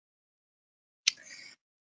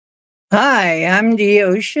Hi, I'm the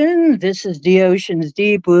Ocean. This is the Ocean's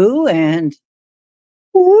Deep Blue, and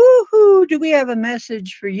woohoo! Do we have a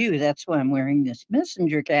message for you? That's why I'm wearing this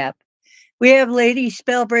messenger cap. We have Lady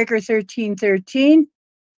Spellbreaker 1313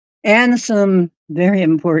 and some very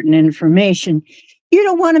important information. You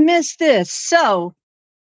don't want to miss this. So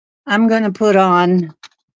I'm going to put on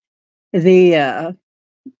the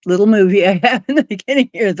little movie I have in the beginning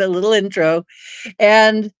here, the little intro,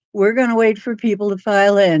 and we're going to wait for people to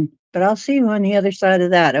file in. But I'll see you on the other side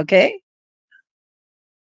of that, okay?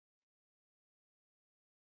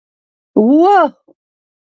 Whoa!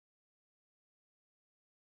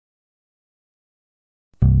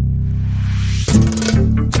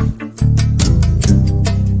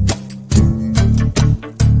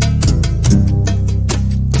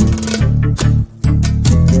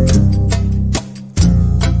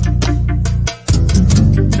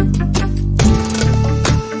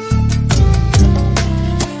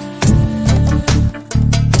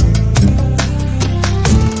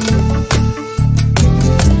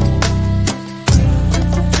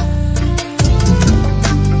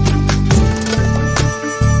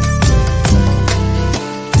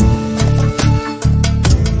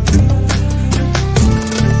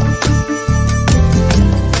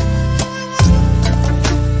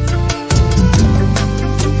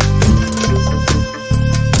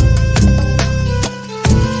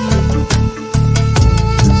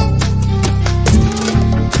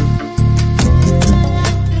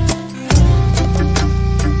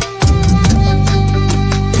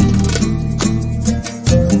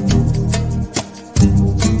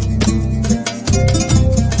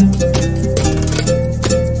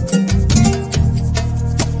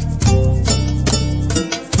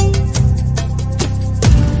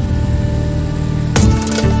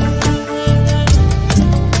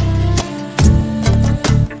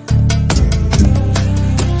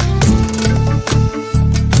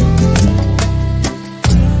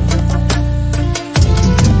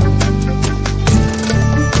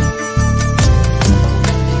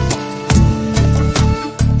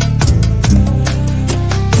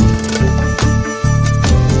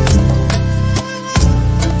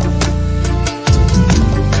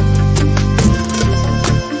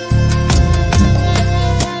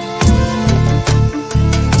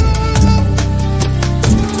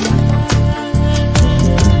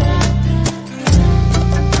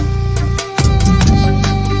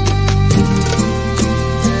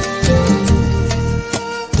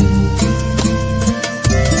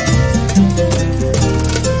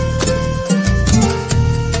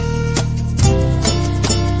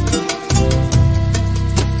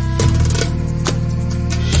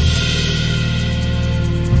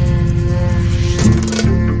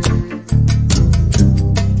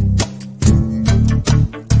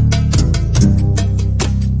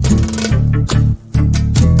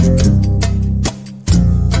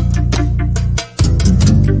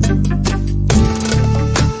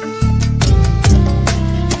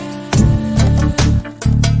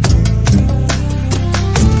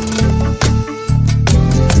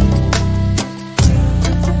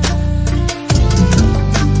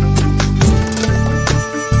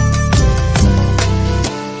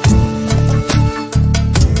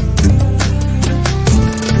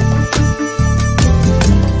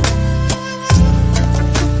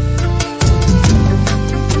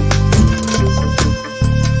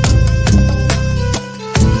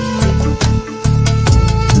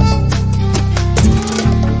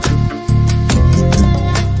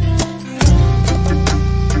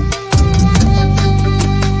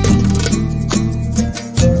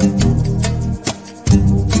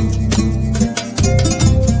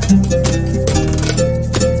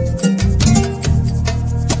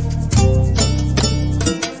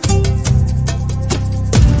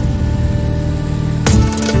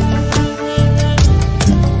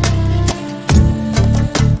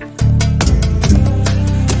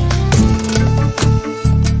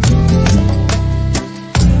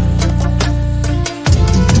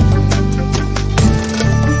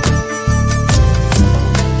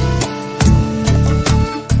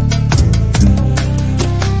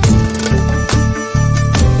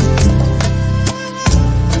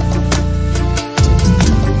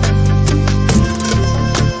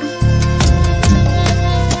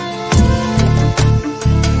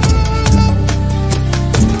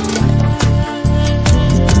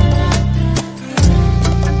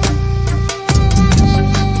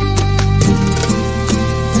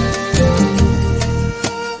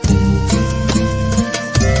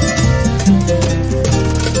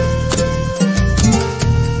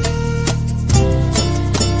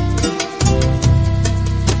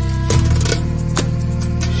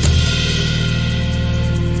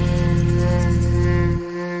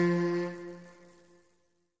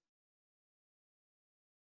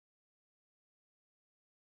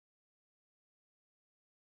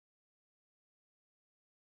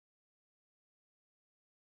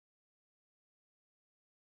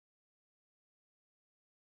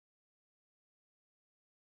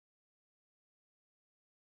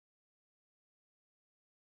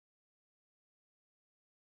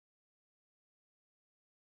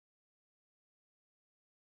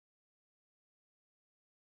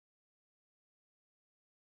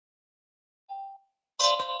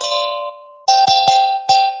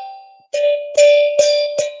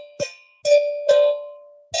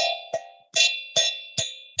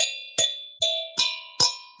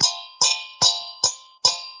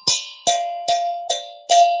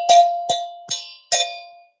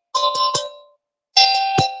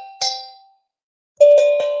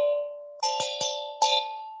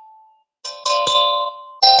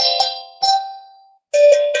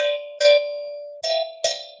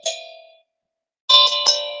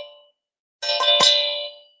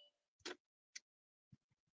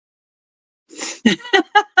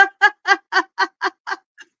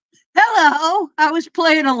 Hello, I was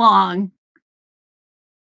playing along.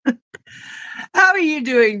 How are you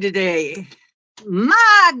doing today?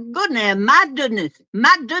 My goodness, my goodness,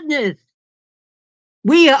 my goodness.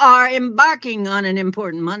 We are embarking on an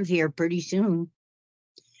important month here pretty soon.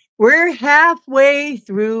 We're halfway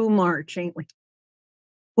through March, ain't we?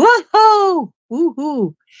 Woohoo!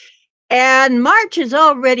 Woohoo! And March has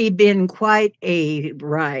already been quite a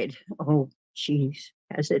ride. Oh, jeez.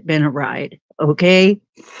 Has it been a ride? Okay.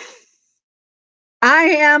 I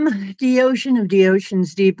am the Ocean of the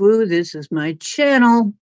Ocean's Deep Blue. This is my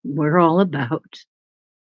channel. We're all about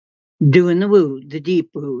doing the woo, the deep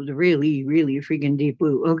woo, the really, really freaking deep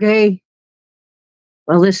woo. Okay.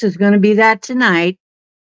 Well, this is going to be that tonight.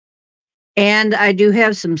 And I do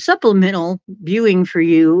have some supplemental viewing for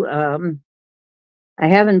you. I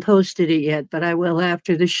haven't posted it yet, but I will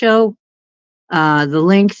after the show. The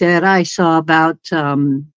link that I saw about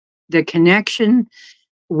the connection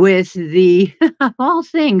with the all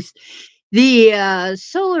things, the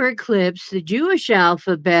solar eclipse, the Jewish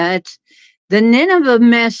alphabet, the Nineveh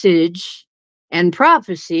message and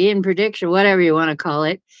prophecy and prediction, whatever you want to call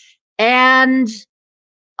it, and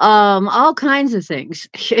all kinds of things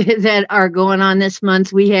that are going on this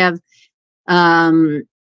month. We have um,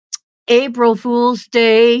 April Fool's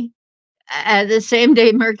Day, the same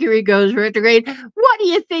day Mercury goes retrograde. What do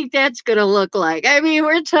you think that's going to look like? I mean,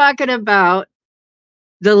 we're talking about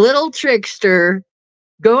the little trickster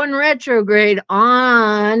going retrograde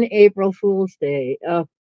on April Fool's Day.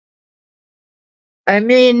 I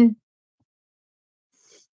mean,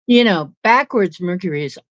 backwards Mercury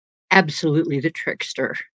is absolutely the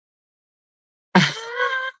trickster.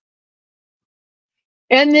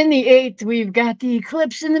 And then the 8th, we've got the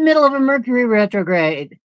eclipse in the middle of a Mercury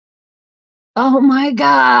retrograde. Oh my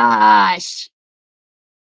gosh.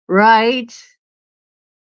 Right?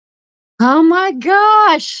 Oh my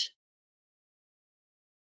gosh.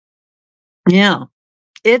 Yeah,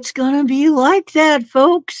 it's going to be like that,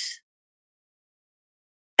 folks.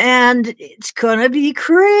 And it's going to be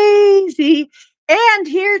crazy. And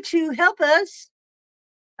here to help us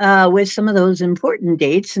with some of those important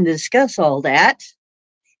dates and discuss all that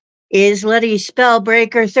is Lady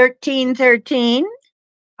Spellbreaker 1313,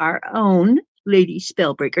 our own Lady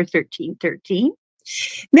Spellbreaker 1313.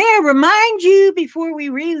 May I remind you before we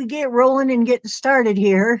really get rolling and getting started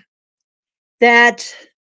here that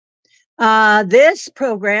this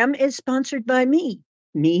program is sponsored by me,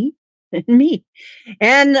 and me.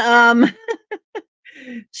 And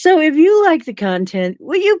so if you like the content,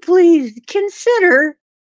 will you please just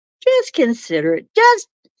consider it. Just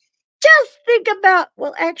think about,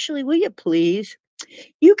 well, actually, will you please?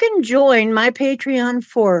 You can join my Patreon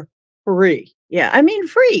for free. Yeah, I mean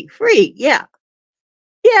free. Yeah.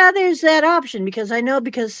 Yeah, there's that option because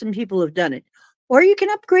some people have done it. Or you can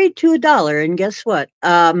upgrade to $1 and guess what?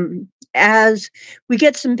 As we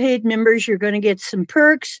get some paid members, you're going to get some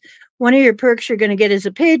perks. One of your perks you're going to get as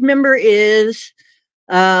a paid member is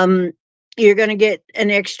you're going to get an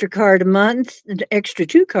extra card a month, an extra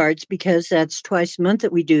 2 cards because that's twice a month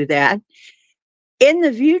that we do that. In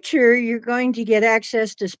the future, you're going to get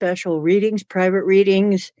access to special readings, private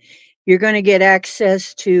readings. You're going to get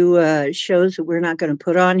access to shows that we're not going to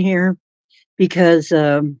put on here because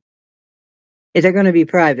they're going to be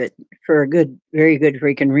private for a very good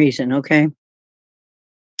freaking reason, okay?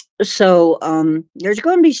 So there's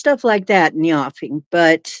going to be stuff like that in the offing,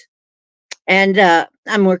 and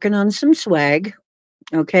I'm working on some swag,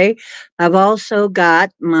 okay? I've also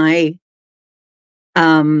got my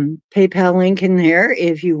PayPal link in there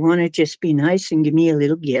if you want to just be nice and give me a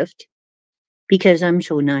little gift because I'm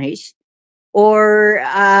so nice. Or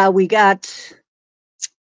we got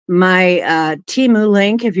my Temu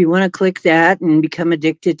link if you want to click that and become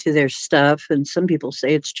addicted to their stuff. And some people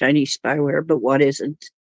say it's Chinese spyware, but what isn't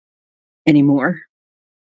anymore?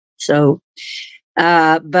 So,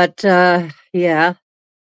 yeah.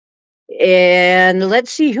 And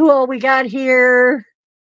let's see who all we got here.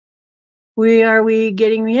 We're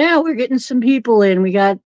getting some people in. We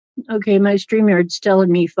got, okay, my StreamYard's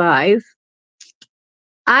telling me 5.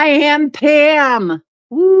 I am Pam.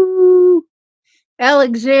 Woo!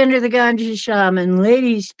 Alexander the Ganja Shaman,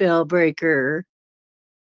 Lady Spellbreaker.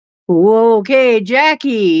 Okay,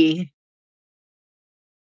 Jackie.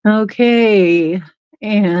 Okay,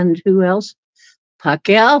 and who else? Puck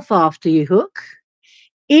Elf off the hook.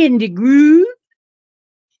 Indie Groove.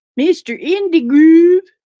 Mr. Indie Groove.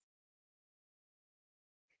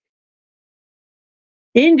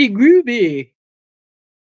 Indie Groovy.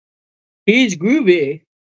 He's groovy.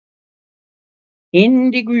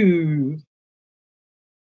 Indie Groove.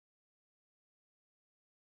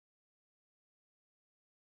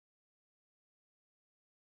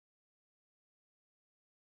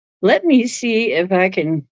 Let me see if I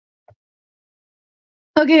can.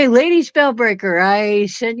 Okay, Lady Spellbreaker, I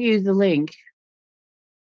sent you the link.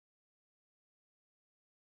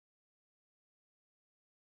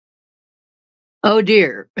 Oh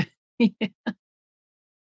dear.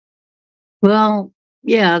 Well,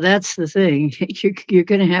 yeah, that's the thing. You're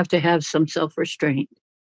going to have some self restraint.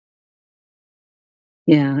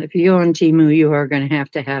 Yeah, if you go on Temu, you are going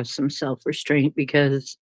to have some self restraint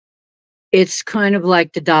because it's kind of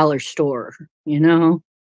like the dollar store, you know?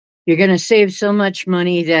 You're going to save so much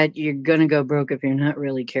money that you're going to go broke if you're not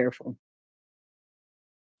really careful.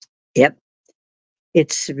 Yep,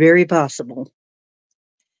 it's very possible.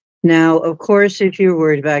 Now, of course, if you're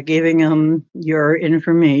worried about giving them your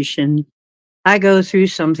information, I go through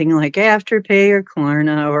something like Afterpay or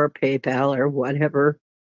Klarna or PayPal or whatever.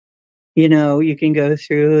 You know, you can go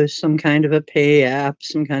through some kind of a pay app,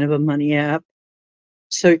 some kind of a money app.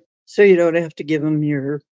 So you don't have to give them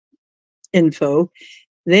your info.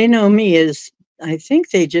 They know me as I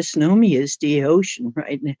think they just know me as D Ocean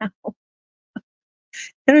right now.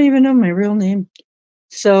 I don't even know my real name.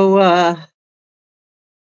 So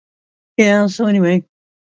yeah, so anyway,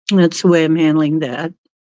 that's the way I'm handling that.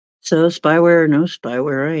 So spyware or no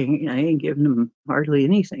spyware, I ain't giving them hardly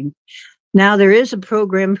anything. Now there is a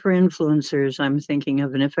program for influencers I'm thinking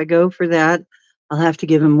of, and if I go for that, I'll have to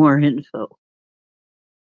give them more info.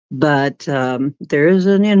 But there is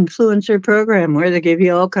an influencer program where they give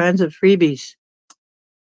you all kinds of freebies,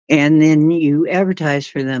 and then you advertise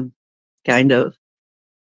for them, kind of.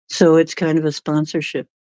 So it's kind of a sponsorship,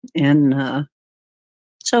 and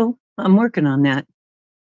so I'm working on that.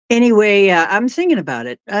 Anyway, I'm thinking about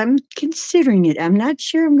it. I'm considering it. I'm not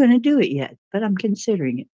sure I'm going to do it yet, but I'm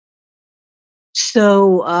considering it.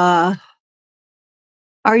 So, are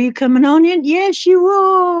you coming on in? Yes, you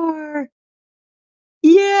are.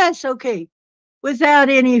 Yes, okay. Without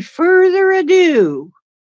any further ado,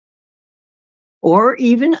 or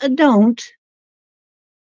even a don't,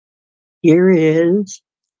 here is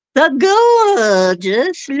the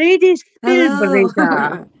gorgeous Lady Spellbreaker.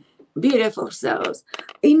 Hello, beautiful souls.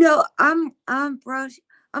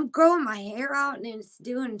 I'm growing my hair out and it's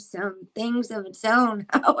doing some things of its own.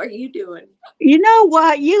 How are you doing? You know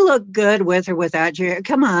what? You look good with or without your hair.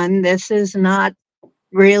 Come on, this is not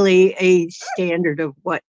really a standard of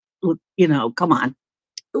what, come on.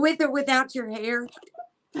 With or without your hair?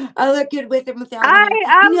 I look good with and without my I hair.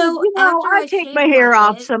 After I I take my shaved my hair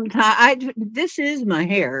off head, sometimes. This is my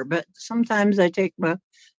hair, but sometimes I take my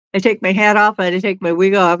hat off, I take my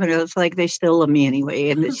wig off, and it's like they still love me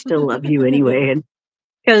anyway, and they still love you anyway, and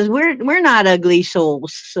because we're not ugly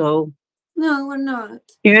souls, so no, we're not.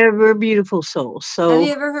 we're beautiful souls. Have So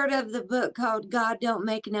you ever heard of the book called God Don't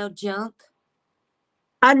Make No Junk?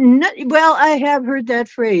 well, I have heard that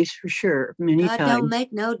phrase for sure many God don't times.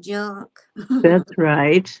 make no junk. That's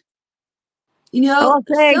right. Oh,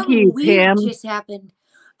 thank Something you, weird Pam. just happened.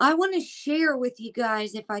 I want to share with you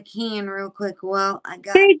guys if I can real quick. Well, I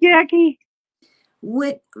got Hey, Jackie.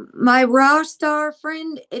 with my Raw Star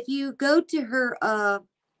friend. If you go to her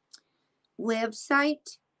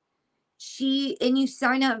website, you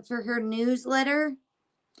sign up for her newsletter,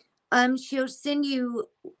 she'll send you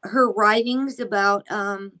her writings about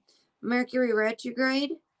Mercury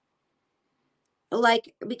retrograde,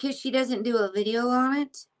 like, because she doesn't do a video on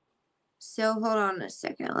it. So hold on a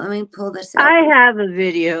second. Let me pull this up. I have a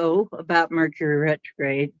video about Mercury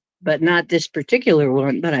retrograde, but not this particular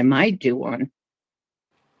one, but I might do one.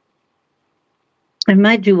 I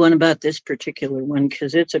might do one about this particular one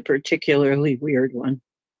because it's a particularly weird one.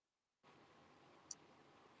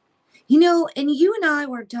 And you and I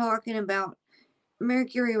were talking about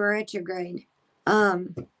Mercury retrograde,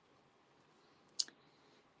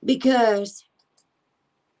 because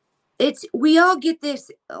we all get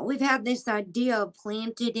this, we've had this idea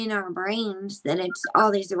planted in our brains that it's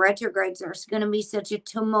all these retrogrades are going to be such a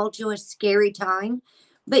tumultuous, scary time.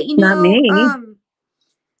 But Not me.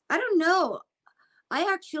 I don't know.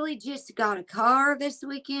 I actually just got a car this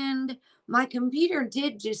weekend. My computer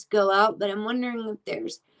did just go out, but I'm wondering if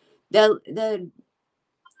there's the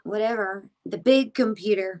whatever, the big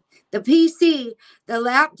computer, the PC, the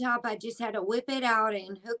laptop. I just had to whip it out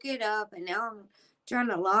and hook it up, and now I'm trying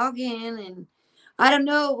to log in, and I don't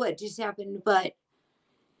know what just happened, but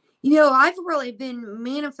I've really been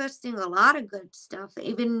manifesting a lot of good stuff,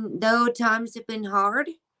 even though times have been hard.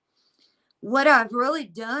 What I've really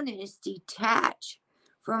done is detach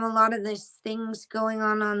from a lot of these things going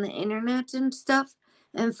on the internet and stuff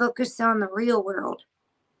and focus on the real world.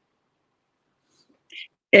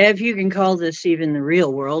 If you can call this even the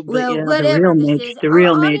real world, but Well, yeah, whatever this is, the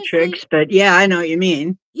real honestly, matrix. But yeah, I know what you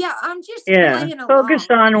mean. yeah, I'm just Yeah, playing focus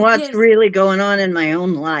along on what's because really going on in my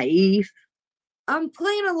own life. I'm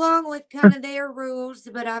playing along with kind of their rules,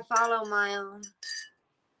 but I follow my own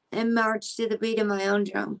and march to the beat of my own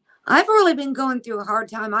drum. I've really been going through a hard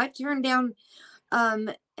time. I've turned down um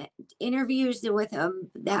interviews with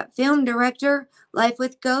that film director, Life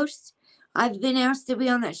with Ghosts. I've been asked to be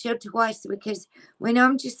on that show twice because when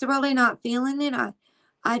I'm just really not feeling it,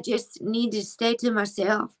 I just need to stay to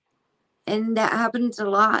myself. And that happens a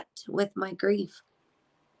lot with my grief.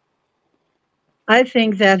 I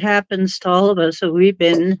think that happens to all of us. So we've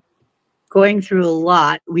been going through a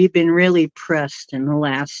lot. We've been really pressed in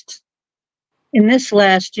this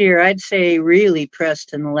last year. I'd say really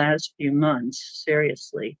pressed in the last few months,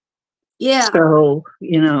 seriously. Yeah. So,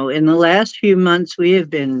 in the last few months, we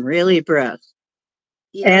have been really pressed.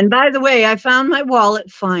 Yeah. And by the way, I found my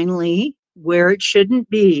wallet finally where it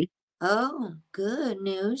shouldn't be, Oh, good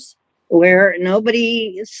news. where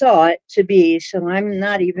nobody saw it to be. So I'm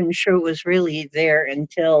not even sure it was really there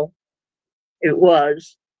until it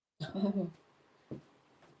was.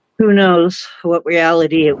 Who knows what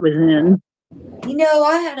reality it was in?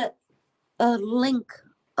 I had a link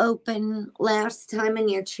open last time in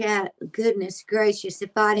your chat. Goodness gracious, if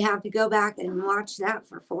I'd have to go back and watch that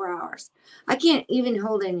for 4 hours. I can't even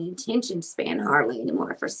hold an attention span hardly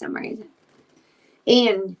anymore for some reason.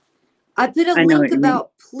 And I put a I know link what you mean.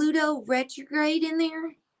 about Pluto retrograde in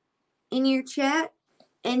there in your chat,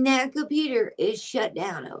 and that computer is shut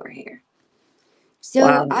down over here. So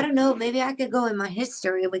Wow. I don't know, maybe I could go in my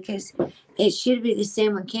history because it should be the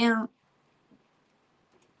same account.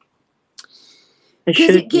 It Because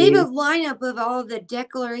should it gave a be. lineup of all the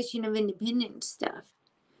Declaration of Independence stuff.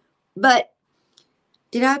 But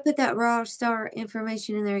did I put that raw star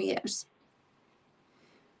information in there? Yes.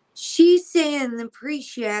 She's saying the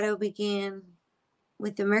pre-shadow began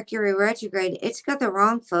with the Mercury retrograde. It's got the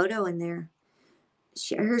wrong photo in there.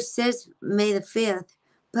 Hers says May the 5th,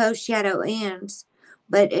 post-shadow ends,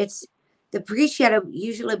 but it's the pre-shadow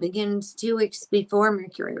usually begins 2 weeks before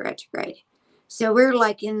Mercury retrograde. So we're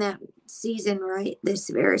like in that season right this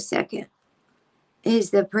very second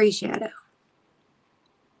is the pre-shadow.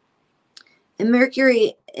 And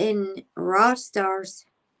Mercury in raw stars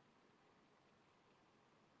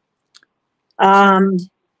chart.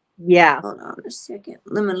 Yeah. Hold on a second.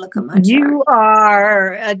 Let me look at my chart. You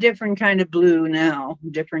are a different kind of blue now,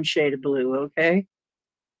 different shade of blue, okay?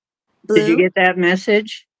 Did you Blue? get that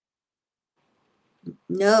message?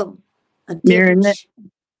 No. A You're in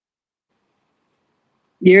different.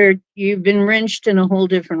 you've been wrenched in a whole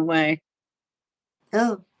different way.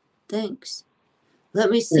 Oh, thanks.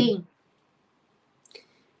 Let me see.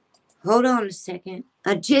 Hold on a second.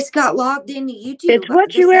 I just got logged into It's YouTube.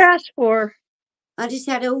 what you asked for. I just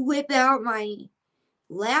had to whip out my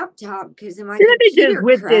laptop because my Let me just computer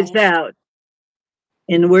whip this crashed. out.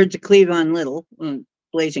 In the words of Cleavon Little,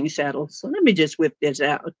 Blazing Saddles. So let me just whip this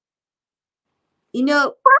out.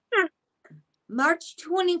 March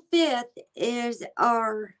 25th is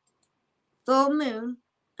our full moon,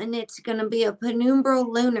 and it's going to be a penumbral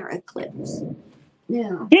lunar eclipse.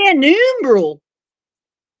 Yeah. Penumbral.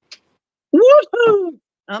 Woohoo!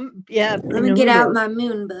 Yeah. Let me get out my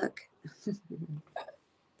moon book.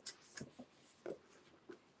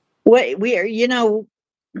 What we are,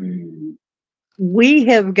 we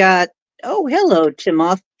have got. Oh, hello,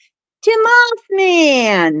 Timoth. Timoth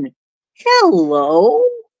man. Hello.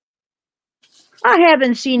 I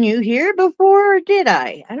haven't seen you here before, did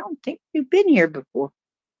I? I don't think you've been here before.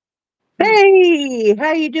 Hey,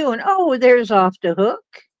 how you doing? Oh, there's Off the Hook.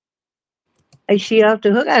 I see Off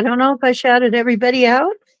the Hook. I don't know if I shouted everybody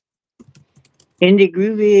out. Indie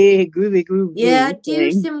groovy. Yeah,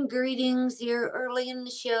 do some greetings here early in the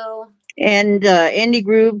show. And Indie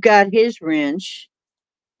Groove got his wrench.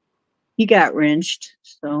 He got wrenched.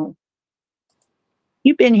 So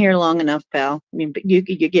you've been here long enough, pal. I mean, you're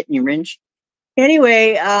getting your wrench.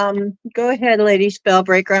 Anyway, go ahead, Lady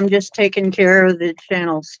Spellbreaker. I'm just taking care of the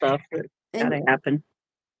channel stuff that gotta happen.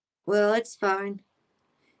 Well, it's fine.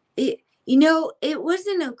 It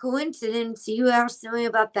wasn't a coincidence you asked me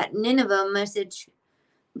about that Nineveh message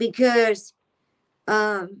because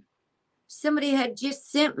somebody had just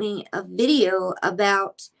sent me a video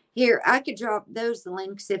about here. I could drop those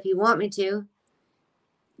links if you want me to.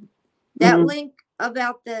 That link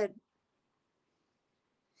about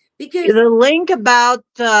because the link about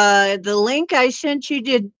the link I sent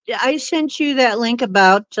you I sent you that link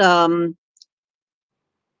about the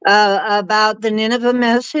Nineveh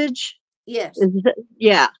message? Yes.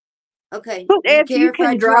 Yeah. Okay. But You if care you if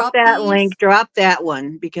I can drop drop that these? link, drop that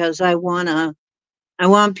one, because I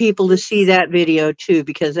want people to see Oops. that video too,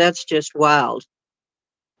 because that's just wild.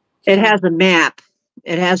 It Okay. has a map.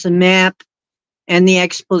 It has a map and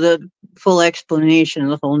the full explanation of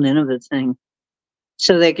the whole Nineveh thing,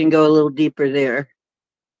 so they can go a little deeper there.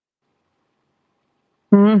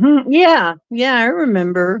 Yeah, yeah, I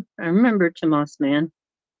remember. I remember Tomas, man.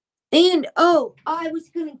 And oh, I was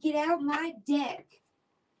gonna get out my deck.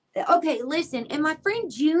 Okay, listen, and my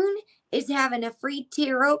friend June is having a free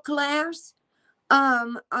tarot class.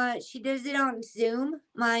 She does it on Zoom.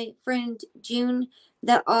 My friend June,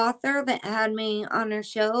 the author that had me on her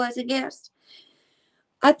show as a guest.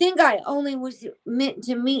 I think I only was meant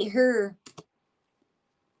to meet her.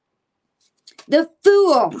 The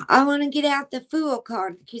Fool. I want to get out the Fool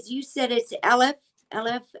card because you said it's Aleph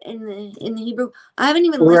in the Hebrew. I haven't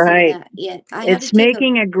even listened to Right. that yet. I had to It's take a.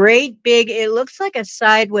 making a great big, it looks like a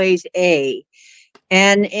sideways A.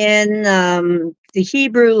 And in the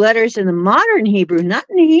Hebrew letters in the modern Hebrew, not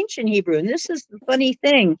in the ancient Hebrew, and this is the funny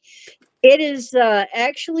thing, it is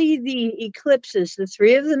actually the eclipses, the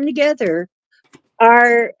three of them together,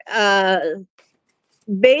 are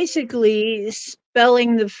basically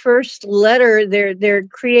spelling the first letter. They're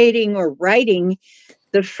creating or writing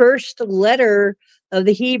the first letter of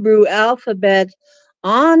the Hebrew alphabet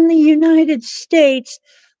on the United States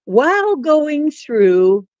while going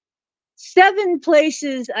through 7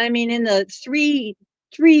 places. I mean, in the three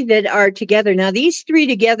that are together. Now, these 3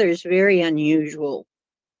 together is very unusual.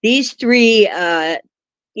 These 3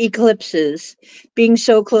 eclipses being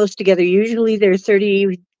so close together. Usually they're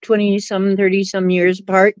 30, 20 some, 30 some years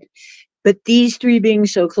apart. But these 3 being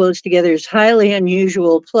so close together is highly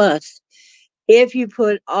unusual. Plus, if you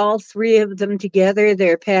put all 3 of them together,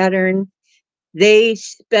 their pattern, they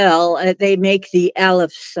make the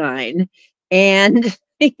Aleph sign. And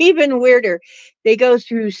even weirder, they go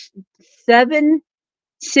through 7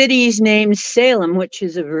 cities named Salem, which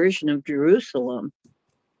is a version of Jerusalem,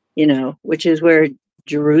 which is where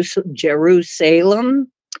Jerusalem,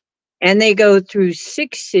 and they go through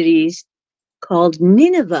 6 cities called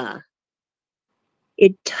Nineveh.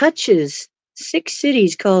 It touches 6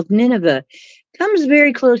 cities called Nineveh. Comes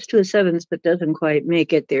very close to a 7th, but doesn't quite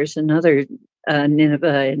make it. There's another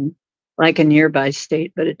Nineveh in like a nearby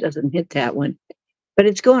state, but it doesn't hit that one. But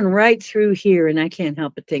it's going right through here, and I can't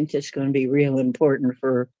help but think this is going to be real important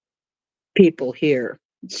for people here.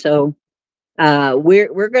 So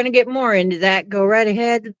we're going to get more into that. Go right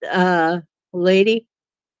ahead, lady.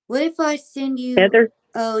 What if I send you? Heather.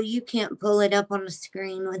 Oh, you can't pull it up on the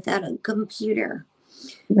screen without a computer.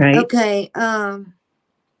 Right. Okay.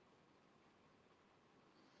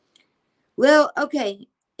 Well, okay.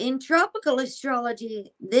 In tropical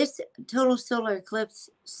astrology, this total solar eclipse,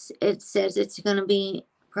 it says it's going to be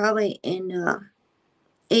probably in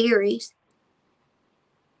Aries.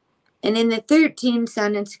 And in the 13th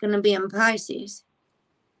sign, it's going to be in Pisces.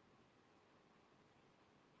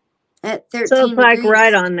 At 13 So it's like degrees.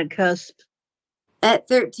 right on the cusp. At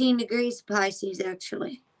 13 degrees Pisces,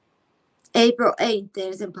 actually. April 8th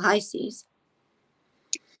is in Pisces.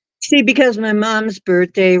 See, because my mom's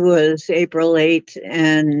birthday was April 8th,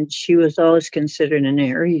 and she was always considered an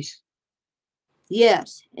Aries.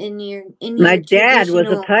 Yes, in your My dad was a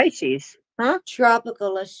traditional Pisces. Huh?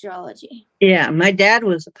 tropical astrology. Yeah, my dad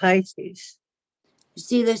was a Pisces. You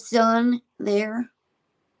see the sun there?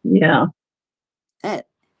 Yeah. At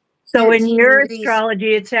So in 13 your degrees.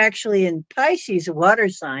 astrology, it's actually in Pisces, a water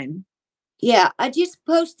sign. Yeah, I just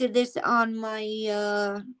posted this on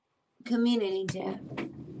my community tab.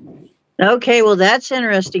 Okay, well, that's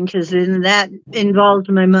interesting because then that involves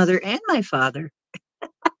my mother and my father.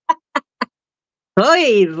 Well,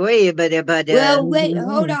 wait,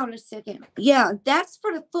 hold on a second. Yeah, that's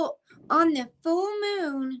for the full, on the full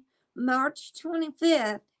moon, March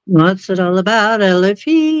 25th. What's it all about,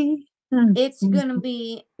 LFE? It's gonna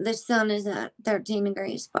be, the sun is at 13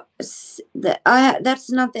 degrees. That's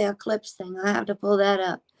not the eclipse thing. I have to pull that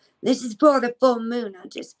up. This is for the full moon I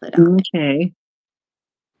just put on it. Okay.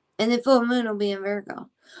 And the full moon will be in Virgo.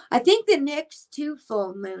 I think the next 2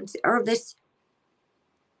 full moons are this.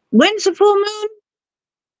 When's the full moon?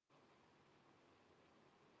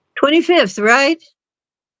 25th, right?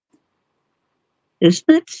 Isn't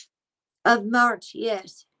it? Of March,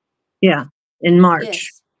 yes. Yeah, in March.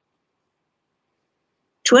 Yes.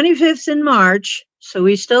 25th in March. So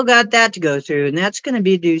we still got that to go through, and that's going to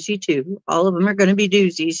be a doozy too. All of them are going to be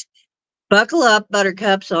doozies. Buckle up,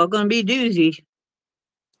 buttercups, all going to be doozy.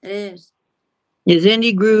 It is. Is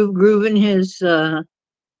Indy grooving his new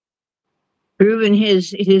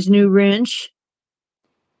wrench?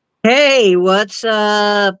 Hey, what's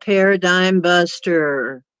up, Paradigm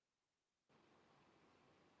Buster?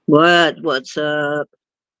 What's up?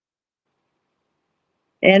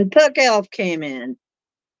 And Puck Elf came in.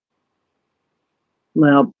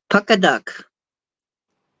 Well, Puck a Duck.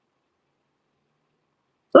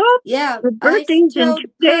 Oh, Yeah, the birthday's in 2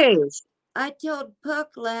 days. I told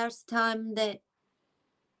Puck last time that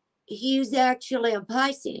he's actually a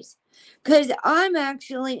Pisces. Because I'm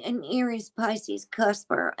actually an Aries Pisces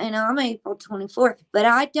cusper, and I'm April 24th, but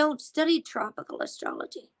I don't study tropical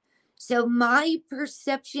astrology. So my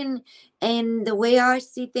perception and the way I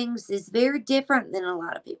see things is very different than a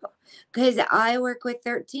lot of people. Because I work with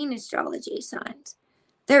 13 astrology signs,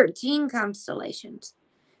 13 constellations.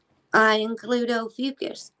 I include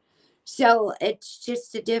Ophiuchus. So it's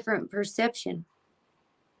just a different perception.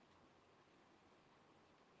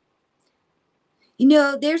 You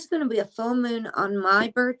know, there's going to be a full moon on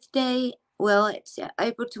my birthday. Well, it's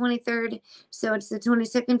April 23rd. So it's the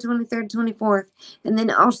 22nd, 23rd, 24th. And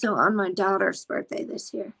then also on my daughter's birthday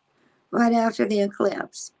this year, right after the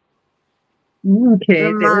eclipse.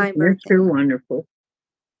 Okay, For there's my birthday. Mr. Wonderful.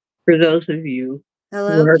 For those of you who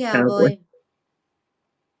Hello, are cowboy.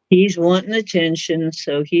 he's wanting attention,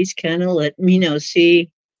 so he's kind of letting me know.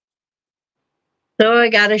 See, so I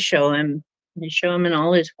got to show him. I show him in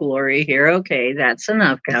all his glory here. Okay, that's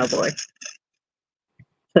enough, cowboy.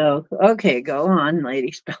 So, okay, go on,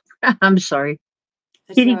 lady spell. I'm sorry.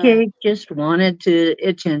 That's Kitty all right. Cake just wanted to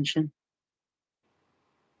attention.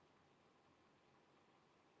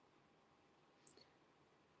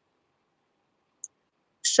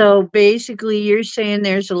 So basically, you're saying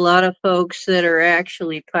there's a lot of folks that are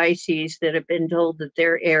actually Pisces that have been told that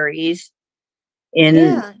they're Aries in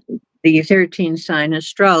Yeah. the 13 sign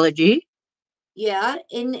astrology. Yeah.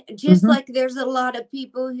 And just Mhm. like there's a lot of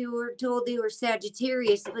people who were told they were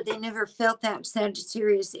Sagittarius, but they never felt that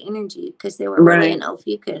Sagittarius energy because they were really Right. an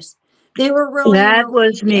Ophiuchus. They were really an That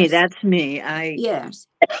was me. Ophiuchus. That's me. I Yes.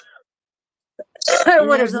 I And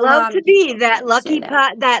would have there's a loved lot to of be people that that say lucky that.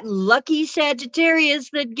 pot, that lucky Sagittarius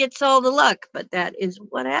that gets all the luck, but that is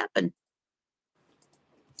what happened.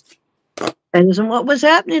 That isn't what was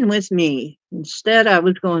happening with me. Instead, I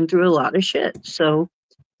was going through a lot of shit. So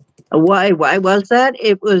why was that?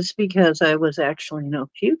 It was because I was actually no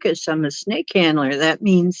fucus. I'm a snake handler. That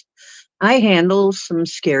means I handle some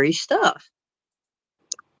scary stuff.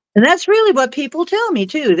 And that's really what people tell me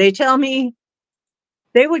too. They tell me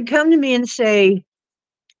they would come to me and say,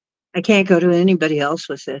 I can't go to anybody else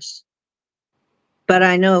with this. But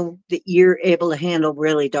I know that you're able to handle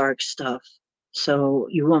really dark stuff. So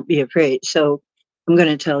you won't be afraid. So I'm going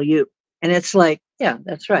to tell you. And it's like, yeah,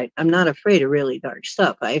 that's right. I'm not afraid of really dark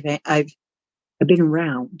stuff. I've been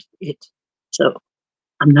around it. So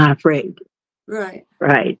I'm not afraid. Right.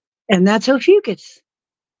 Right. And that's Ophiuchus.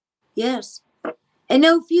 Yes. And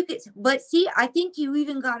no Ophiuchus. But see, I think you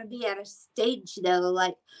even got to be at a stage though,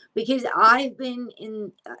 like, because I've been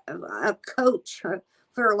in a coach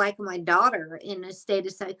for like my daughter in a state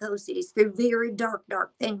of psychosis through very dark,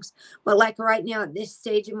 dark things. But like right now at this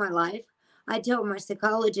stage of my life, I told my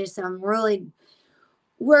psychologist I'm really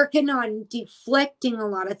working on deflecting a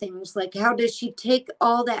lot of things. Like, how does she take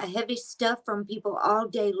all that heavy stuff from people all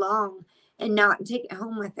day long and not take it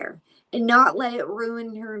home with her and not let it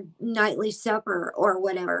ruin her nightly supper or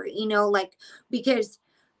whatever, like, because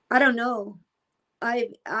I don't know. I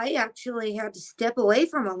actually had to step away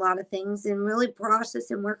from a lot of things and really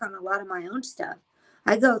process and work on a lot of my own stuff.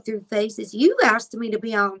 I go through phases. You asked me to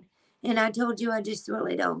be on, and I told you I just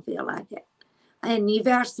really don't feel like it. And you've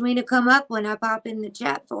asked me to come up when I pop in the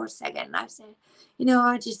chat for a second. And I said,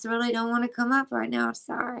 I just really don't want to come up right now.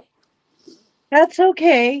 Sorry. That's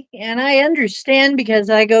okay. And I understand because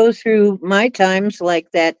I go through my times like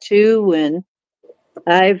that too. And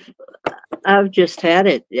I've, I've just had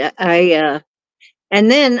it. And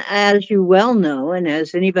then as you well know, and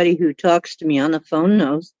as anybody who talks to me on the phone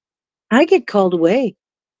knows, I get called away.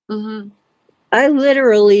 Mm-hmm. I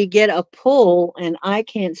literally get a pull and I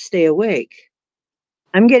can't stay awake.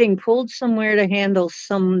 I'm getting pulled somewhere to handle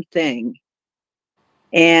something.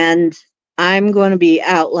 And I'm going to be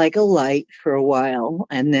out like a light for a while.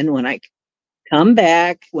 And then when I come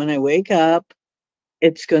back, when I wake up,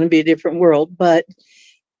 it's going to be a different world. But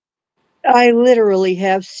I literally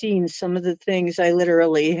have seen some of the things. I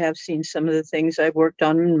literally have seen some of the things I've worked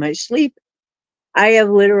on in my sleep. I have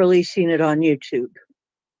literally seen it on YouTube.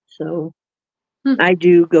 So I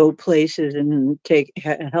do go places and take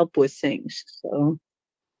help with things. So,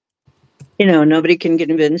 nobody can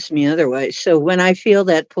convince me otherwise. So when I feel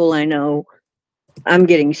that pull, I know I'm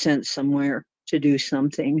getting sent somewhere to do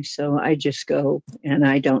something. So I just go and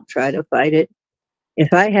I don't try to fight it.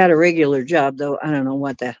 If I had a regular job, though, I don't know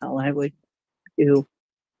what the hell I would do.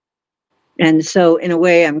 And so, in a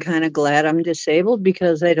way, I'm kind of glad I'm disabled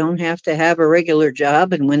because I don't have to have a regular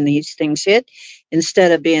job. And when these things hit,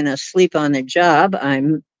 instead of being asleep on the job,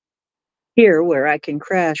 I'm here where I can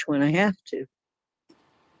crash when I have to.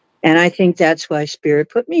 And I think that's why Spirit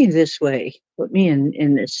put me this way, put me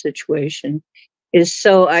in this situation, is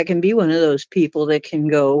so I can be one of those people that can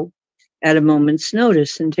go at a moment's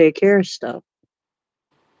notice and take care of stuff.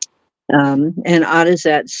 And odd as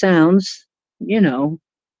that sounds, I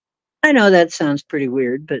know that sounds pretty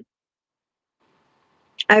weird, but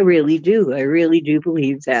I really do. I really do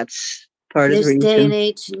believe that's part of the This day and reason.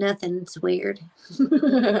 age, nothing's weird.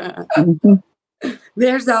 Mhm.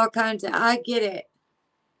 There's all kinds of, I get it.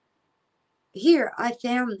 Here, I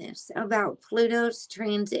found this about Pluto's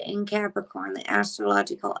transit in Capricorn, the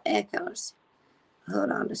astrological echoes.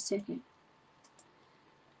 Hold on a second.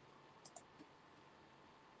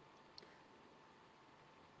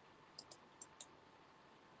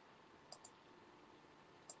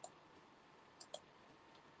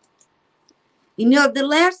 You know, the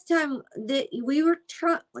last time that we were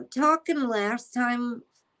talking last time,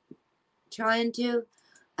 trying to,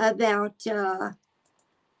 about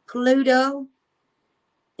Pluto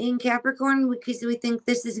in Capricorn, because we think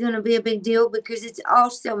this is going to be a big deal because it's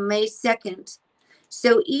also May 2nd.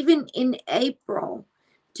 So even in April,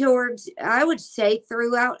 I would say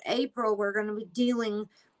throughout April, we're going to be dealing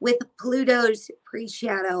with Pluto's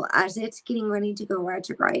pre-shadow as it's getting ready to go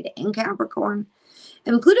retrograde in Capricorn.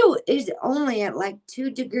 And Pluto is only at like 2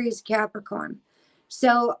 degrees Capricorn.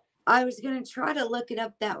 So I was going to try to look it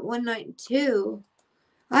up that one night too.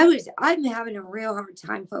 I'm having a real hard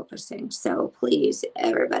time focusing. So please,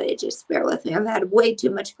 everybody, just bear with me. I've had way too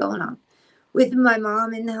much going on with my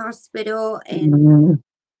mom in the hospital, and Mhm.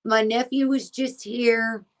 my nephew was just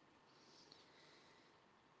here.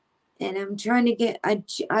 And I'm trying to get,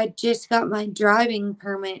 I just got my driving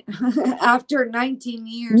permit after 19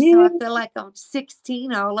 years. So Yeah. I feel like I'm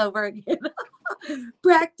 16 all over again.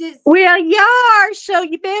 Practice Well, you are, so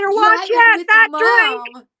you better watch driving out. with Not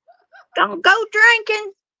drink. mom. Don't go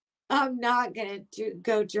drinking. I'm not going to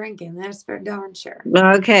go drinking. That's for darn sure.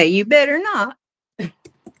 Okay, you better not.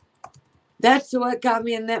 That's what got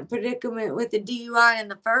me in that predicament with the DUI in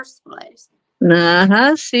the first place.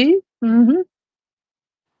 See?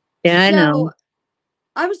 Yeah, I know. So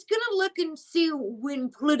I was going to look and see when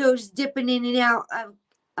Pluto's dipping in and out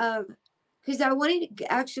of because I wanted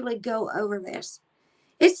to actually go over this.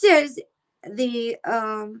 It says the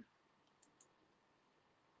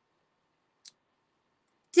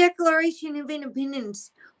Declaration of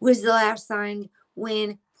Independence was the last signed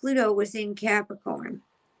when Pluto was in Capricorn.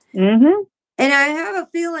 Mm-hmm. And I have a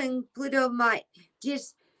feeling Pluto might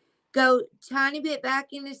just go tiny bit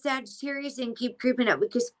back into Sagittarius and keep creeping up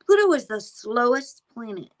because Pluto is the slowest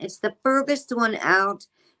planet. It's the furthest one out.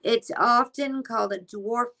 It's often called a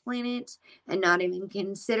dwarf planet and not even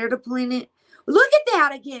considered a planet. Look at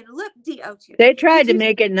that again. Look, the ocean. They tried to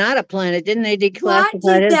make it not a planet, didn't they? Why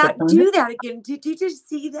Declassify did it as a that planet. do that again? Did you just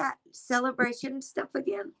see that celebration stuff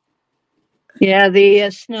again? Yeah, the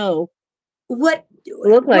snow. What? It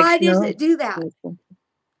looked like Why does snow. it do that?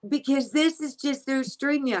 Because this is just their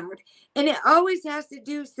StreamYard, and it always has to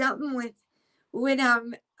do something with when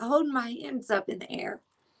I'm holding my hands up in the air.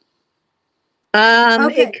 It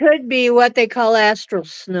Okay. could be what they call astral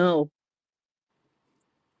snow,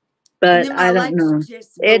 And but then my I don't legs know.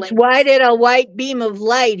 just It's blinked. why did a white beam of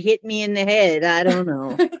light hit me in the head? I don't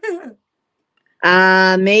know.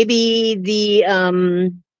 Maybe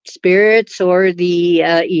the spirits or the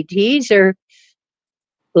ETs are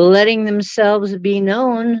letting themselves be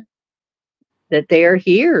known that they are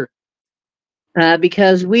here.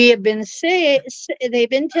 Because we have been they've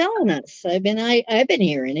been telling us. I've been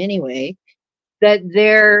hearing anyway that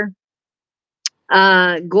they're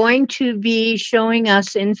going to be showing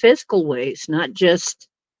us in physical ways, not just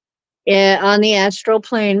on the astral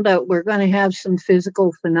plane, but we're going to have some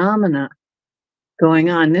physical phenomena going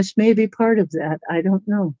on. This may be part of that. I don't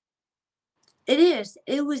know. It is.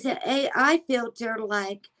 It was an AI filter,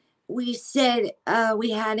 like we said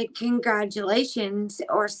we had a congratulations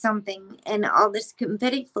or something, and all this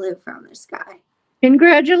confetti flew from the sky.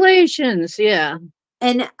 Congratulations. Yeah.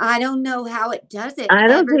 And I don't know how it does it. I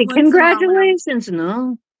don't Every think once in a while congratulations.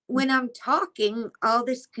 No. when I'm talking, all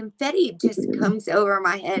this confetti just comes over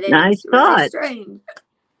my head, and I it's really thought. strange.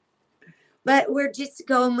 But we're just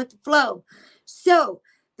going with the flow. So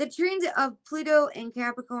the transit of Pluto and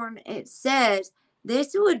Capricorn, it says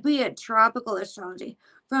this would be a tropical astrology.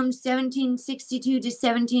 from 1762 to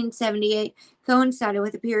 1778 coincided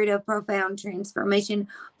with a period of profound transformation,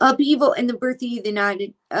 upheaval, and the birth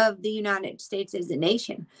of the United States as a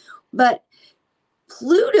nation. But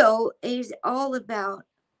Pluto is all about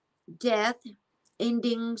death,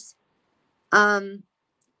 endings,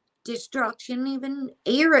 destruction. Even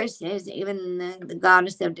Eris is even the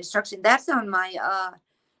goddess of destruction. That's on my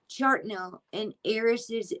chart now, and Eris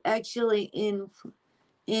is actually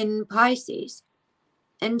in Pisces,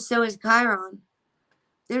 and so is Chiron.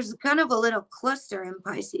 There's kind of a little cluster in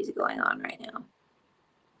Pisces going on right now,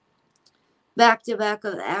 back to back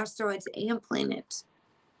of asteroids and planets.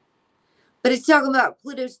 But it's talking about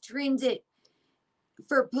Pluto's transit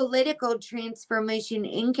for political transformation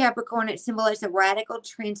in Capricorn. It symbolizes a radical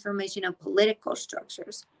transformation of political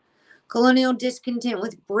structures. Colonial discontent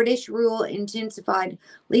with British rule intensified,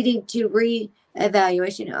 leading to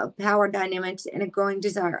re-evaluation of power dynamics and a growing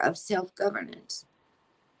desire of self-governance.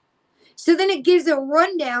 So then it gives a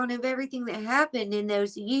rundown of everything that happened in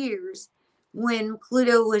those years when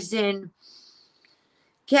Pluto was in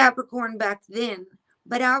Capricorn back then.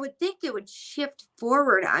 But I would think it would shift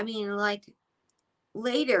forward. I mean, like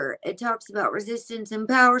later, it talks about resistance and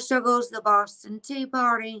power struggles, the Boston Tea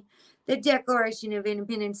Party, the Declaration of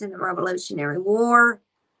Independence and the Revolutionary War,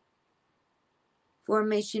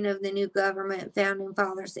 formation of the new government, founding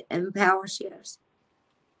fathers, and power shifts.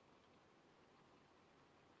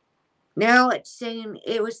 Now it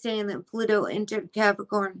was saying that Pluto entered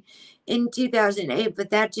Capricorn in 2008, but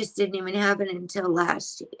that just didn't even happen until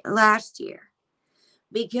last year.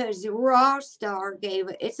 Because Raw Star gave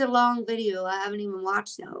it. It's a long video. I haven't even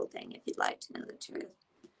watched the whole thing, if you'd like to know the truth.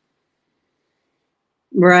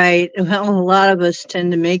 Right. Well, a lot of us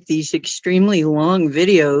tend to make these extremely long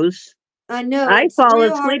videos. I know. I It's fall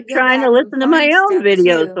real hard asleep to go trying back to and listen to my find own stuff,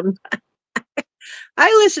 videos. too. I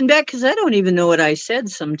listen back because I don't even know what I said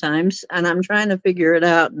sometimes, and I'm trying to figure it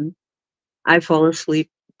out, and I fall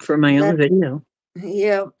asleep for my own video.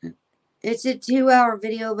 Yeah. It's a 2-hour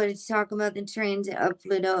video, but it's talking about the transit of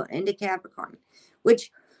Pluto into Capricorn,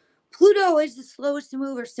 which Pluto is the slowest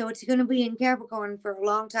mover, so it's going to be in Capricorn for a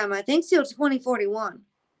long time. I think till 2041.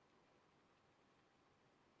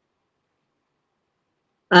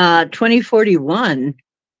 2041.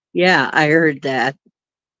 Yeah, I heard that.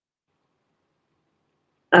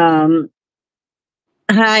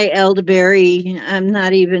 Hi, Elderberry. I'm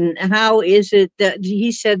not even. How is it that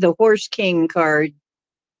he said the Horse King card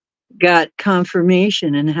got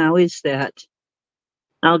confirmation, and how is that?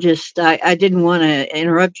 I didn't want to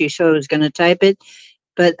interrupt you, so I was going to type it,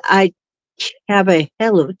 but I have a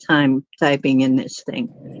hell of a time typing in this thing.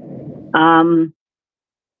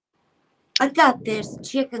 I got this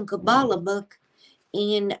Chicken Kabbalah book,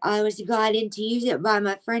 and I was guided to use it by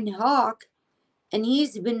my friend Hawk, and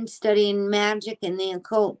he's been studying magic and the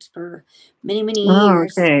occult for many, many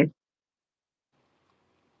years. Okay.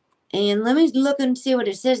 And let me look and see what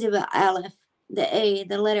it says about Aleph, the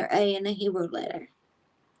letter A in the Hebrew letter.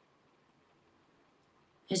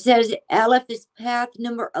 It says Aleph is path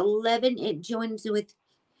number 11. It joins with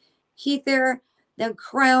Kether, the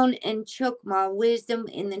crown, and Chokmah, wisdom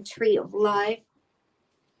in the tree of life.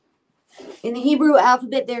 In the Hebrew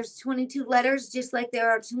alphabet, there's 22 letters, just like there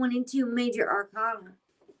are 22 major arcana.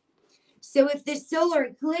 So if the solar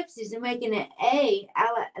eclipse is making an A,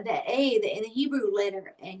 in the Hebrew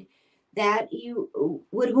letter, and that you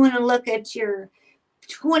would want to look at your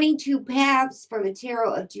 22 paths for the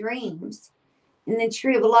tarot of dreams in the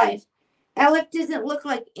tree of life. Aleph doesn't look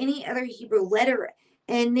like any other Hebrew letter,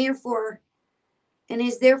 and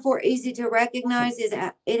is therefore easy to recognize.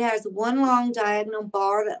 It has one long diagonal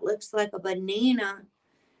bar that looks like a banana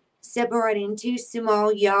separating two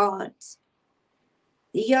small yods.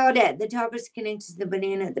 The yod at the top is connected to the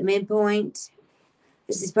banana at the midpoint.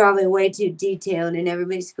 This is probably way too detailed, and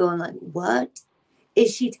everybody's going like, what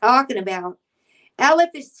is she talking about? Aleph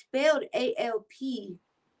is spelled A-L-P.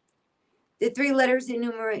 The 3 letters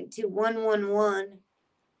enumerate to 111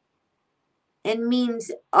 and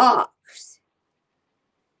means ox.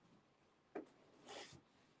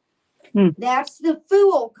 That's the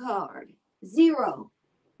Fool card. 0.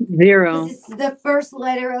 Because it's the first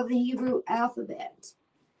letter of the Hebrew alphabet.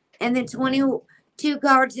 And the 22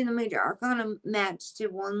 cards in the major arcana match to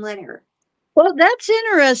 1 letter. Well, that's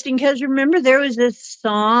interesting because remember there was this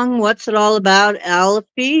song, What's It All About,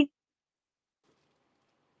 Alfie?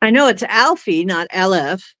 I know it's Alfie, not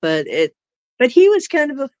LF, but he was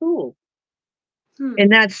kind of a fool in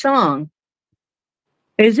that song.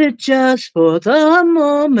 Is it just for the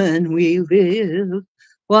moment we live?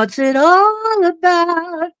 What's it all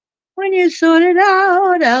about when you sort it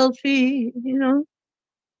out, Alfie? You know?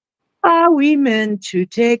 Are we meant to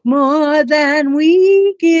take more than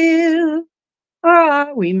we give? Or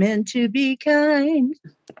are we meant to be kind?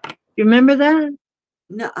 You remember that?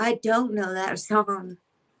 No, I don't know that song,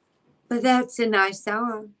 but that's a nice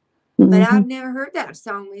song. But Mhm. I've never heard that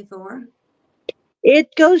song before.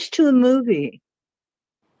 It goes to a movie.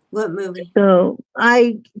 What movie? So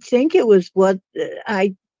I think it was what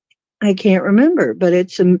I can't remember, but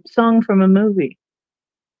it's a song from a movie.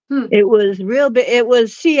 Hmm. It was real big. It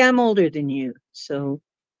was, see, I'm older than you. So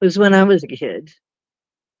it was when I was a kid.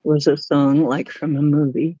 It was a song like from a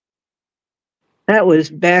movie. That was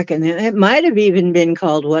back in it might have even been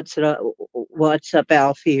called What's Up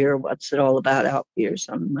Alfie or What's It All About Alfie or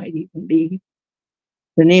something might even be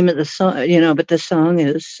the name of the song, but the song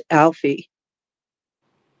is Alfie.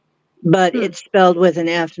 But Hmm. it's spelled with an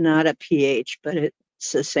F, not a PH, but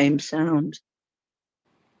it's the same sound.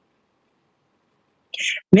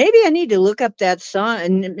 Maybe I need to look up that song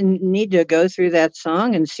and need to go through that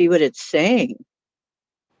song and see what it's saying.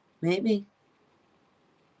 Maybe.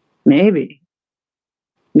 Maybe.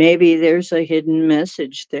 Maybe there's a hidden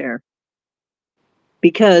message there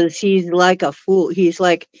because he's like a fool. He's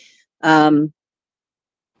like, um,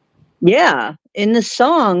 yeah, in the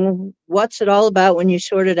song, what's it all about when you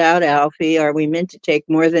sort it out, Alfie? Are we meant to take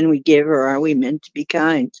more than we give or are we meant to be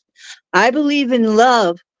kind? I believe in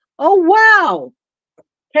love. Oh, wow.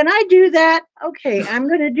 Can I do that? Okay, I'm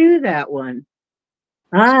going to do that one.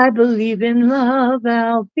 I believe in love,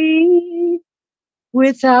 Alfie.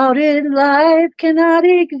 Without it, life cannot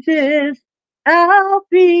exist.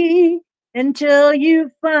 Alfie, until you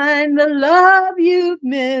find the love you've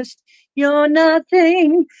missed, you're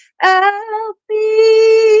nothing, Alfie.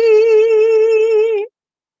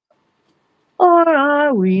 Or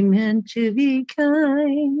are we meant to be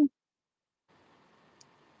kind?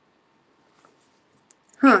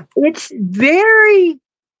 Huh. It's very,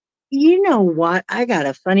 you know what? I got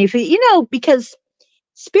a funny because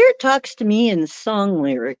Spirit talks to me in song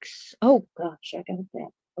lyrics. Oh gosh, I got that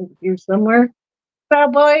over here somewhere.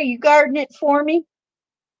 Cowboy, you guarding it for me?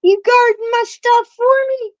 You guarding my stuff for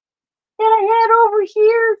me that I had over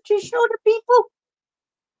here to show the people?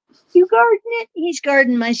 You guarding it? He's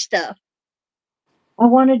guarding my stuff. I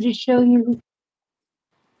wanted to show you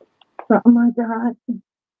something I got.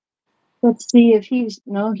 Let's see if he's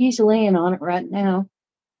laying on it right now.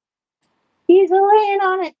 He's laying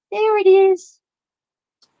on it. There it is.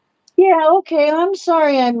 Yeah, okay. I'm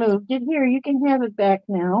sorry I moved it. Here, you can have it back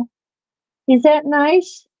now. Is that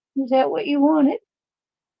nice? Is that what you wanted?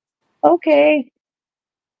 Okay.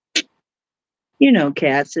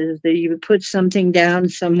 Cats is that you put something down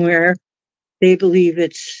somewhere, they believe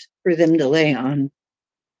it's for them to lay on.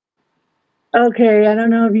 Okay, I don't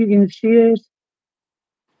know if you can see it.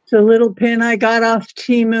 It's a little pin I got off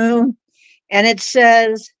Timu, and it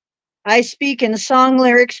says, I speak in song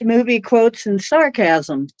lyrics, movie quotes, and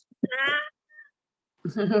sarcasm.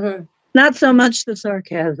 Not so much the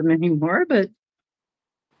sarcasm anymore, but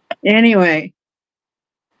anyway.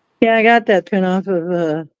 Yeah, I got that pin off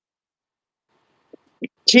of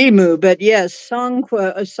Timu, but yes, song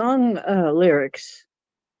lyrics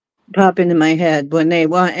pop into my head when they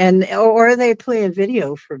want, or they play a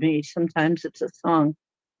video for me. Sometimes it's a song.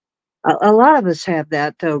 A lot of us have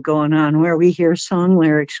that though going on where we hear song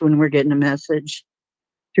lyrics when we're getting a message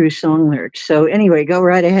through song lyrics. So anyway, go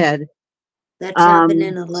right ahead. That's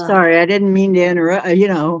happening a lot. Sorry, I didn't mean to interrupt.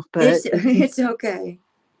 But It's okay.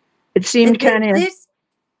 it seemed kind of.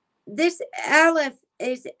 This Aleph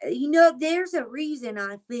is, there's a reason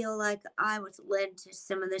I feel like I was led to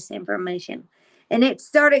some of this information. And it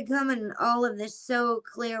started coming, all of this, so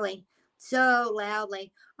clearly, so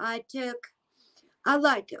loudly. I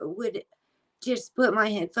would just put my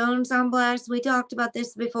headphones on blast. We talked about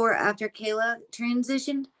this before after Kayla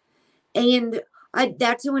transitioned. And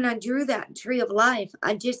that's when I drew that tree of life.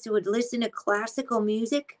 I just would listen to classical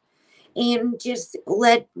music and just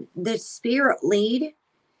let the spirit lead.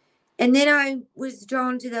 And then I was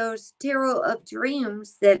drawn to those tarot of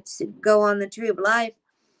dreams that go on the tree of life.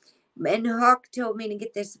 And Hawk told me to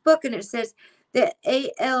get this book, and it says that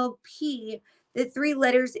ALP, the three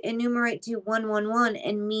letters enumerate to 111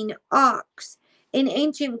 and mean ox. In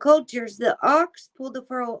ancient cultures, the ox pulled the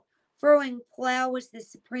furrowing plow was the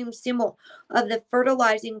supreme symbol of the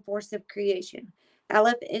fertilizing force of creation.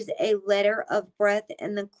 Aleph is a letter of breath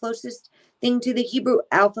and the closest thing to the Hebrew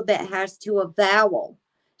alphabet has to a vowel.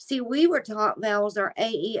 See, we were taught vowels are A,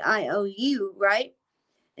 E, I, O, U, right?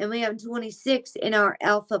 And we have 26 in our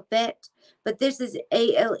alphabet, but this is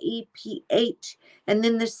ALEPH. And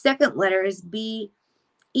then the second letter is BET,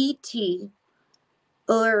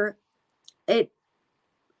 or it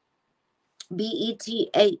Beth,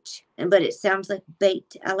 but it sounds like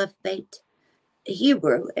bait, aleph bait.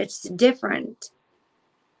 Hebrew, it's different.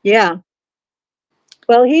 Yeah.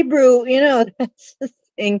 Well, Hebrew, that's the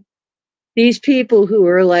thing. These people who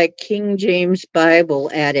are like King James Bible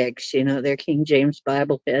addicts, they're King James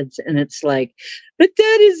Bible heads. And it's like, but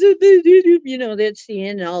that is, that's the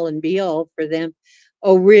end all and be all for them.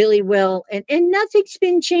 Oh, really? Well, and nothing's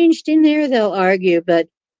been changed in there, they'll argue, but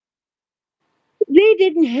they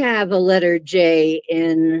didn't have a letter J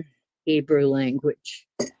in Hebrew language.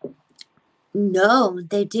 No,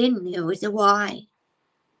 they didn't. It was a Y.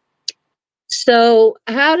 So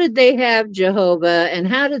how did they have Jehovah and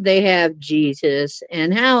how did they have Jesus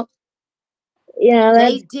and how They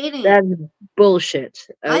that's didn't. that's bullshit.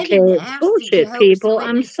 I Okay, didn't it's ask the bullshit, Jehovah's people. I'm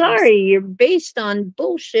Witnesses. sorry, you're based on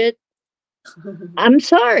bullshit. I'm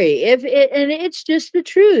sorry if it, and it's just the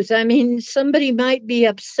truth. I mean, somebody might be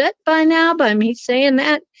upset by now by me saying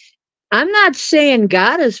that. I'm not saying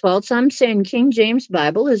God is false. I'm saying King James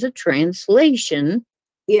Bible is a translation.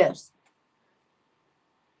 Yes.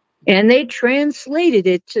 And they translated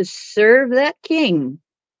it to serve that king.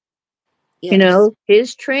 Yes.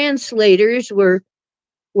 His translators were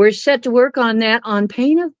set to work on that on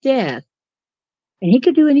pain of death. And he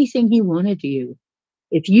could do anything he wanted to you.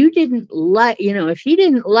 If you didn't like, if he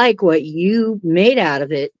didn't like what you made out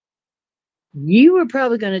of it, you were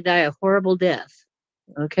probably going to die a horrible death.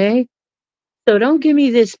 Okay? So don't give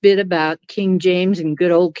me this bit about King James and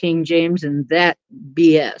good old King James and that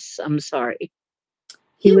BS. I'm sorry.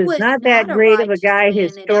 He He was was not that not a great of a righteous guy man at all.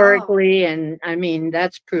 historically, and I mean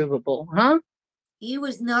that's provable, huh? He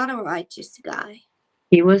was not a righteous guy.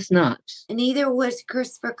 He was not. And neither was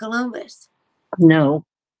Christopher Columbus. No.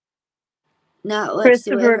 Not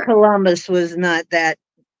Christopher whatsoever. Columbus was not that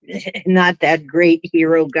not that great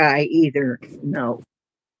hero guy either. No.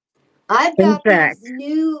 I've In got these fact,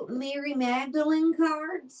 new Mary Magdalene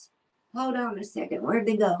cards. Hold on a second. Where'd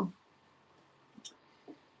they go?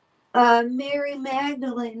 Mary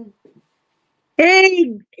Magdalene.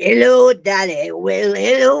 hey, hello, Dolly. Well,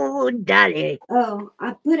 hello, Dolly. Oh,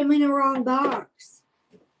 I put them in the wrong box.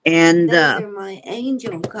 And Those are my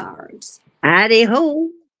angel cards. howdy ho.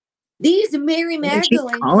 These Mary And she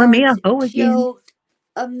Magdalene calling me a cards hoe again. show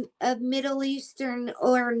a Middle Eastern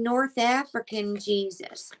or North African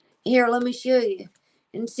Jesus. Here, let me show you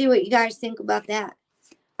and see what you guys think about that.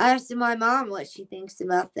 I asked my mom what she thinks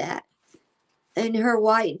about that and her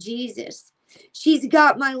white Jesus. She's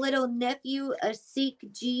got my little nephew a Seek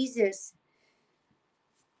Jesus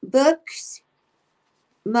books.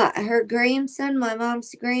 Her grandson, my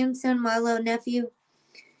mom's grandson, my little nephew.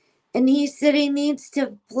 And he said he needs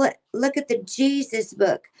to look at the Jesus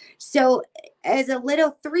book. So, as a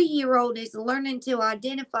little 3-year-old is learning to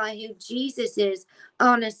identify who Jesus is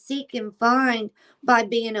on a seek and find by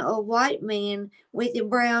being a white man with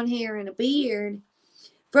brown hair and a beard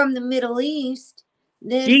from the Middle East,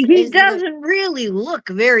 this He is doesn't really look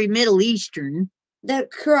very Middle Eastern. the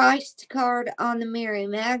Christ card on the Mary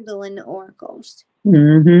Magdalene oracles.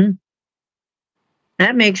 Mm-hmm.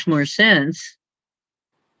 That makes more sense.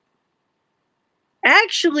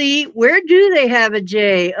 Actually, where do they have a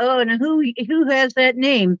J? Oh, and who has that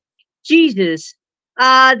name? Jesus.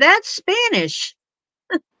 That's Spanish.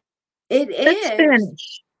 It That's is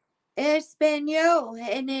Spanish. Espanol,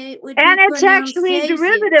 and it would And be it's pronounced actually a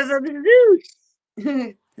derivative Jesus.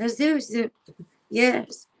 of Zeus. Jesus,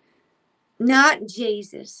 yes, not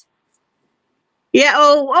Jesus. Yeah,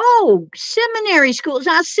 oh, seminary schools.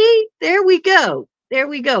 Now see, there we go. There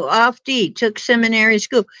we go. Off D took seminary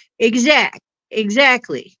school.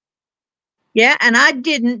 Exactly. Yeah, and I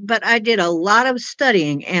didn't, but I did a lot of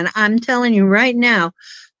studying. And I'm telling you right now,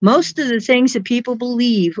 most of the things that people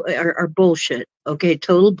believe are bullshit. Okay,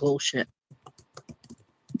 total bullshit.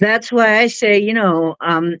 That's why I say,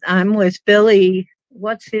 I'm with Billy.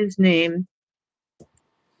 What's his name?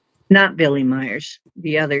 Not Billy Myers,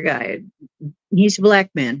 the other guy. He's a black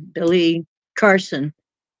man, Billy Carson,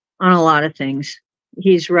 on a lot of things.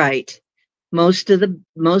 He's right. Most of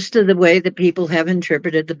the way that people have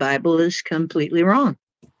interpreted the Bible is completely wrong.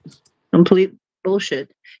 Complete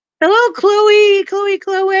bullshit. Hello,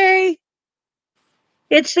 Chloe.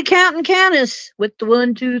 It's the Count and Countess with the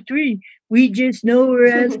 1, 2, 3. We just know her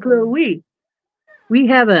as Chloe. We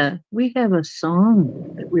have a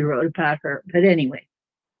song that we wrote about her. But anyway,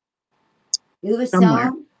 You have a somewhere.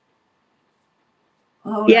 song?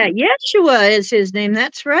 Hold Yeah, on. Yeshua is his name.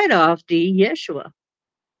 That's right off D. Yeshua.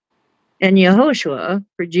 And Yehoshua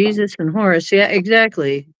for Jesus and Horus. Yeah,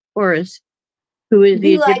 exactly. Horus, who is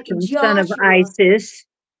the Be like Egyptian son of Joshua. Isis.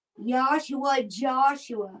 Joshua.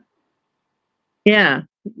 Yeah,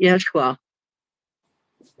 Yeshua.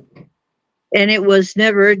 And it was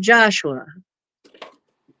never Joshua.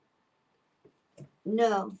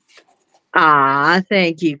 No. Ah,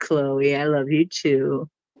 thank you, Chloe. I love you too.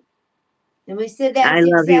 And we said I that's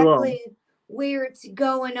love you all. exactly where it's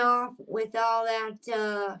going off with all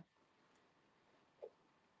that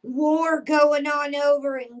war going on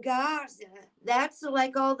over in Gaza. That's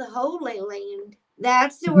like all the Holy Land.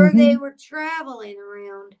 That's where they were traveling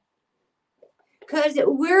around. Because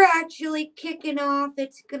we're actually kicking off.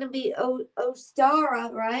 It's going to be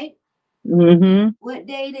Ostara, right? Mm-hmm. What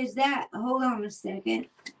date is that? Hold on a second.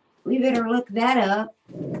 We better look that up.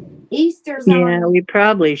 Easter's Yeah, on we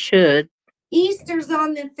probably should. Easter's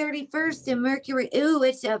on the 31st and Mercury. Ooh,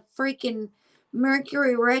 it's a freaking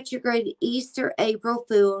Mercury retrograde Easter April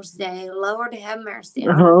Fool's Day. Lord have mercy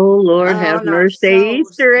Oh, Lord, have on our mercy.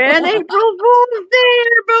 souls. Easter and April Fool's Day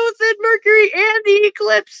are both in Mercury and the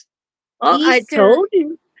eclipse. Oh, I Easter. told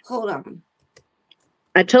you. Hold on.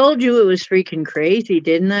 I told you it was freaking crazy,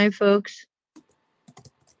 didn't I, folks?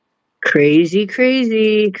 Crazy,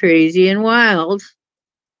 crazy, crazy and wild.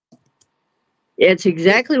 It's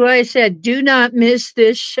exactly what I said. Do not miss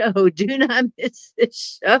this show. Do not miss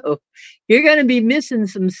this show. You're going to be missing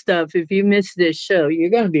some stuff if you miss this show. You're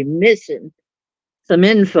going to be missing some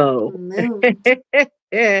info. Moon.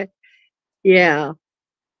 Yeah,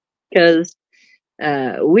 because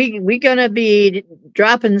we gonna be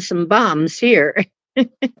dropping some bombs here,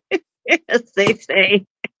 as they say.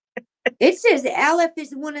 It says Aleph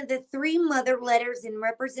is one of the three mother letters and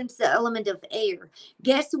represents the element of air.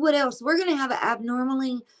 Guess what else? We're going to have an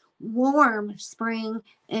abnormally warm spring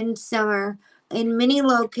and summer in many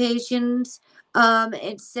locations.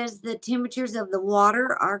 It says the temperatures of the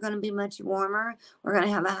water are going to be much warmer. We're going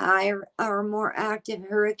to have a higher or more active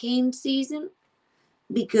hurricane season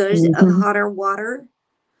because of hotter water.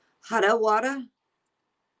 Hotter water.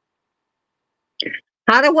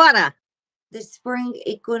 Hot water. The spring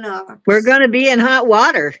equinox. We're gonna be in hot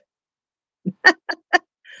water.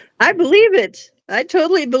 I believe it. I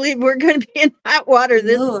totally believe we're gonna be in hot water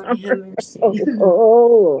this Lord have summer. mercy. Oh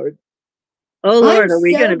Lord. Oh I'm Lord, are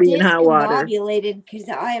we so gonna be in hot water? discombobulated because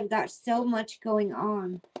I have got so much going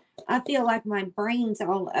on. I feel like my brain's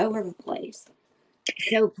all over the place.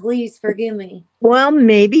 So please forgive me. Well,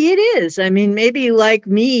 maybe it is. I mean, maybe like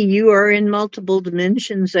me, you are in multiple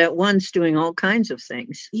dimensions at once doing all kinds of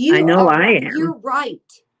things. I know I am. You're right.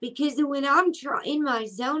 Because when I'm in my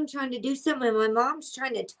zone trying to do something and my mom's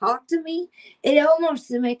trying to talk to me, it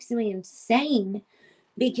almost makes me insane.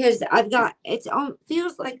 Because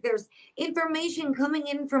feels like there's information coming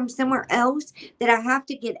in from somewhere else that I have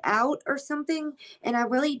to get out or something, and I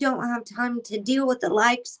really don't have time to deal with the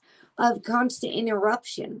likes of constant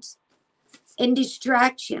interruptions and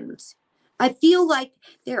distractions. I feel like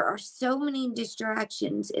there are so many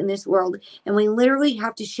distractions in this world, and we literally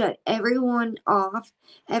have to shut everyone off,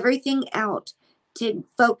 everything out to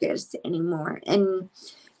focus anymore. And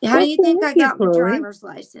how do Well, you think I thank you, got my Chloe. driver's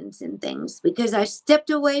license and things? Because I stepped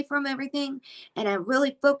away from everything and I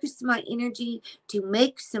really focused my energy to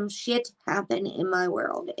make some shit happen in my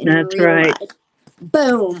world, in That's real right. life.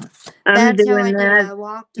 Boom. I'm That's how doing I did it. that I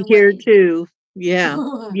walked here away. too. Yeah.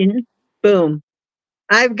 Boom.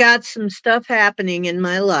 I've got some stuff happening in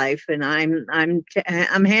my life, and I'm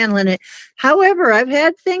handling it. However, I've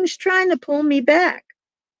had things trying to pull me back.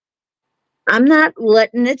 I'm not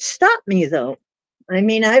letting it stop me, though. I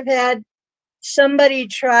mean, I've had somebody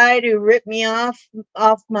try to rip me off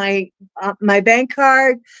my bank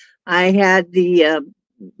card. I had the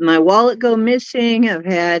my wallet go missing. I've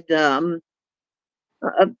had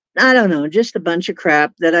I don't know, just a bunch of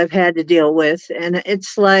crap that I've had to deal with, and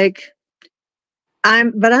it's like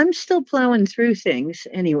I'm still plowing through things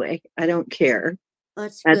anyway. I don't care.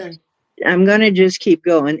 That's That's good. I'm gonna just keep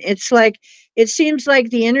going. It's like it seems like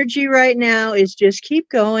the energy right now is just keep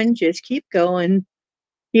going,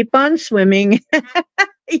 keep on swimming.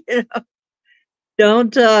 You know,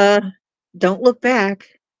 don't don't look back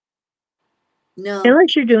No.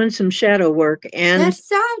 unless you're doing some shadow work. And That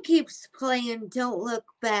song keeps playing Don't Look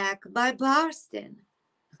Back by Boston.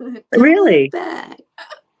 Don't look really, back.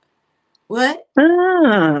 What?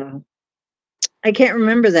 ah, I can't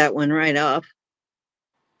remember that one right off.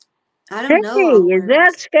 I Hey, don't know all is that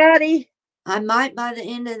words. Scotty? I might by the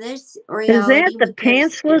end of this Is that reality the because it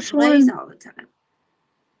pantsless plays one? all the time.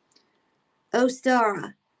 Oh,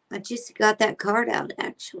 Stara. I just got that card out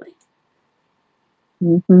actually.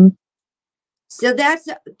 Mm-hmm. So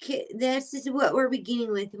this is what we're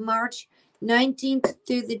beginning with March 19th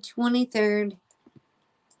through the 23rd.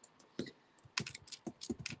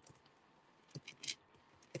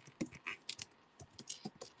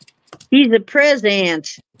 He's a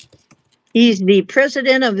present. He's the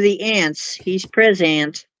president of the ants. He's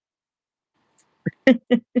present.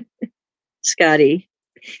 Scotty.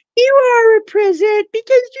 You are a present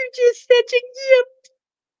because you're just such a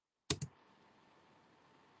gift.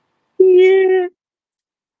 Yeah.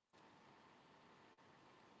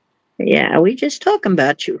 Yeah, we just talking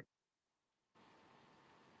about you.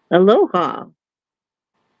 Aloha.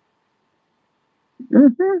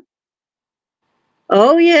 Mm-hmm.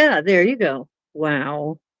 Oh yeah, there you go.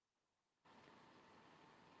 Wow.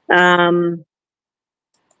 Um,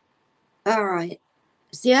 All right.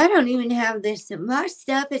 See, I don't even have this. My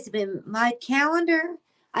stuff has been my calendar.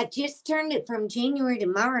 I just turned it from January to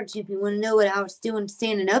March. If you want to know what I was doing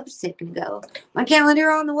standing up a second ago, my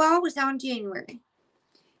calendar on the wall was on January.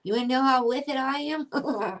 You want to know how with it I am?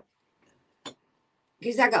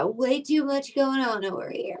 Because I got way too much going on over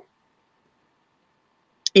here.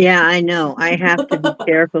 yeah, I know. I have to be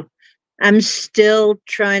careful. I'm still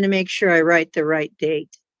trying to make sure I write the right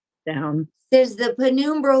date down. Says the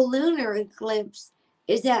penumbral lunar eclipse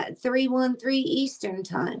is at 3:13 Eastern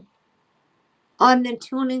time on the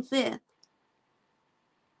 25th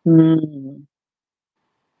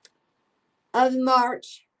of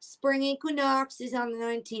March. Spring equinox is on the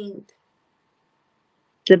 19th.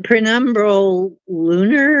 The penumbral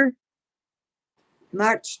lunar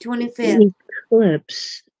March 25th.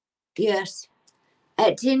 eclipse. Yes.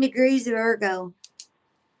 At 10 degrees Virgo.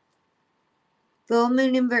 Full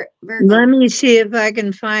moon in Virgo. Let me see if I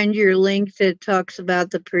can find your link that talks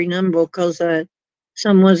about the penumbral because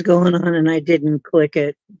something was going on and I didn't click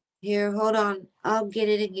it. Here, hold on. I'll get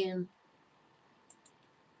it again.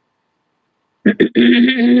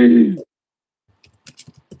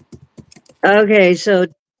 Okay, so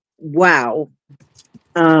wow.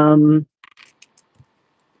 And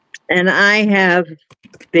I have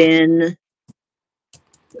been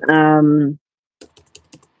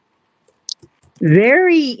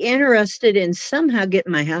very interested in somehow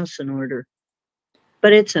getting my house in order.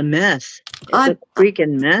 But it's a mess. It's a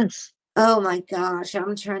freaking mess. Oh my gosh,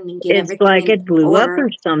 I'm trying to get It's everything like in it blew up order. or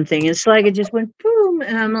something. It's like it just went boom.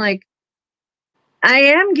 And I'm like, I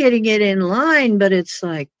am getting it in line, but it's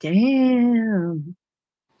like, damn.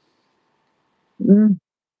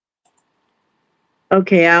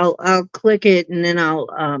 Okay, I'll click it and then I'll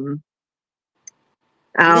put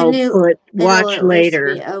watch it'll at least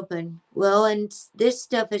later. be open. Well, and this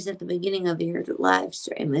stuff is at the beginning of your live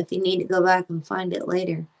stream if you need to go back and find it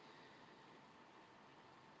later.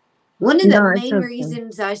 One of the main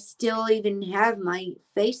reasons I still even have my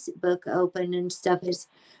Facebook open and stuff is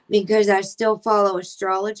because I still follow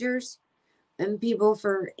astrologers and people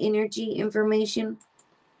for energy information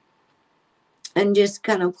and just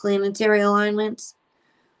kind of planetary alignments.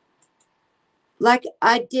 Like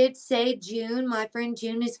I did say, June, my friend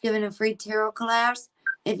June is giving a free tarot class.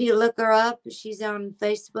 If you look her up, she's on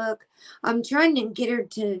Facebook. I'm trying to get her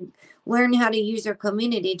to learn how to use her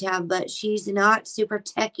community tab, but she's not super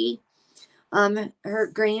techie. Her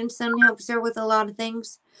grandson helps her with a lot of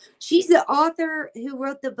things. She's the author who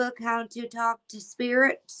wrote the book How to Talk to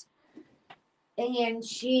Spirits. And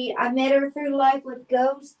I met her through Life with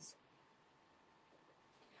Ghosts.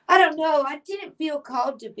 I don't know. I didn't feel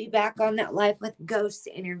called to be back on that Life with Ghosts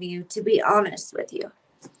interview, to be honest with you.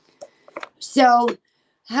 So,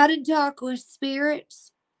 How to Talk with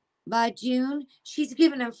Spirits by June. She's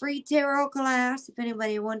giving a free tarot class. If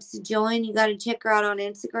anybody wants to join, you got to check her out on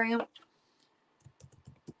Instagram.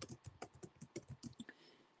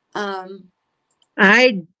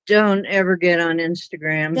 I don't ever get on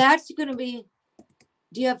Instagram. That's going to be.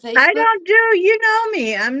 Do you have Facebook? I don't do. You know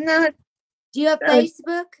me. I'm not. Do you have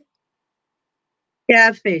Facebook?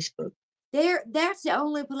 Yeah, Facebook. That's the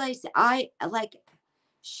only place I like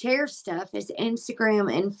share stuff is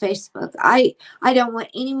Instagram and Facebook. I don't want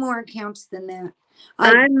any more accounts than that.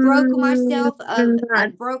 I broke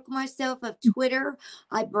myself of Twitter.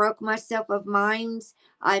 I broke myself of Minds.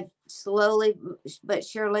 I've slowly but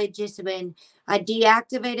surely just been. I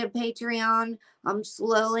deactivated Patreon. I'm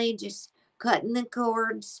slowly just cutting the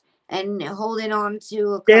cords and holding on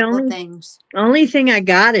to a couple things. Only thing I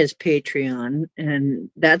got is Patreon,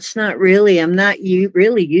 and that's not really. I'm not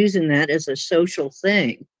really using that as a social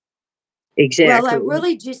thing. Exactly. Well, I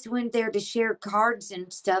really just went there to share cards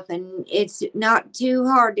and stuff, and it's not too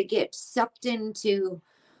hard to get sucked into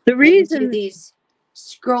these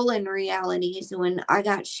scrolling realities when I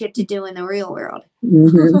got shit to do in the real world.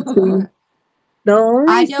 Mm-hmm. The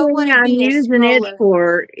only thing I'm using it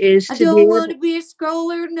for is to I don't want to be a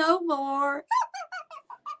scroller no more.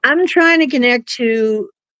 I'm trying to connect to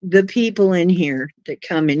the people in here that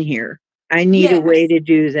come in here. I need a way to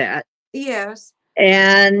do that. Yes.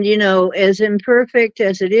 And, you know, as imperfect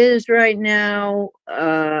as it is right now,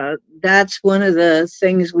 that's one of the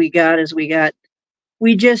things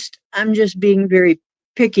I'm just being very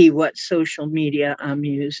picky what social media I'm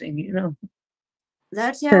using, you know,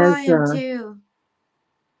 That's how because I am too.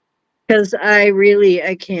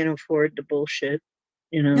 I can't afford the bullshit,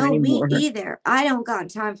 you know, No, me anymore. either. I don't got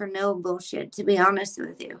time for no bullshit, to be honest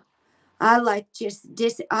with you. I like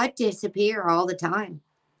I disappear all the time.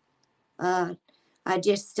 Uh, I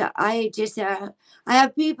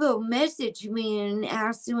have people message me and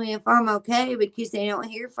ask me if I'm okay because they don't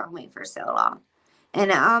hear from me for so long.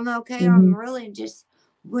 And I'm okay. I'm Mhm. really just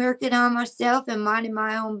working on myself and minding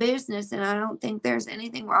my own business. And I don't think there's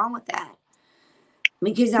anything wrong with that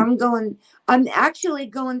because I'm actually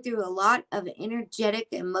going through a lot of energetic,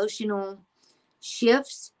 emotional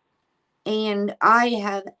shifts, and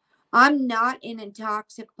I'm not in a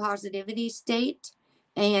toxic positivity state,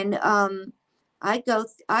 and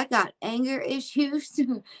I got anger issues,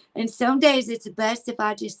 and some days it's best if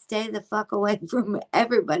I just stay the fuck away from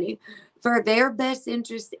everybody for their best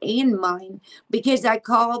interest and mine, because I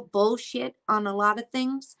call bullshit on a lot of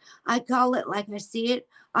things. I call it like I see it.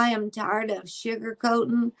 I am tired of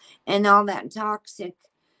sugarcoating and all that toxic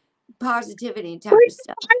positivity type Well, of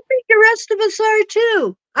stuff. I think the rest of us are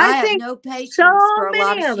too. I I have think no so patience for a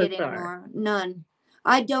lot many of of us shit are. anymore. None.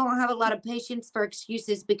 I don't have a lot of patience for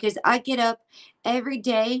excuses because I get up every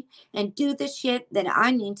day and do the shit that I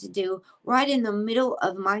need to do right in the middle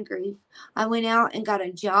of my grief. I went out and got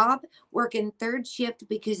a job working third shift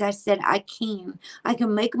because I said I can. I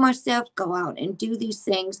can make myself go out and do these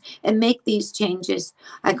things and make these changes.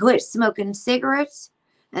 I quit smoking cigarettes,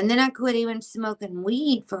 and then I quit even smoking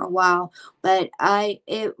weed for a while, but I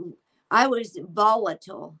was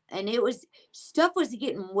volatile, and it was stuff was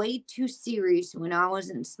getting way too serious when I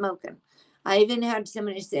wasn't smoking. I even had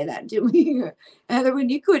somebody say that to me. Heather, when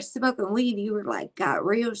you quit smoking weed, you were like, got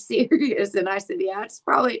real serious. And I said, yeah, it's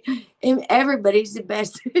probably in everybody's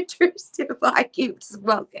best interest if I keep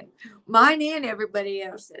smoking, mine and everybody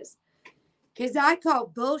else's. Because I call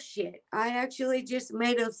bullshit. I actually just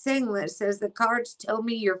made a thing that says the cards tell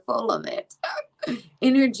me you're full of it.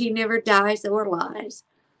 Energy never dies or lies.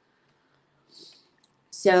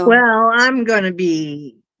 So, Well, I'm going to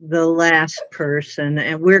be the last person,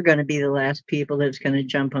 and we're going to be the last people that's going to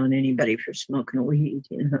jump on anybody for smoking weed,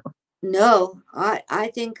 you know. no,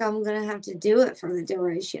 I think I'm gonna have to do it for the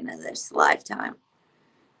duration of this lifetime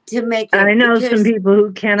to make I it, know some because, people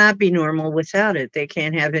who cannot be normal without it. They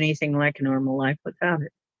can't have anything like a normal life without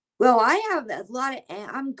it. well, I have a lot of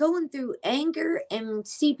I'm going through anger and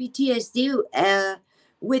CPTSD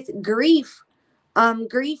with grief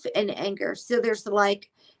and anger. So there's like,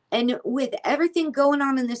 and with everything going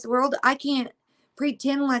on in this world, I can't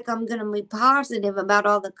pretend like I'm going to be positive about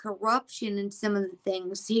all the corruption and some of the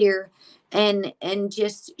things here and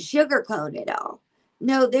just sugarcoat it all.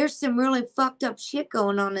 No, there's some really fucked up shit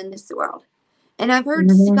going on in this world. And I've heard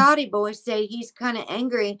Mhm. Scotty Boy say he's kind of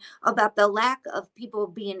angry about the lack of people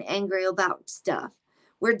being angry about stuff.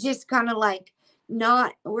 We're just kind of like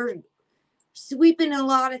not, we're sweeping a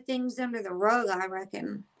lot of things under the rug, I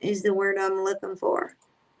reckon, is the word I'm looking for.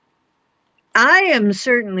 I am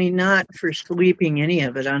certainly not for sweeping any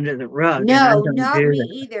of it under the rug, and I No, don't not do me that.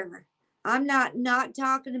 either. I'm not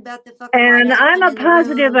talking about the fucking white And I'm elephant a in the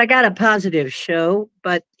positive, I room. got a positive show,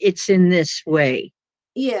 but it's in this way.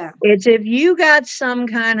 Yeah. It's if you got some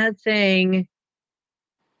kind of thing,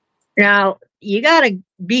 now you got a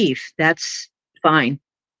beef, that's fine.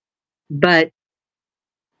 But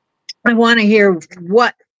I want to hear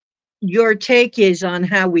what your take is on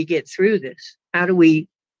how we get through this. How do we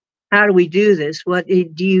do this? What do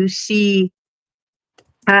you see?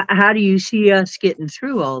 How do you see us getting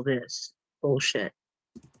through all this bullshit?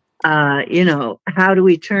 You know, how do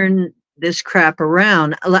we turn this crap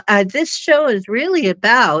around? This show is really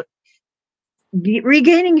about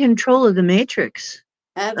regaining control of the matrix.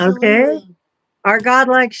 Okay, Absolutely. our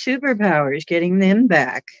godlike superpowers, getting them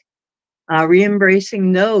back,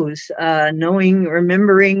 re-embracing those, knowing,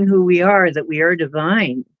 remembering who we are, that we are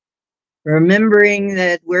divine, remembering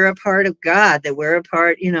that we're a part of God, that we're a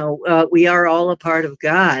part, you know, we are all a part of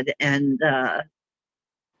God, and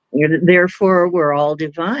therefore we're all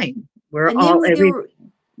divine. We're And all then every.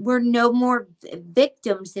 we're no more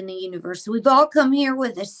victims in the universe. We've all come here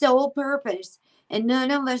with a sole purpose, and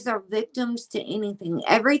none of us are victims to anything.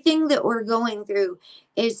 Everything that we're going through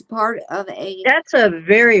is part of a. That's a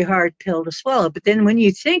very hard pill to swallow. But then when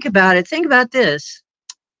you think about it, think about this.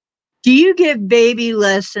 Do you give baby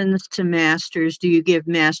lessons to masters? Do you give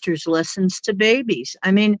masters lessons to babies?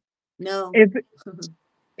 I mean, No. if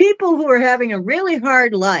people who are having a really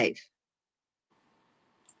hard life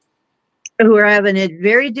who are having it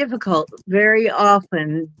very difficult. Very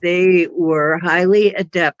often they were highly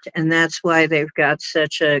adept, and that's why they've got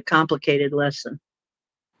such a complicated lesson.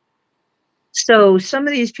 So some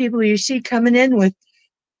of these people you see coming in with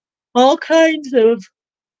all kinds of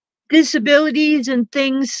disabilities and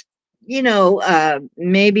things,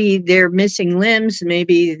 maybe they're missing limbs,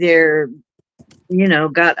 maybe they're,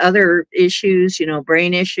 got other issues,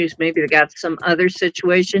 brain issues, maybe they got some other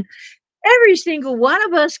situation. Every single one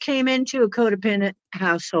of us came into a codependent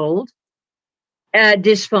household,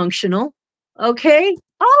 dysfunctional. Okay.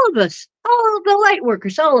 All of us, all of the light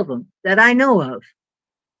workers, all of them that I know of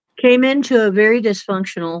came into a very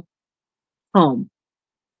dysfunctional home.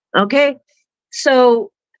 Okay.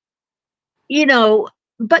 So,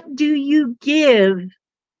 but do you give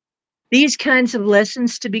these kinds of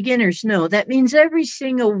lessons to beginners? No, that means every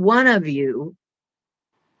single one of you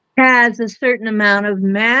has a certain amount of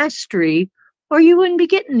mastery, or you wouldn't be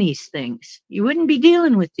getting these things. You wouldn't be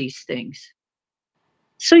dealing with these things.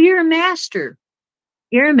 So you're a master.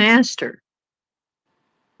 You're a master.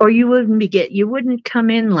 Or you wouldn't come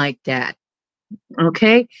in like that.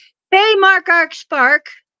 Okay. Hey, Mark Arc Spark.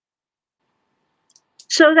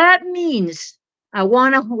 So that means I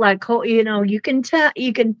want to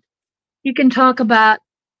you can talk about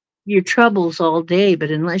your troubles all day,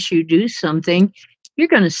 but unless you do something, you're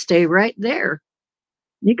going to stay right there.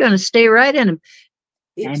 You're going to stay right in them.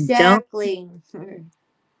 And don't Exactly.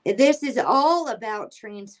 This is all about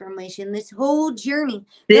transformation. This whole journey,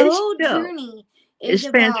 the this whole show journey is is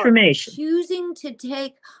about transformation. choosing to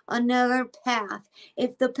take another path.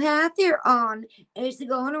 If the path you're on is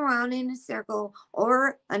going around in a circle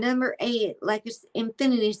or a number 8, like an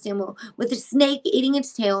infinity symbol with a snake eating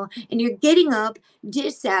its tail, and you're getting up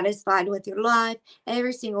dissatisfied with your life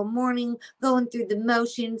every single morning, going through the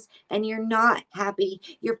motions, and you're not happy,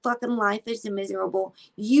 your fucking life is miserable,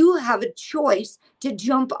 you have a choice to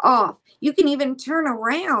jump off. You can even turn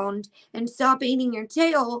around and stop eating your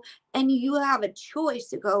tail, and you have a choice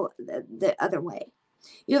to go the other way.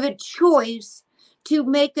 You have a choice to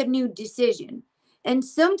make a new decision. And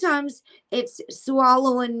sometimes it's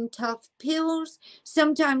swallowing tough pills.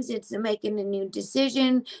 Sometimes it's making a new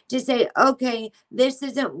decision to say, okay, this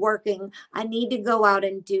isn't working. I need to go out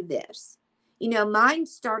and do this. Mine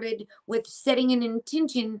started with setting an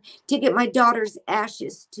intention to get my daughter's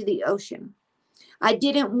ashes to the ocean. I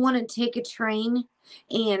didn't want to take a train,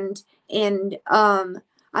 and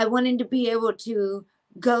I wanted to be able to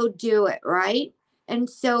go do it, right? And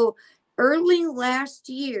so early last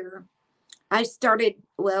year, I had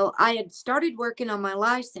started working on my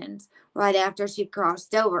license right after she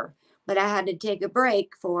crossed over, but I had to take a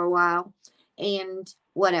break for a while and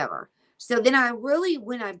whatever. So then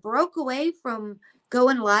when I broke away from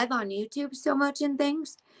going live on YouTube so much and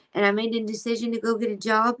things, and I made a decision to go get a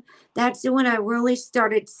job, that's when I really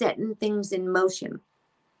started setting things in motion.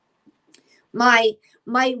 My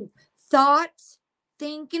thoughts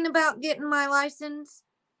thinking about getting my license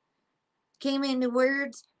came into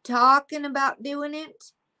words, talking about doing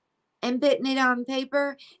it, and putting it on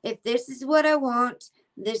paper. If this is what I want,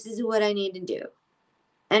 this is what I need to do.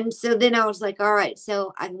 And so then I was like, all right,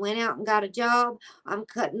 so I went out and got a job. I'm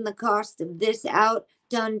cutting the cost of this out.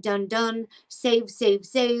 Done, done, done. Save, save,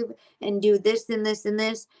 save, and do this and this and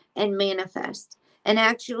this and manifest. And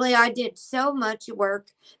actually, I did so much work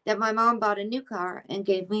that my mom bought a new car and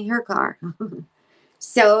gave me her car.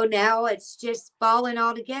 So now it's just falling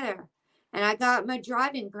all together. And I got my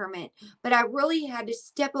driving permit. But I really had to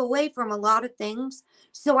step away from a lot of things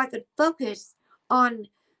so I could focus on,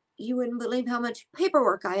 you wouldn't believe how much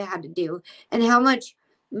paperwork I had to do and how much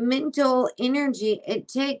mental energy it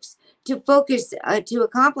takes to focus to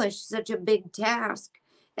accomplish such a big task,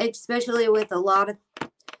 especially with a lot of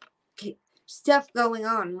stuff going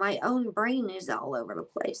on. My own brain is all over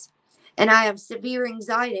the place. And I have severe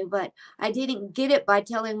anxiety, but I didn't get it by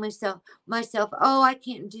telling myself, oh, I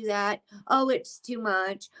can't do that. Oh, it's too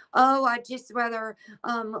much. Oh, I'd just rather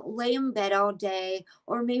lay in bed all day,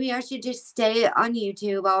 or maybe I should just stay on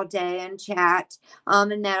YouTube all day and chat,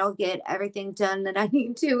 and that'll get everything done that I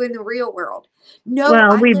need to in the real world. No,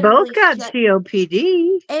 Well, I we both literally got shut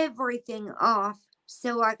COPD. everything off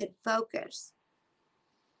so I could focus.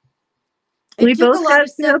 We It took a both lot got of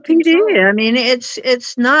COPD. I self-control. mean,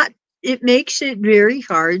 it's not. It makes it very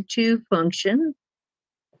hard to function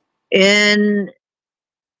in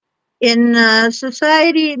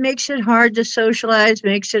society. It makes it hard to socialize.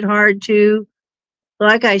 Makes it hard to,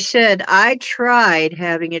 like I said, I tried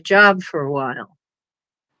having a job for a while,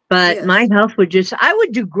 but my Yes. health would just. I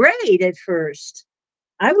would do great at first.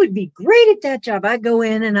 I would be great at that job. I'd go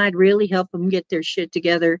in and I'd really help them get their shit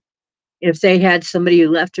together. if they had somebody who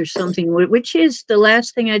left or something, which is the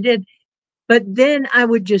last thing I did. But then I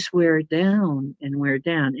would just wear it down and wear it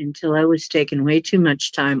down until I was taking way too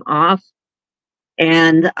much time off.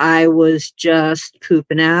 And I was just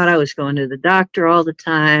pooping out. I was going to the doctor all the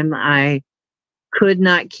time. I could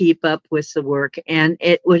not keep up with the work. And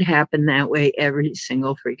it would happen that way every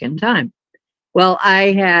single freaking time. Well,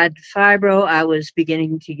 I had fibro. I was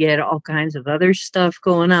beginning to get all kinds of other stuff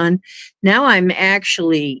going on. Now I'm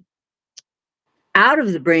actually out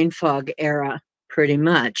of the brain fog era pretty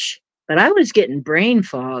much. But I was getting brain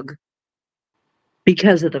fog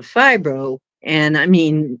because of the fibro. And I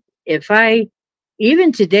mean,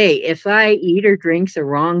 even today, if I eat or drink the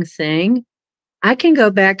wrong thing, I can go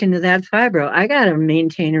back into that fibro. I got to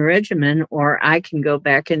maintain a regimen or I can go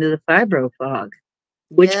back into the fibro fog,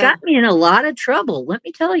 which Yeah. got me in a lot of trouble. Let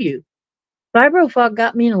me tell you, fibro fog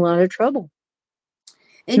got me in a lot of trouble.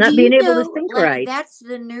 And do Not being you able to know, think like, right. that's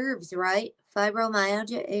the nerves, right?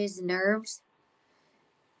 Fibromyalgia is nerves.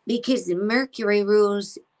 Because Mercury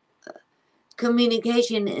rules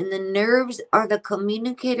communication, and the nerves are the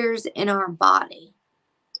communicators in our body.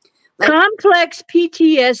 Like, Complex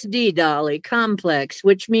PTSD, Dolly, complex,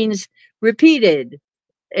 which means repeated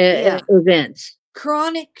yeah, events,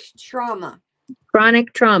 chronic trauma.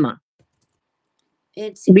 chronic trauma.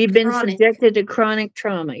 It's We've been chronic. subjected to chronic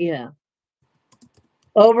trauma, yeah,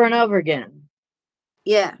 over and over again.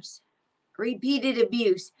 Yes. Repeated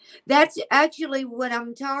abuse. That's actually what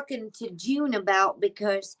I'm talking to June about,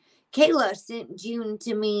 because Kayla sent June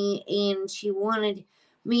to me and she wanted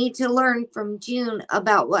me to learn from June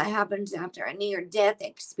about what happens after a near death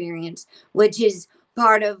experience, which is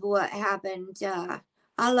part of what happened.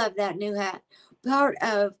 I love that new hat. Part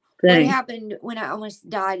of what Thanks. happened when I almost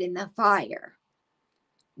died in the fire.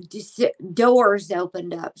 Just doors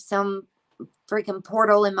opened up. Some freaking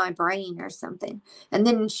portal in my brain or something. And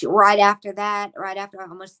then right after that, right after I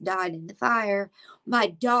almost died in the fire, my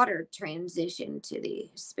daughter transitioned to the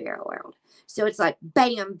spirit world. So it's like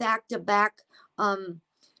bam, back to back,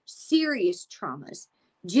 serious traumas.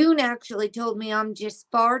 June actually told me I'm just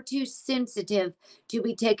far too sensitive to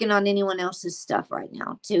be taking on anyone else's stuff right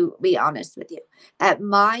now, to be honest with you. At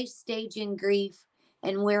my stage in grief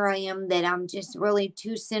and where I am, that I'm just really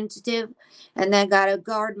too sensitive, and I gotta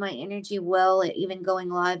guard my energy well, even going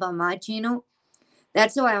live on my channel.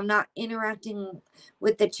 That's why I'm not interacting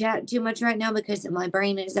with the chat too much right now, because my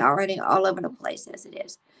brain is already all over the place as it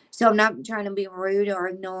is. So I'm not trying to be rude or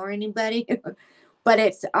ignore anybody, but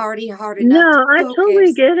it's already hard enough to No, I totally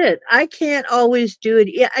focus. get it. I can't always do it.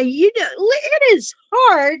 Yeah, it is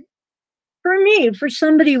hard for me, for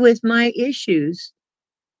somebody with my issues.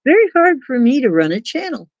 Very hard for me to run a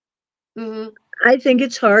channel. Hmm. I think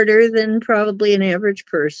it's harder than probably an average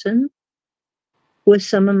person with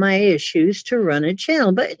some of my issues to run a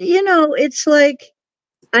channel. But it's like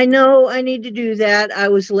I know I need to do that. I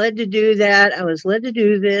was led to do that. I was led to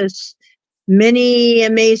do this. Many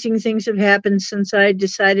amazing things have happened since I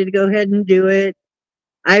decided to go ahead and do it.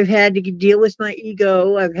 I've had to deal with my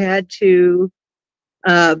ego. I've had to,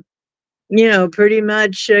 pretty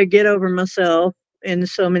much get over myself in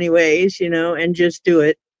so many ways, and just do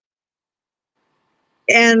it.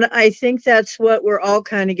 And I think that's what we're all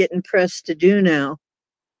kind of getting pressed to do now.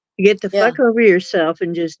 Get the Yeah. fuck over yourself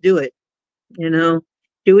and just do it,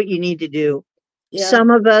 do what you need to do. Yeah.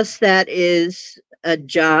 Some of us, that is a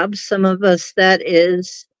job. Some of us, that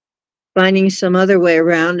is finding some other way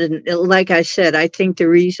around. And like I said, I think the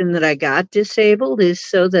reason that I got disabled is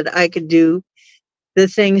so that I could do the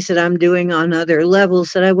things that I'm doing on other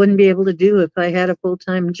levels that I wouldn't be able to do if I had a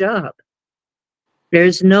full-time job.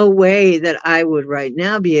 There's no way that I would right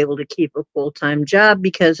now be able to keep a full-time job,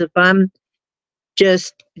 because if I'm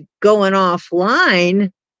just going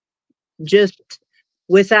offline, just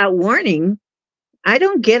without warning, I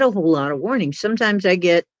don't get a whole lot of warning. Sometimes I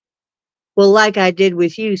get, well, like I did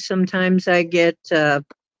with you, sometimes I get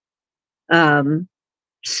um,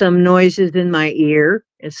 some noises in my ear.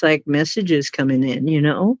 It's like messages coming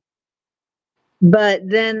in. But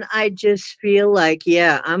then I just feel like,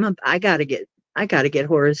 yeah, I gotta get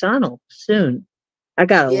horizontal soon. I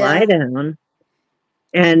gotta lie Yeah. down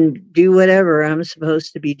and do whatever I'm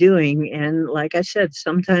supposed to be doing. And like I said,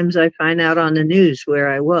 sometimes I find out on the news where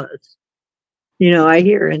I was. I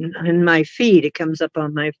hear in my feed, it comes up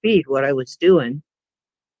on my feed what I was doing,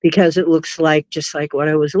 because it looks like just like what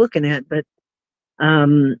I was looking at. But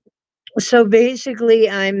um so basically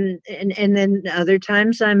and then other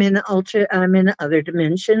times I'm in other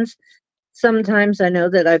dimensions. Sometimes I know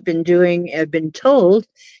that I've been told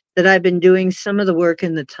that I've been doing some of the work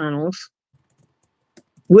in the tunnels,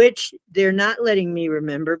 which they're not letting me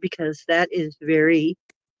remember, because that is very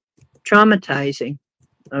traumatizing.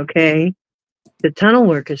 Okay. The tunnel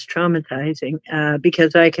work is traumatizing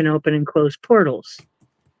because I can open and close portals.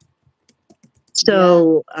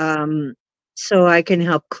 Yeah. So I can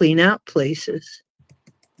help clean out places,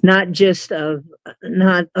 not just of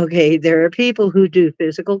not okay. There are people who do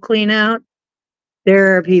physical clean out.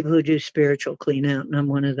 There are people who do spiritual clean out, and I'm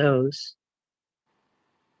one of those.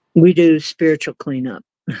 We do spiritual cleanup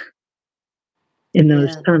in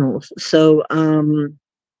those Yeah. tunnels. So, and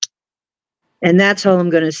that's all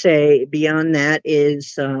I'm going to say. Beyond that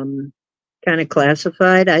is kind of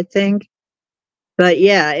classified, I think. But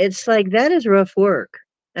yeah, it's like that is rough work.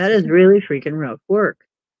 That is really freaking rough work.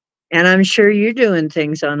 And I'm sure you're doing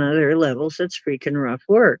things on other levels that's freaking rough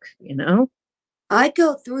work, you know? I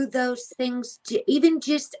go through those things even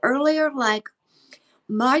just earlier, like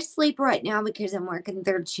my sleep right now, because I'm working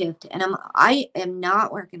third shift and I am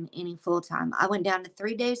not working any full time. I went down to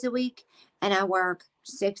 3 days a week and I work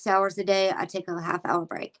 6 hours a day. I take a half-hour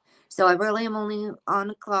break. So I really am only on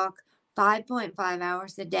the clock 5.5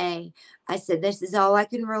 hours a day. I said this is all I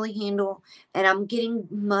can really handle, and I'm getting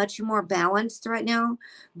much more balanced right now.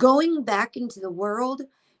 Going back into the world,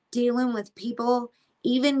 dealing with people,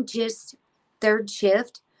 even just third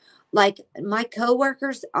shift, like my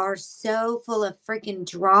coworkers are so full of freaking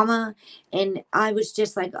drama. And I was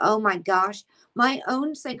just like, oh my gosh. My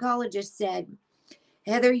own psychologist said,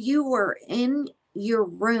 Heather, you were in your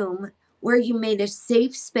room where you made a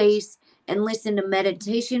safe space and listened to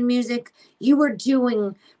meditation music. You were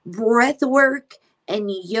doing breath work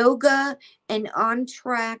and yoga and on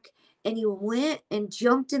track. And you went and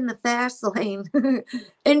jumped in the fast lane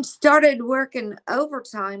and started working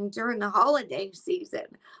overtime during the holiday season.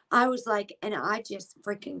 I was like, and I just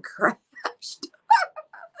freaking crashed.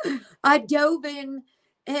 I dove in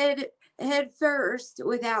head head first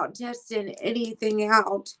without testing anything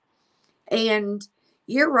out. And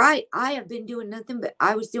you're right. I have been doing nothing but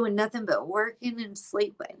I was doing nothing but working and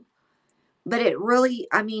sleeping. But it really,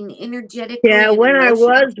 I mean, Yeah, energetically and when I emotional.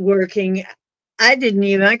 was working, I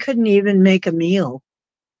couldn't even make a meal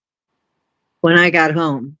when I got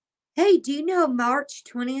home. Hey, do you know March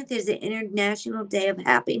 20th is the International Day of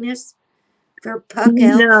Happiness for Puck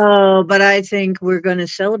Elf? No, but I think we're going to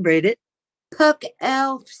celebrate it. Puck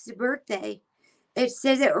Elf's birthday. It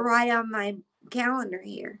says it right on my calendar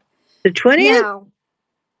here. The 20th? Now,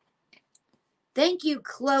 thank you,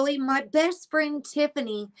 Chloe. My best friend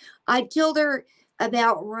Tiffany, I told her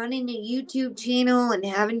about running a YouTube channel and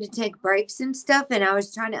having to take breaks and stuff, and I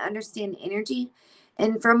was trying to understand energy.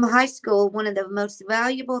 And from high school, one of the most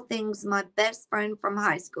valuable things my best friend from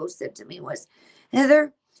high school said to me was,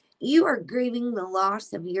 Heather, you are grieving the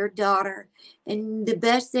loss of your daughter, and the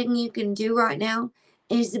best thing you can do right now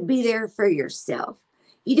is to be there for yourself.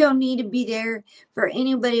 You don't need to be there for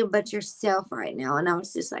anybody but yourself right now. And I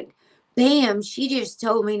was just like, bam, she just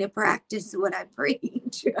told me to practice what I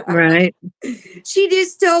preach. Right. She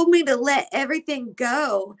just told me to let everything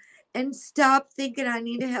go and stop thinking I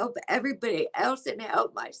need to help everybody else and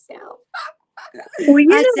help myself. Well, I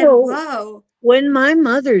you said, know, whoa. when my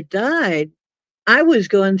mother died, I was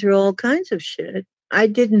going through all kinds of shit. I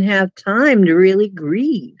didn't have time to really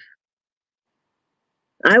grieve.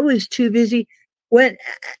 I was too busy when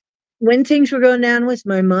when things were going down with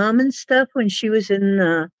my mom and stuff when she was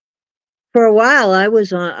in for a while I was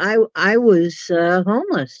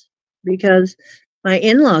homeless because my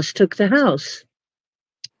in-laws took the house.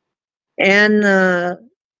 And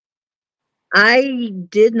I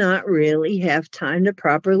did not really have time to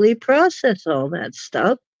properly process all that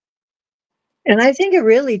stuff. And I think it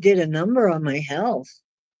really did a number on my health.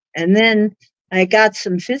 And then I got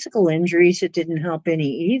some physical injuries that didn't help any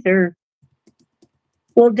either.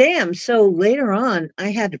 Well, damn. So later on,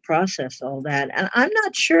 I had to process all that. And I'm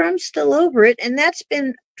not sure I'm still over it. And that's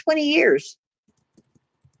been 20 years.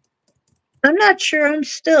 I'm not sure I'm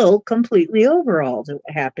still completely over all that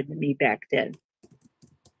happened to me back then.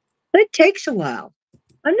 But it takes a while.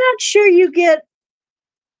 I'm not sure you get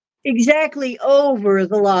exactly over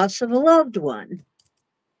the loss of a loved one.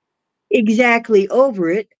 Exactly over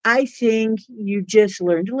it. I think you just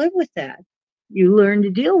learn to live with that. You learn to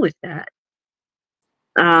deal with that.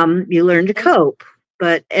 You learn to And cope.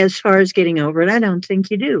 But as far as getting over it, I don't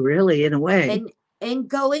think you do, really, in a way. and and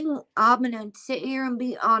going, I'm gonna sit here and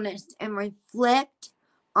be honest and reflect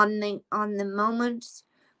on the moments,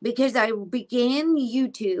 because I began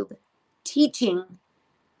YouTube teaching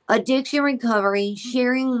addiction recovery,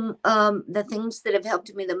 sharing the things that have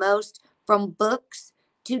helped me the most, from books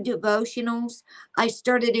to devotionals. I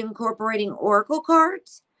started incorporating oracle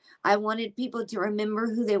cards. I wanted people to remember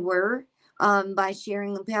who they were. by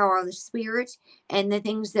sharing the power of the Spirit and the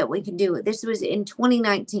things that we can do. This was in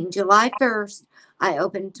 2019, July 1st. I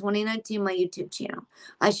opened 2019 my YouTube channel.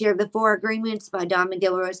 I shared the 4 Agreements by Don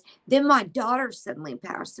Miguel Ruiz. Then my daughter suddenly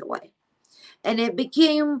passed away. And it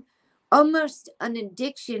became almost an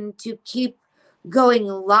addiction to keep going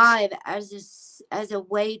live as a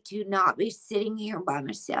way to not be sitting here by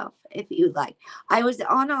myself, if you like. I was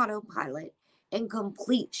on autopilot in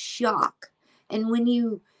complete shock. And when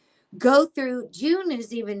you go through, June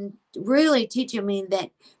is even really teaching me that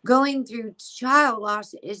going through child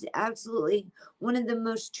loss is absolutely one of the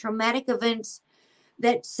most traumatic events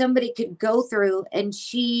that somebody could go through. And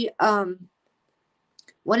she,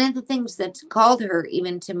 one of the things that's called her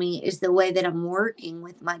even to me is the way that I'm working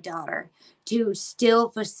with my daughter to still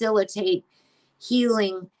facilitate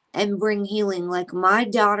healing and bring healing. Like my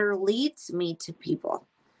daughter leads me to people.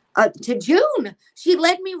 To June. She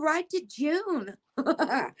led me right to June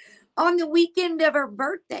on the weekend of her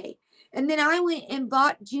birthday. And then I went and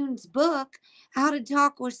bought June's book, How to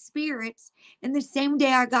Talk with Spirits. And the same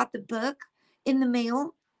day I got the book in the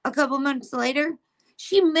mail, a couple months later,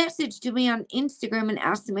 she messaged me on Instagram and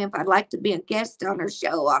asked me if I'd like to be a guest on her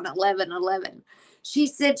show on 11/11. She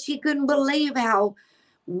said she couldn't believe how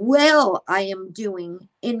well I am doing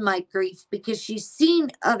in my grief because she's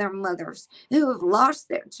seen other mothers who have lost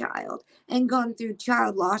their child and gone through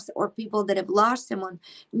child loss, or people that have lost someone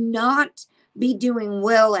not be doing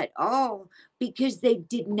well at all because they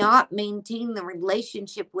did not maintain the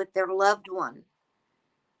relationship with their loved one.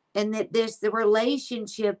 And that the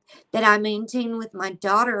relationship that I maintain with my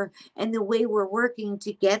daughter and the way we're working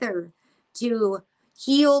together to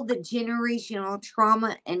heal the generational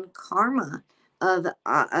trauma and karma of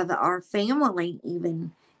our family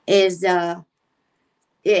even is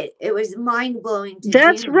it was mind-blowing to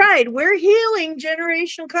That's June. right. We're healing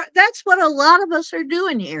generational karma. That's what a lot of us are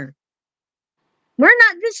doing here.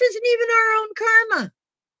 This isn't even our own karma.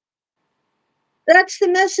 That's the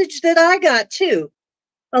message that I got too.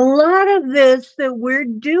 A lot of this that we're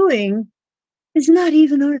doing is not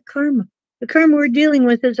even our karma. The karma we're dealing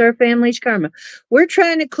with is our family's karma. We're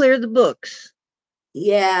trying to clear the books.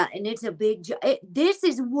 Yeah, and it's a big job. This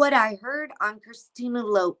is what I heard on Christina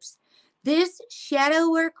Lopes. This shadow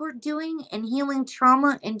work we're doing and healing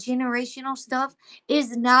trauma and generational stuff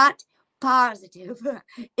is not positive.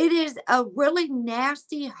 It is a really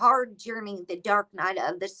nasty, hard journey, the dark night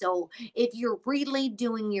of the soul, if you're really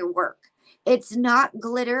doing your work. It's not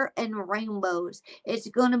glitter and rainbows. It's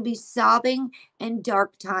going to be sobbing and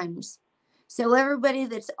dark times. So everybody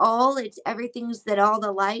it's everything's that all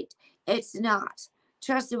the light, it's not.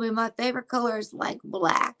 Trust me, my favorite color is like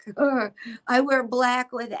black. I wear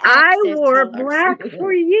black with I accent wore colors. black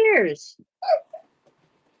for years.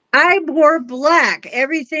 I wore black,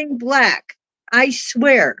 everything black. I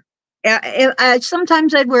swear.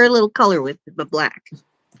 Sometimes I'd wear a little color with the black.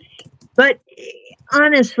 But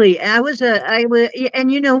honestly, I was,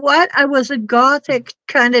 and you know what? I was a gothic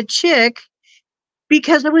kind of chick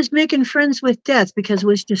because I was making friends with death because it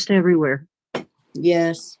was just everywhere.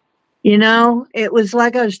 Yes. You know, it was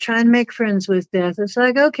like I was trying to make friends with death. It's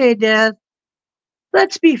like, okay, death,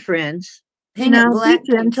 let's be friends. Paint it Be black keeps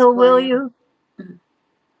gentle, will playing. you?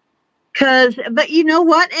 But you know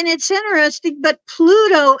what? And it's interesting, but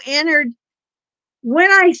Pluto entered, when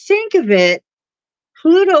I think of it,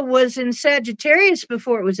 Pluto was in Sagittarius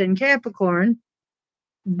before it was in Capricorn.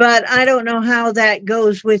 But I don't know how that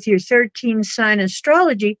goes with your 13 sign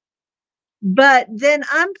astrology. But then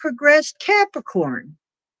I'm progressed Capricorn.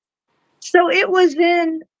 So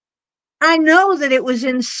I know that it was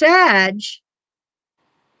in Sag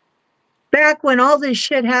back when all this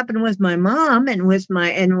shit happened with my mom and with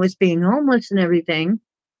being homeless and everything.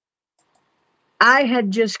 I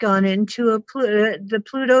had just gone into the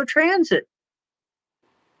Pluto transit.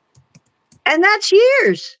 And that's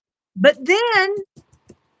years. But then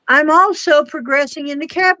I'm also progressing into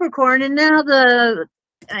Capricorn, and now the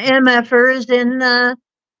MFer is in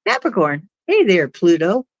Capricorn. Hey there,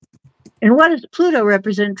 Pluto. And what does Pluto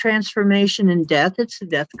represent? Transformation and death. It's the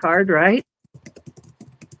death card, right?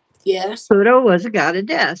 Yes. Pluto was a god of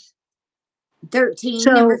death. 13,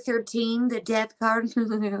 number 13, the death card,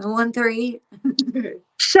 1-3.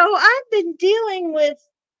 So I've been dealing with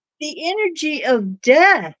the energy of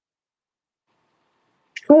death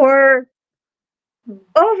for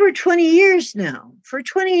over 20 years now, for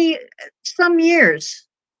 20 some years.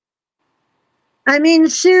 I mean,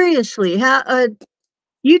 seriously, how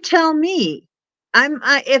you tell me.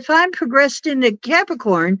 If I'm progressed into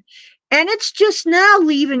Capricorn, and it's just now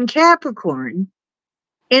leaving Capricorn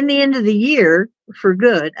in the end of the year for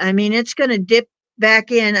good. I mean, it's going to dip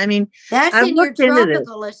back in. I mean, That's I've in your looked into this.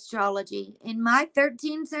 tropical astrology. In my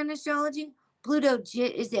 13 sign astrology, Pluto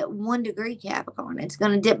is at 1 degree Capricorn. It's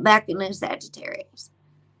going to dip back into Sagittarius.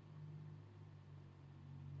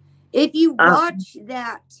 If you watch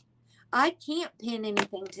that, I can't pin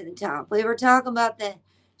anything to the top. We were talking about the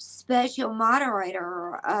special moderator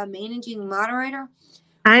or managing moderator.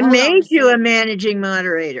 I made you a managing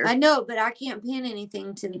moderator. I know, but I can't pin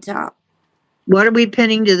anything to the top. What are we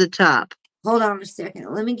pinning to the top? Hold on a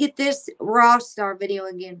second. Let me get this Raw Star video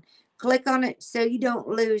again. Click on it so you don't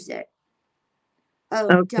lose it.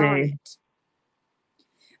 Oh, okay. Darn it.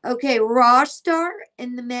 Okay, Raw Star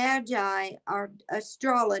and the Magi are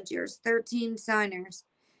astrologers, 13 signers.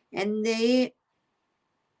 And they...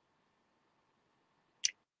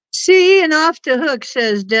 See, and Off the Hook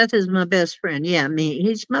says Death is my best friend. Yeah, me.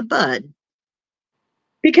 He's my bud.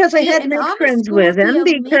 Because I had to make friends with him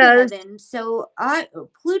because... So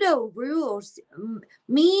Pluto rules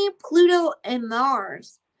me, Pluto, and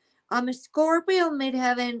Mars. I'm a Scorpio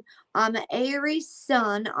midheaven. I'm an Aries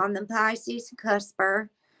sun on the Pisces cusper.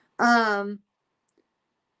 Hold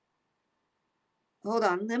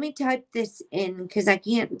on. Let me type this in because I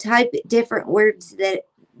can't type different words that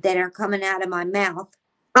are coming out of my mouth.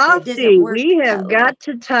 I'll see. We have got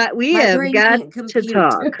to talk. We have got to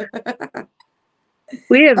talk.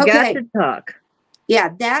 We have got to talk.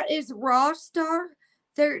 Yeah, that is Raw Star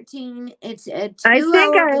 13. It's a 2-hour I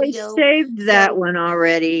think I video. saved that one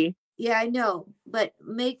already. Yeah, I know. But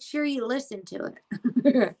make sure you listen to it.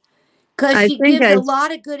 Because she gives a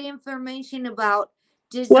lot of good information about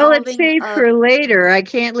dissolving. Well, it's saved for later. I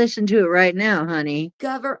can't listen to it right now, honey.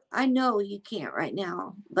 I know you can't right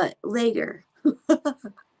now, but later.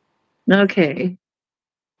 Okay.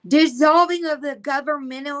 Dissolving of the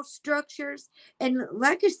governmental structures. And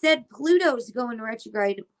like I said, Pluto's going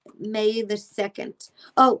retrograde May the 2nd.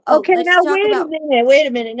 Okay, now wait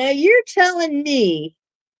a minute. Now you're telling me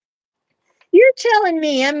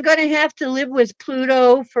I'm going to have to live with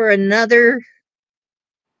Pluto for another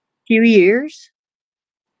few years?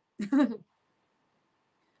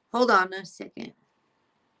 Hold on a second.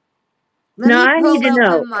 No, I need to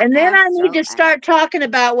know. And then I need to start talking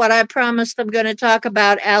about what I promised I'm going to talk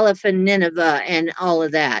about, Aleph and Nineveh and all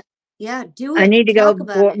of that. Yeah, do it. I need to go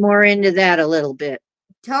more into that a little bit.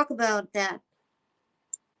 Talk about that.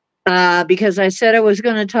 Because I said I was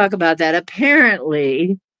going to talk about that.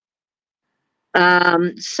 Apparently,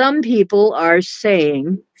 some people are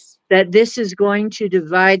saying that this is going to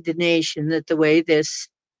divide the nation, that the way this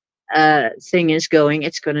thing is going,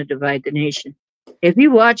 it's going to divide the nation. If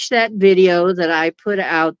you watch that video that I put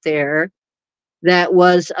out there, that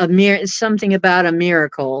was something about a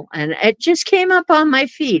miracle, and it just came up on my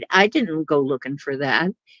feed. I didn't go looking for that.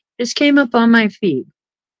 It just came up on my feed.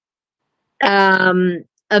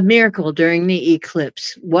 A miracle during the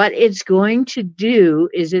eclipse. What it's going to do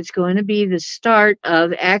is it's going to be the start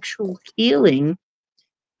of actual healing.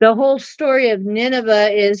 The whole story of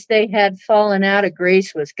Nineveh is they had fallen out of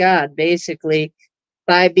grace with God, basically,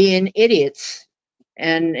 by being idiots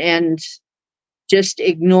and just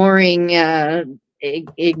ignoring the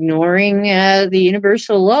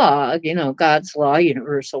universal law, God's law,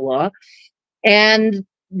 universal law. And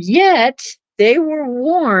yet they were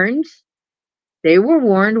warned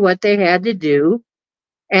what they had to do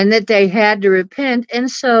and that they had to repent. And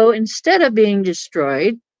so instead of being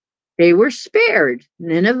destroyed, they were spared.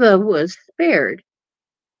 Nineveh was spared.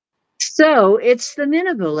 So it's the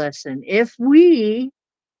Nineveh lesson. If we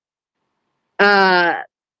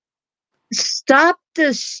stop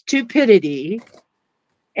the stupidity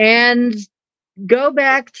and go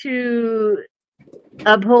back to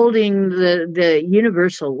upholding the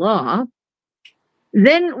universal law,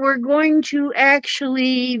 then we're going to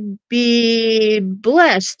actually be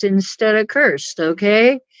blessed instead of cursed.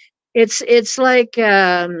 Okay, it's like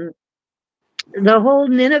the whole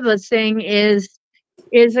Nineveh thing is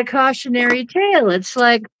a cautionary tale. It's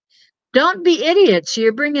like, don't be idiots.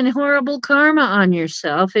 You're bringing horrible karma on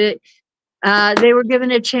yourself. They were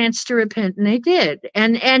given a chance to repent, and they did.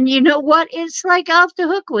 And you know what? It's like Off the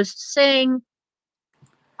Hook was saying,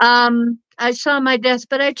 I saw my death,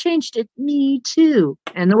 but I changed it. Me too.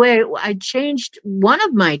 And the way I changed one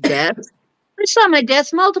of my deaths, I saw my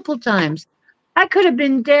death multiple times. I could have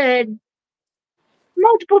been dead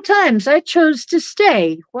multiple times. I chose to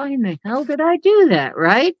stay. Why in the hell did I do that,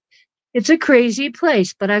 right? It's a crazy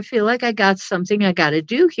place, but I feel like I got something I got to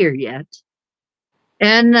do here yet.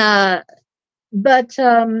 And, but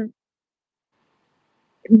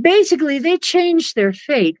basically, they changed their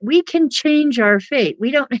fate. We can change our fate.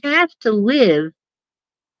 We don't have to live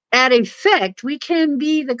at effect. We can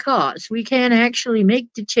be the cause. We can actually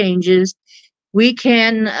make the changes we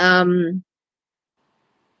can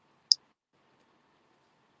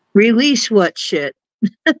release what shit.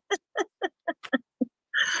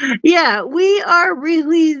 Yeah, we are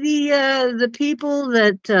really the people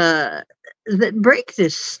that break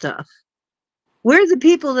this stuff. We're the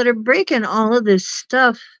people that are breaking all of this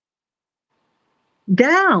stuff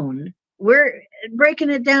down. We're breaking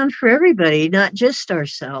it down for everybody, not just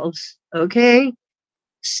ourselves. Okay.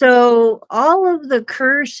 So all of the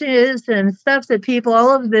curses and stuff that people,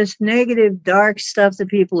 all of this negative, dark stuff that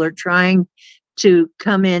people are trying to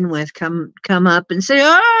come in with, come up and say,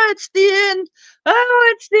 "Oh, it's the end.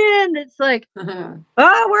 Oh, it's the end." It's like,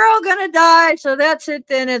 "Oh, we're all gonna die, so that's it."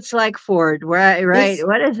 Then it's like Ford, right? Right. It's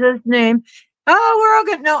What is his name? Oh, we're all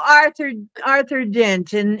gonna no Arthur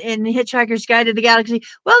Dent in Hitchhiker's Guide to the Galaxy.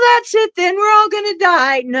 Well, that's it. Then we're all gonna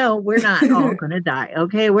die. No, we're not all gonna die.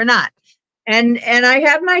 Okay, we're not. And I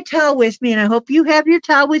have my towel with me, and I hope you have your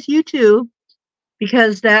towel with you too,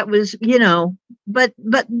 because that was, but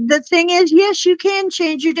the thing is, yes, you can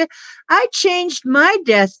change your death. I changed my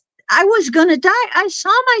death. I was gonna die. I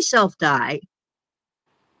saw myself die,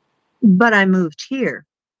 but I moved here.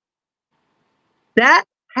 That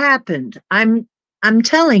happened. I'm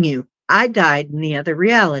telling you, I died in the other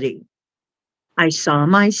reality. I saw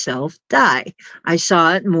myself die. I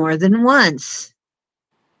saw it more than once.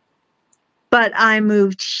 But I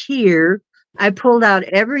moved here. I pulled out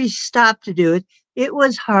every stop to do it. It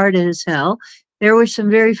was hard as hell. There were some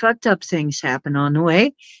very fucked up things happen on the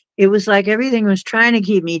way. It was like everything was trying to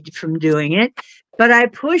keep me from doing it, but I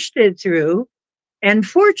pushed it through. And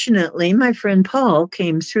fortunately, my friend Paul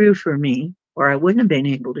came through for me, or I wouldn't have been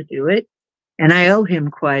able to do it. And I owe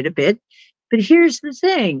him quite a bit. But here's the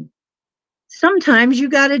thing, sometimes you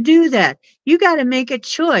got to do that. You got to make a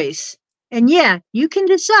choice. And yeah, you can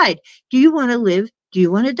decide, do you want to live? Do you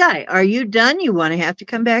want to die? Are you done? You want to have to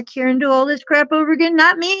come back here and do all this crap over again?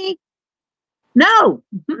 Not me. No.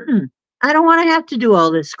 Mm-mm. I don't want to have to do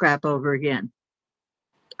all this crap over again.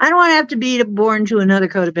 I don't want to have to be born to another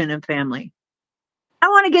codependent family. I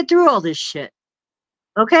want to get through all this shit.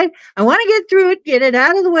 Okay? I want to get through it, get it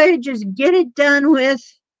out of the way, just get it done with.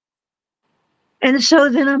 And so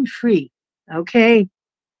then I'm free. Okay?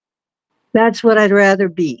 That's what I'd rather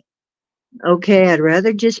be. Okay, I'd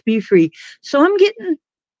rather just be free. So I'm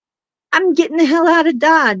getting the hell out of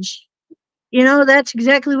Dodge. That's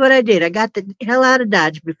exactly what I did. I got the hell out of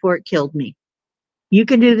Dodge before it killed me. You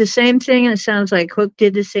can do the same thing, and it sounds like Hook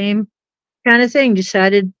did the same kind of thing.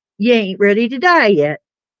 Decided you ain't ready to die yet.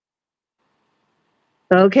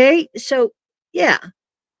 Okay, so yeah.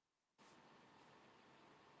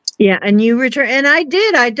 Yeah, and you return, and I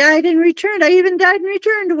did. I died and returned. I even died and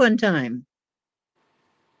returned one time.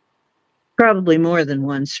 Probably more than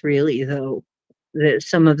once, really, though.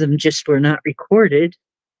 Some of them just were not recorded.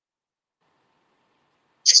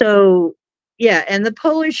 So, yeah, and the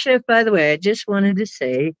polar shift, by the way, I just wanted to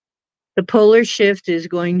say the polar shift is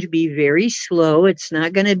going to be very slow. It's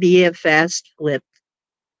not going to be a fast flip.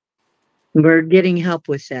 We're getting help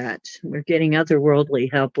with that. We're getting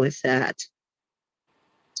otherworldly help with that.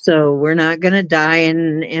 So we're not going to die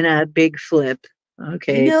in a big flip.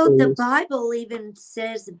 Okay, the please. Bible even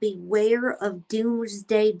says, beware of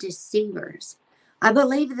doomsday deceivers. I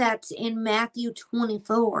believe that's in Matthew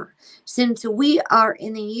 24. Since we are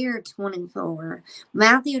in the year 24,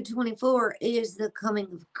 Matthew 24 is the coming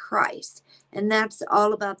of Christ. And that's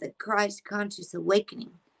all about the Christ conscious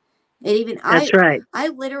awakening. And even That's right. I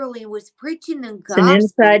literally was preaching the It's an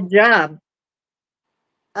inside gospel job.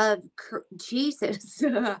 of Jesus,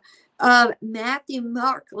 Matthew,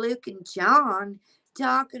 Mark, Luke, and John,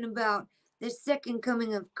 talking about the second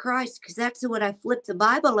coming of Christ, because that's what I flipped the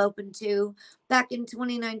Bible open to back in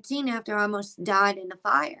 2019 after I almost died in a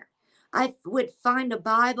fire. I would find a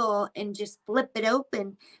Bible and just flip it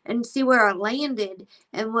open and see where I landed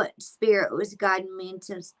and what spirit was guiding me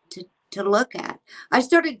to look at. I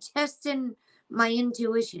started testing my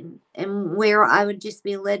intuition and where I would just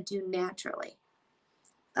be led to naturally.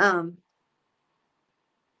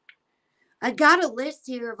 I got a list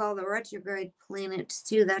here of all the retrograde planets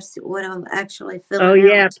too. That's what I'm actually filling Oh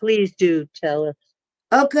yeah, out. please do tell us.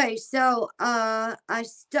 Okay, so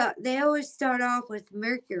they always start off with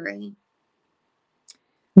Mercury.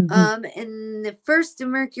 And the first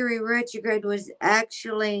Mercury retrograde was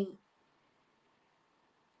actually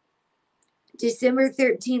December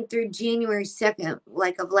 13th through January 2nd,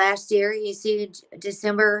 like of last year. You see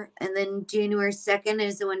December, and then January 2nd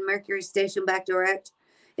is when Mercury stationed back direct.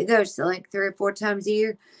 It goes to like 3 or 4 times a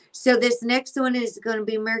year. So this next one is going to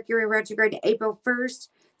be Mercury retrograde April 1st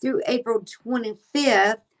through April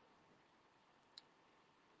 25th,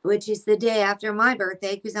 which is the day after my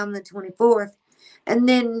birthday because I'm the 24th. And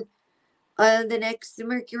then the next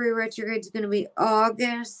Mercury retrograde is going to be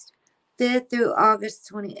August 5th through August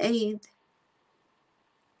 28th.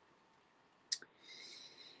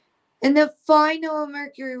 And the final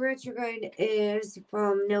Mercury retrograde is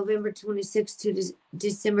from November 26th to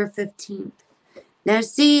December 15th. Now,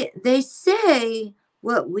 see, they say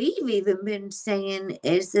what we've even been saying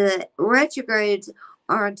is that retrogrades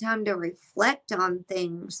are a time to reflect on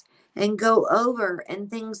things and go over, and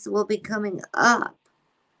things will be coming up.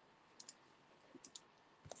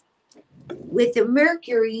 With the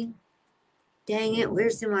Mercury, dang it,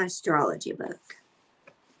 where's my astrology book?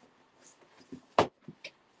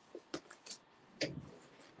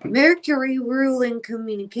 Mercury ruling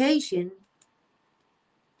communication.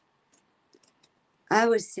 I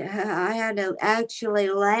had to actually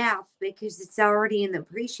laugh because it's already in the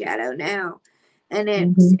pre-shadow now. And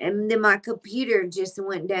and then my computer just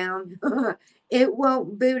went down. It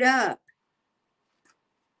won't boot up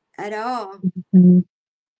at all.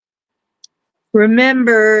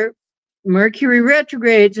 Remember, Mercury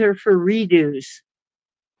retrogrades are for redos.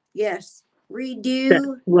 Yes. Redo. That's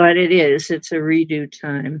what it is. It's a redo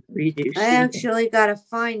time. Redo season. I actually got to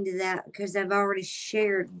find that because I've already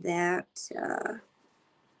shared that.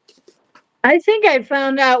 I think I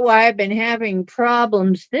found out why I've been having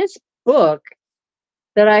problems. This book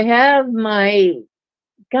that I have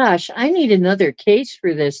gosh, I need another case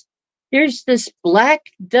for this. There's this black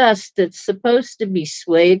dust that's supposed to be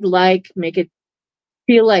suede-like, make it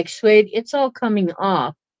feel like suede. It's all coming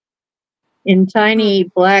off in tiny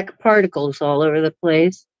black particles all over the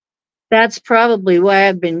place. That's probably why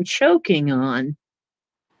I've been choking on.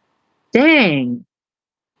 Dang.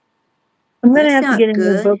 I'm going to have to get a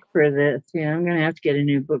new book for this. Yeah, I'm going to have to get a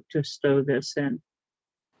new book to stow this in.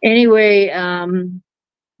 Anyway,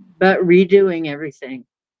 but redoing everything.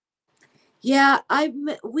 Yeah,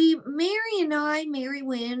 Mary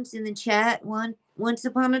Wins in the chat once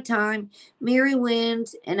upon a time. Mary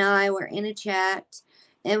Wins and I were in a chat,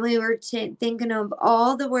 and we were thinking of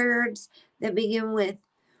all the words that begin with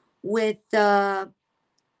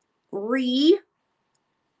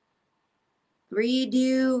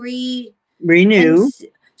renew.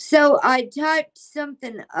 So I typed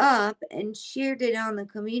something up and shared it on the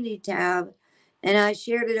community tab, and I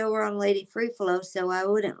shared it over on Lady Free Flow so I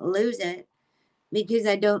wouldn't lose it, because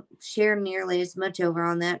I don't share nearly as much over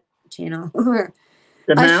on that channel.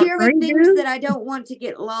 I share with things that I don't want to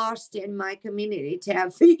get lost in my community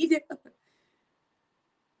tab feed.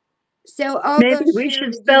 So I'll maybe we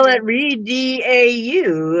should spell it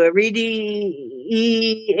REDAU,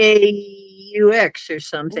 REDEAUX or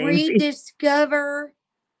something. Rediscover.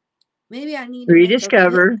 Maybe I need to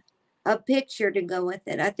rediscover make a picture to go with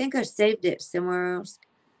it. I think I saved it somewhere else.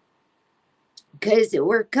 Because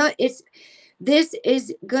this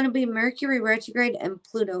is going to be Mercury retrograde and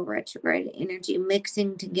Pluto retrograde energy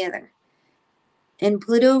mixing together. And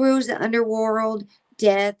Pluto rules the underworld,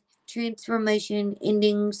 death, transformation,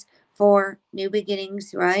 endings for new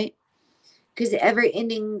beginnings, right? Because every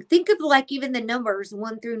ending, think of like even the numbers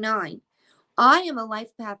 1 through 9. I am a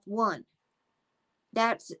life path 1.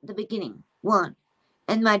 That's the beginning, 1.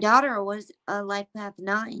 And my daughter was a life path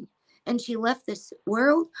 9. And she left this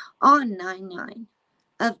world on 9/9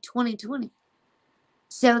 of 2020.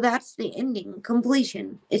 So that's the ending,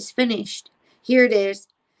 completion. It's finished. Here it is.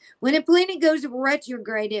 When a planet goes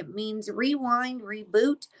retrograde, it means rewind,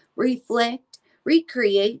 reboot, reflect,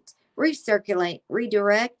 recreate, recirculate,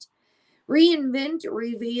 redirect, reinvent,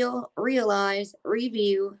 reveal, realize,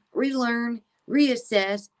 review, relearn,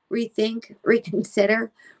 reassess, rethink,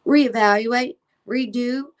 reconsider, reevaluate,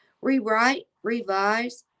 redo, rewrite,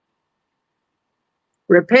 revise.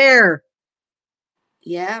 Repair.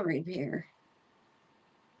 Yeah, repair.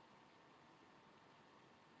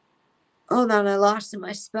 Hold on, I lost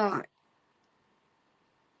my spot.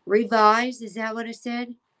 Revise, is that what I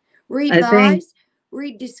said? Revise,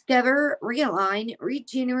 rediscover, realign,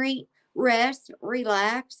 regenerate, rest,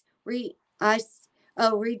 relax,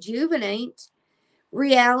 rejuvenate,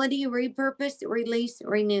 reality, repurpose, release,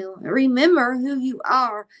 renew. Remember who you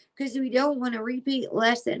are, because we don't want to repeat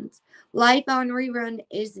lessons. Life on rerun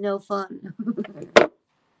is no fun.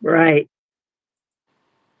 Right.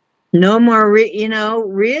 No more,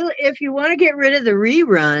 if you want to get rid of the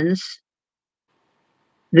reruns,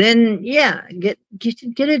 then yeah, get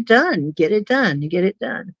it done. Get it done.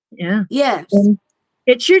 Yeah. Yes. And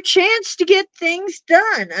it's your chance to get things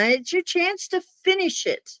done. It's your chance to finish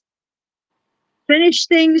it. Finish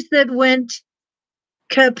things that went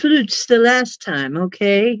kaput the last time,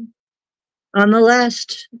 okay? On the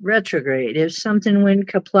last retrograde. If something went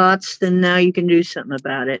kaplots, then now you can do something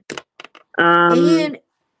about it. And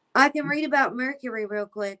I can read about Mercury real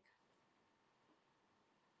quick.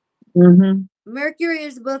 Mm-hmm. Mercury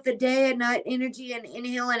is both a day and night energy, an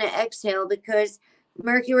inhale and an exhale, because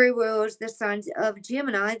Mercury rules the signs of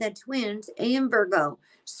Gemini, the twins, and Virgo,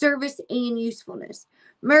 service and usefulness.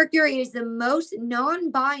 Mercury is the most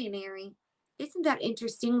non-binary. Isn't that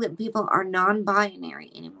interesting that people are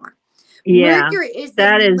non-binary anymore? Yeah, Mercury is the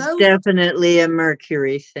that is most definitely a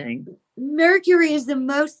Mercury thing. Mercury is the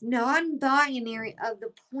most non-binary of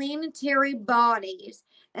the planetary bodies,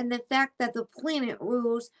 and the fact that the planet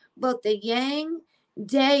rules both the yang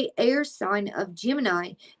day air sign of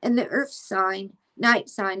Gemini and the earth sign night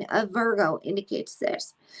sign of Virgo indicates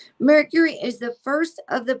this. Mercury is the first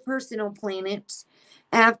of the personal planets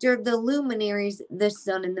after the luminaries, the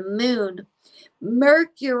sun and the moon.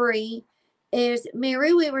 Mercury is,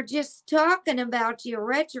 Mary, we were just talking about your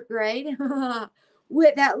retrograde.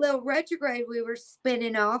 With that little retrograde, we were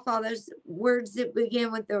spinning off all those words that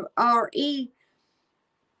begin with the R-E.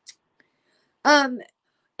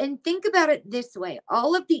 And think about it this way.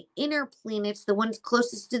 All of the inner planets, the ones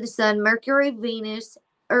closest to the sun, Mercury, Venus,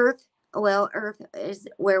 Earth, well, Earth is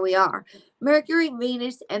where we are. Mercury,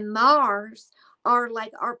 Venus, and Mars are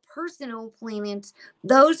like our personal planets.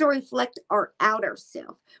 Those reflect our outer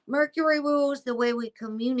self. Mercury rules the way we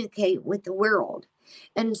communicate with the world.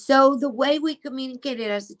 And so the way we communicated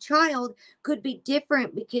as a child could be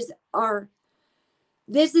different because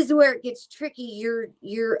this is where it gets tricky.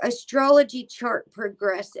 Your astrology chart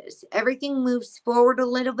progresses. Everything moves forward a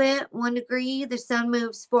little bit, 1 degree. The sun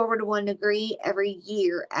moves forward 1 degree every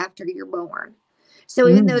year after you're born. So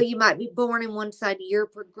even though you might be born in one side, you're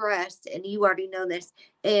progressed, and you already know this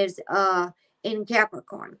is in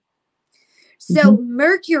Capricorn. So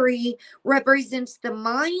Mercury represents the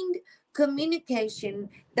mind, communication,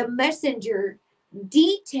 the messenger,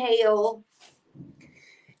 detail,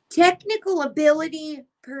 technical ability,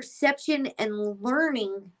 perception, and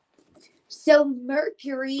learning. So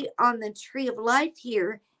Mercury on the tree of life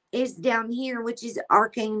here is down here, which is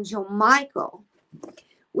Archangel Michael,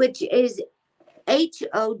 which is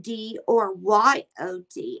HOD or YOD.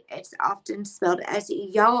 It's often spelled as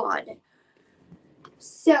Yod.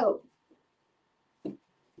 So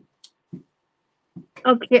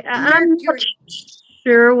Okay, I'm not Mercury,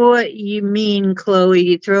 sure what you mean,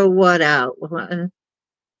 Chloe. Throw what out?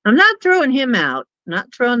 I'm not throwing him out.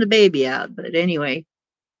 Not throwing the baby out, but anyway.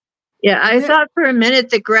 Yeah, I Mer- thought for a minute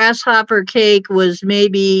the grasshopper cake was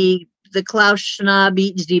maybe the Klaus Schwab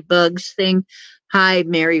eats the bugs thing. Hi,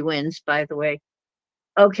 Mary Wins, by the way.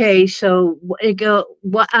 Okay, so go.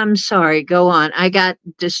 What? I'm sorry. Go on. I got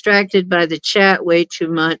distracted by the chat way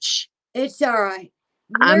too much. it's all right.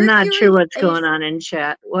 I'm not sure Mercury what's going on in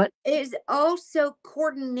chat. What? is also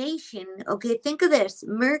coordination. Okay, think of this.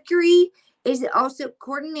 Mercury is also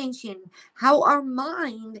coordination, how our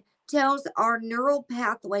mind tells our neural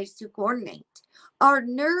pathways to coordinate. Our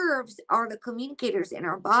nerves are the communicators in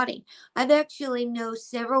our body. I've actually know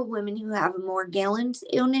several women who have Morgellons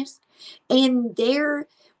illness, and their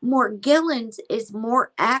Morgellons is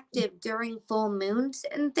more active during full moons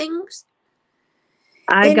and things.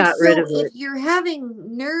 I And got rid so of if it. you're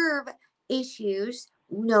having nerve issues,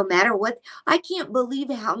 no matter what, I can't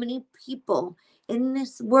believe how many people in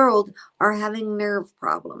this world are having nerve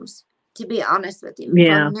problems, to be honest with you,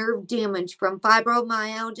 Yeah. from nerve damage, from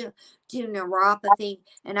fibromyalgia to neuropathy.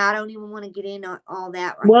 And I don't even want to get in on all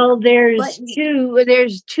that right Well, now. But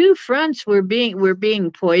there's two fronts. We're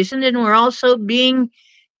being poisoned, and we're also being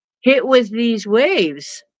hit with these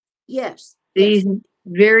waves. yes, These yes.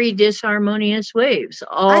 very disharmonious waves I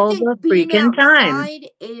all the think being freaking time. outside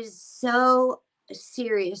is so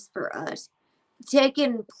serious for us.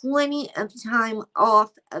 Taken plenty of time off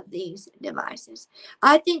of these devices.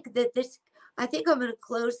 I think that I think I'm going to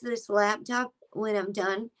close this laptop when I'm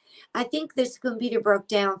done. I think this computer broke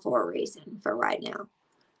down for a reason for right now.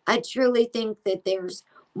 I truly think that there's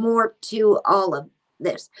more to all of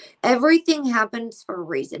this. Everything happens for a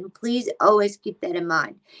reason. Please always keep that in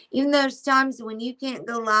mind. Even those times when you can't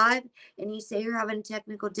go live and you say you're having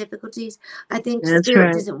technical difficulties, I think That's Spirit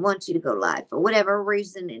right. doesn't want you to go live for whatever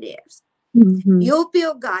reason it is. Mhm. You'll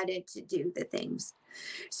feel guided to do the things.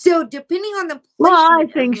 So, depending on the Well, I placement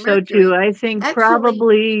of think so too. Mercury, I think actually,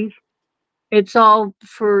 probably it's all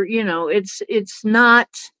for, it's not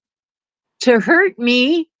to hurt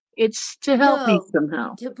me, it's to help me no,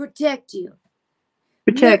 somehow. to protect you.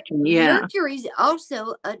 Protect me, yeah. Mercury's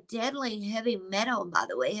also a deadly heavy metal, by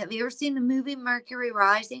the way. Have you ever seen the movie Mercury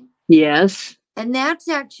Rising? Yes. And that's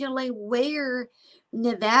actually where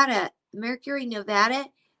Nevada, Mercury, Nevada,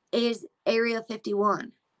 is Area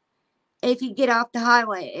 51. If you get off the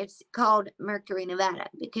highway, it's called Mercury, Nevada,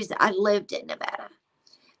 because I lived in Nevada.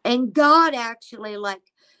 And God actually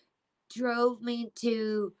drove me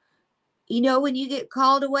to, when you get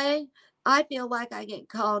called away, I feel like I get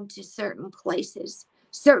called to certain places,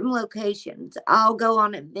 certain locations. I'll go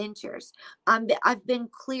on adventures. I've been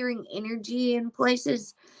clearing energy in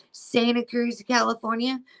places, Santa Cruz,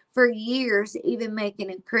 California, for years, even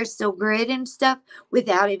making a crystal grid and stuff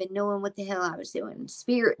without even knowing what the hell I was doing.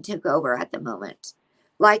 Spirit took over at the moment.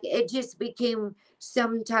 It just became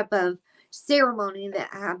some type of ceremony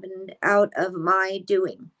that happened out of my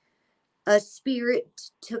doing. A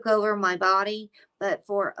spirit took over my body, but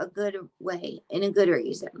for a good way and a good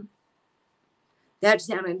reason. That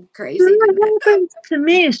sounded crazy, didn't it? happens to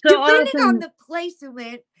me so Depending often. on the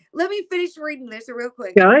placement, let me finish reading this real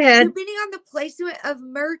quick. Go ahead. Depending on the placement of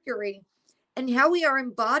Mercury and how we are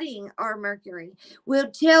embodying our Mercury,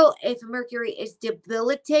 will tell if Mercury is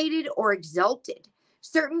debilitated or exalted.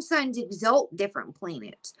 Certain signs exalt different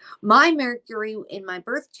planets. My Mercury in my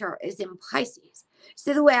birth chart is in Pisces.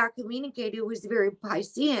 So the way I communicated was very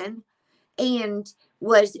Piscean and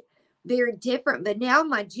was very different. But now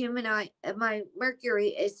my Mercury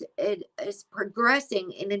is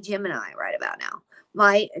progressing in a Gemini right about now.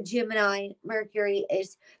 My Gemini Mercury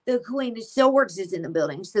is the Queen of Swords is in the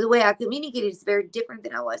building. So the way I communicate is very different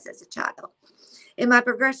than I was as a child in my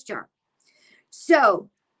progress chart. So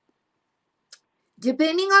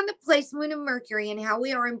depending on the placement of Mercury and how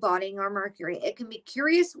we are embodying our Mercury, it can be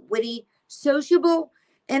curious, witty, sociable,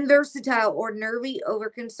 and versatile, or nervy,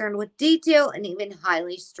 over-concerned with detail, and even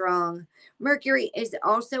highly strong. Mercury is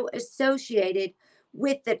also associated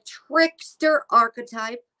with the trickster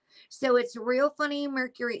archetype. So it's real funny.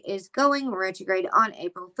 Mercury is going retrograde on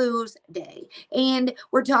April Fool's Day. And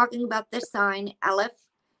we're talking about the sign Aleph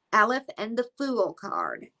and the Fool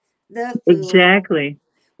card. The Fool. Exactly.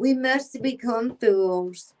 We must become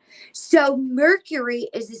fools. So Mercury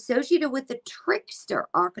is associated with the trickster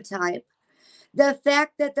archetype. The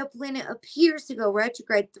fact that the planet appears to go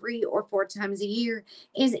retrograde 3 or 4 times a year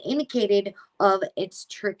is indicated of its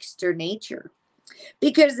trickster nature.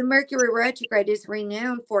 Because the Mercury retrograde is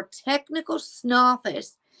renowned for technical snoffish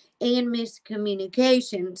and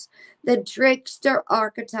miscommunications, the trickster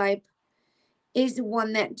archetype is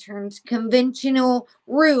one that turns conventional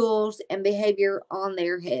rules and behavior on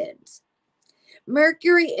their heads.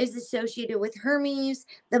 Mercury is associated with Hermes,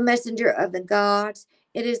 the messenger of the gods.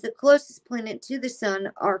 It is the closest planet to the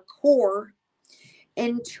sun, our core,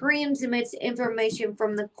 and transmits information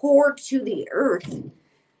from the core to the earth.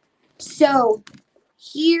 So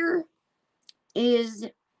here is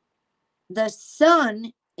the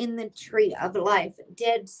sun in the tree of life,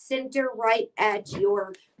 dead center right at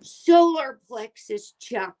your solar plexus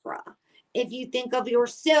chakra. If you think of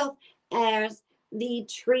yourself as the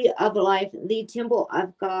tree of life, the temple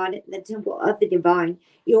of God, the temple of the divine,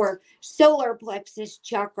 your solar plexus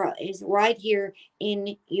chakra is right here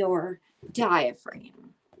in your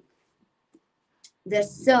diaphragm. The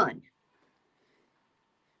sun.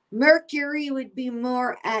 Mercury would be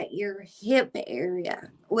more at your hip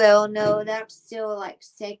area. Well, no, that's still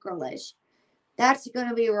sacralish. That's going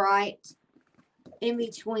to be right in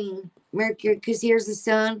between Mercury, because here's the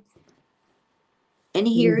sun and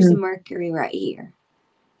here's the Mercury right here.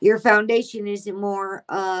 Your foundation is more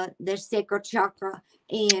the sacral chakra,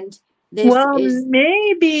 and this is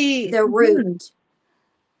maybe the root.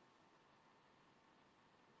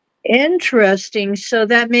 Interesting. So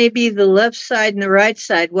that may be the left side and the right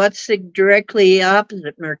side. What's the directly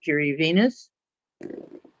opposite Mercury, Venus?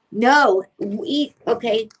 No,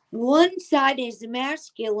 okay. One side is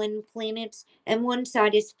masculine planets and one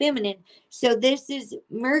side is feminine. So this is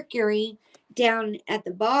Mercury down at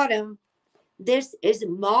the bottom. This is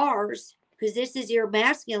Mars, because this is your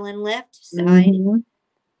masculine left side. Mm-hmm.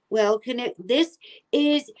 Well, this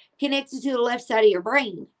is connected to the left side of your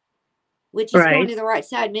brain, which is going to the right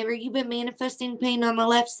side. Remember, you've been manifesting pain on the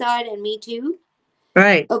left side, and me too?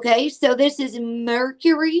 Right. Okay, so this is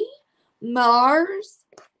Mercury, Mars,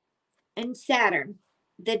 and Saturn,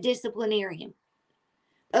 the disciplinarian.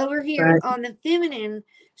 Over here on the feminine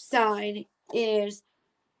side is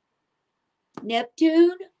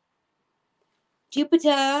Neptune,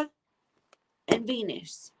 Jupiter, and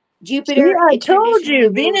Venus. Jupiter, I told you,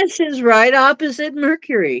 Venus is right opposite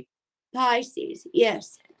Mercury. Pisces,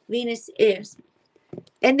 yes, Venus is.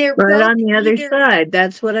 And they're right both on the other side.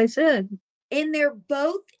 That's what I said. And they're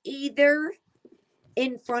both either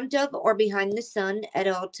in front of or behind the sun at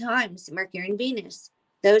all times, Mercury and Venus.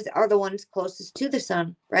 Those are the ones closest to the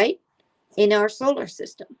sun, right? In our solar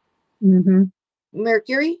system. Mm-hmm.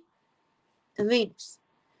 Mercury and Venus.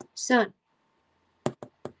 Sun.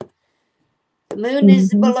 The moon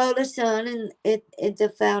is below the sun, and it's the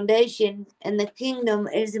foundation, and the kingdom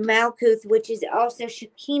is Malkuth, which is also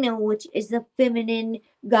Shekinah, which is the feminine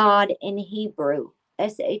god in Hebrew.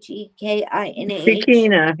 Shekinah.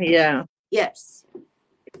 Shekinah, yeah. Yes.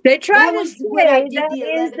 They try That to was what I say did that the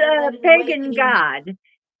is 11:11 a pagan awakening. god,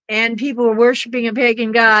 and people are worshiping a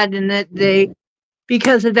pagan god, and that they,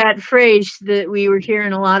 because of that phrase that we were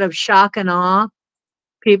hearing a lot of shock and awe,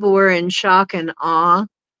 people were in shock and awe.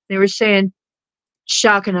 They were saying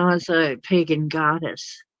shock and awe is a pagan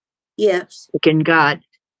goddess, Yes. pagan god.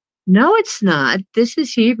 No, it's not. This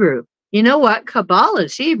is Hebrew. You know what? Kabbalah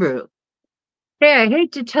is Hebrew. Hey, I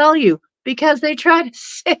hate to tell you, because they try to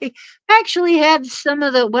say, actually had some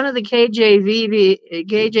of the, one of the KJV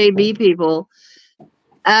people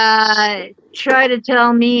try to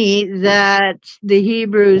tell me that the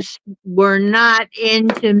Hebrews were not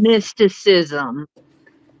into mysticism.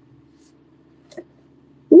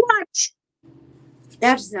 What?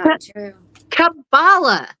 That's not true.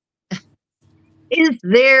 Kabbalah is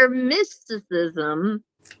their mysticism.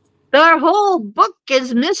 Their whole book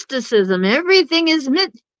is mysticism. Everything is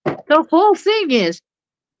the whole thing is,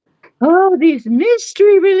 oh, these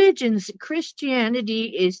mystery religions. Christianity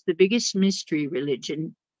is the biggest mystery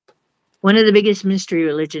religion. One of the biggest mystery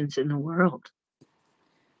religions in the world.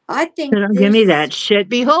 I think Don't give me that shit.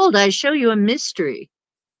 Behold, I show you a mystery.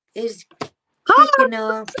 Is kicking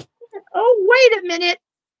off. Oh, wait a minute.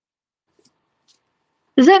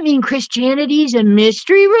 Does that mean Christianity is a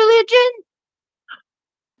mystery religion?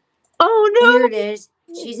 Oh, no. Here it is.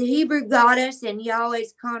 She's a Hebrew goddess, and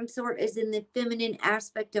Yahweh's consort is in the feminine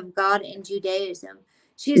aspect of God in Judaism.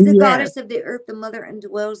 She is the goddess of the earth, the mother, and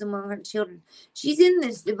dwells among her children. She's in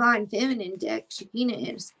this divine feminine deck. Shekinah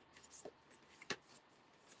is.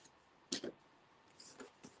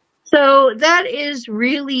 So that is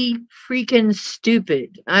really freaking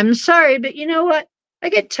stupid. I'm sorry, but you know what? I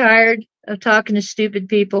get tired of talking to stupid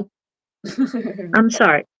people. I'm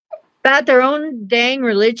sorry. About their own dang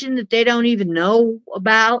religion that they don't even know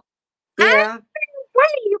about. Yeah.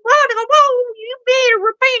 You better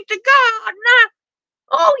repent to God.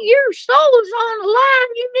 Oh, your soul is on the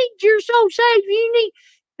line. You need your soul saved. You need,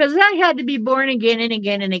 because I had to be born again and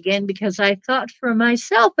again and again because I thought for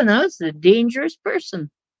myself, and I was a dangerous person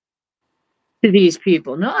to these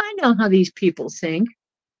people. No, I know how these people think.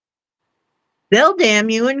 They'll damn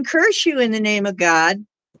you and curse you in the name of God.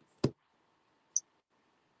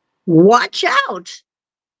 Watch out.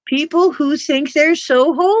 People who think they're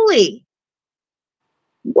so holy.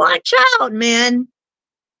 Watch out, man.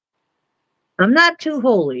 I'm not too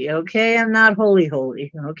holy, okay? I'm not holy,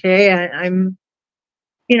 okay? I'm,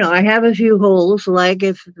 you know, I have a few holes. Like,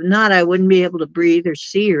 if not, I wouldn't be able to breathe or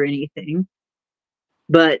see or anything.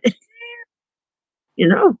 But, you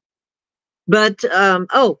know, but,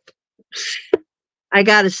 oh, I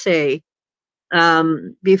gotta say,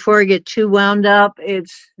 before I get too wound up,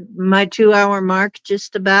 it's my 2-hour mark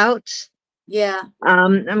just about. Yeah.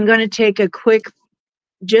 I'm going to take a quick,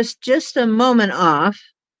 just a moment off.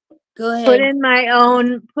 Go ahead. Put in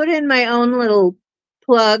my own little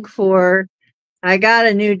plug for, I got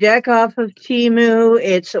a new deck off of Temu.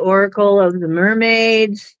 It's Oracle of the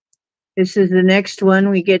Mermaids. This is the next one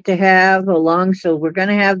we get to have along. So we're going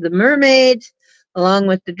to have the mermaids along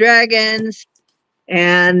with the dragons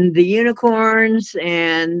and the unicorns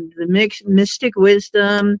and the mystic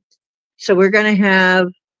wisdom. So we're going to have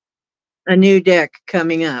a new deck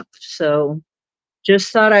coming up. So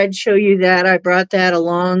just thought I'd show you that. I brought that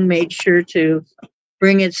along, made sure to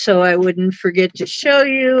bring it so I wouldn't forget to show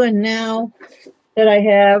you. And now that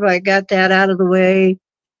I got that out of the way.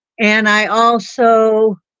 And I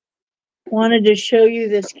also wanted to show you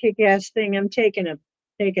this kick-ass thing. I'm taking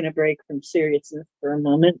a break from seriousness for a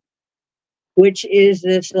moment, which is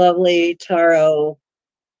this lovely tarot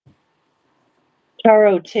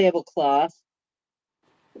tablecloth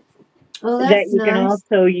that you can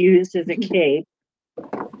also use as a cape.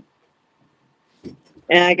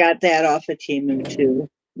 And I got that off of Temu too.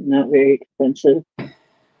 Not very expensive.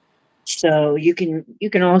 So you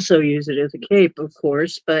can also use it as a cape, of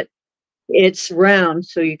course, but it's round,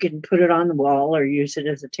 so you can put it on the wall or use it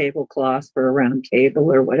as a tablecloth for a round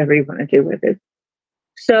table or whatever you want to do with it.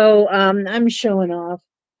 So I'm showing off.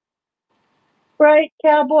 Right,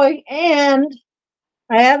 cowboy. And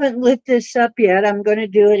I haven't lit this up yet. I'm going to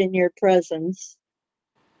do it in your presence.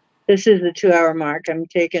 This is the 2-hour mark I'm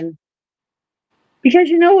taking. Because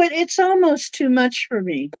you know what? It's almost too much for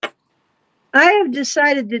me. I have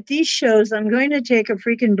decided that these shows, I'm going to take a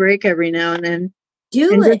freaking break every now and then.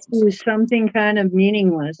 Just do something kind of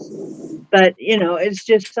meaningless. But, you know, it's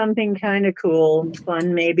just something kind of cool and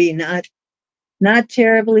fun, maybe not not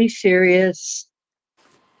terribly serious.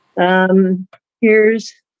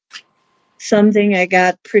 Here's something I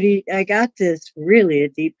got this really a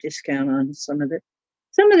deep discount on some of it.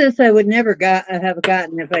 Some of this I would never have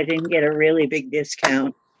gotten if I didn't get a really big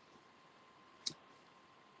discount.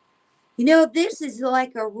 You know, this is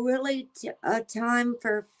like a really a time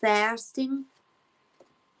for fasting.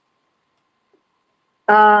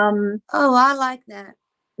 Oh, I like that.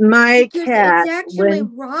 My because cat, it's actually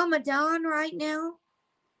Ramadan right now.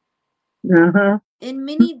 In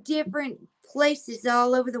many different places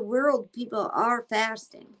all over the world, people are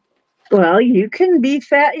fasting. Well, you can be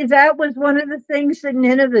fat. That was one of the things that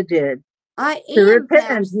Nineveh did. I To am repent.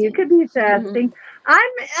 fasting. You could be fasting.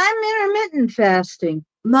 I'm intermittent fasting.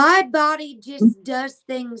 My body just does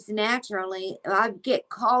things naturally. I get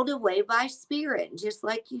called away by spirit, just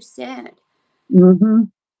like you said. Mm-hmm.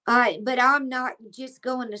 But I'm not just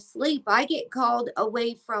going to sleep. I get called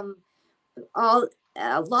away from all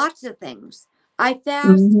lots of things. I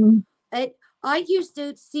fast. Mm-hmm. I used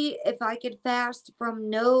to see if I could fast from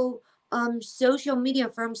no social media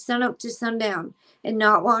from sunup to sundown and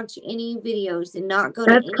not watch any videos and not go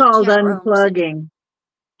to That's any called chat rooms. unplugging.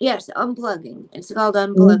 Yes, unplugging. It's called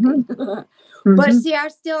Mm-hmm. unplugging. Mm-hmm. But see, I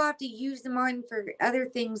still have to use the mind for other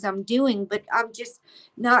things I'm doing, but I'm just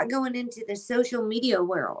not going into the social media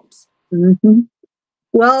worlds. Mm-hmm.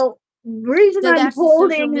 Well, the reason So I'm that's the social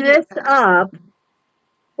holding media this fast. up.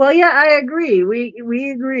 Well, yeah, I agree.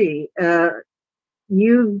 We agree.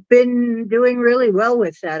 You've been doing really well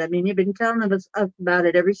with that. I mean, you've been telling us about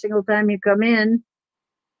it every single time you come in.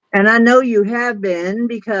 And I know you have been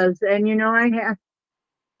because, and you know, I have,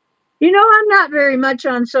 you know, I'm not very much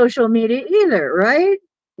on social media either, right?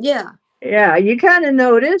 Yeah. Yeah, you kind of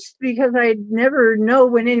noticed because I never know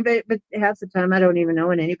when anybody, but half the time I don't even know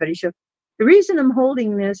when anybody shows. The reason I'm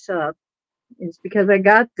holding this up is because I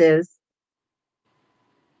got this.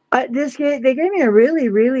 They gave me a really,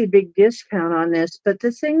 really big discount on this. But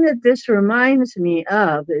the thing that this reminds me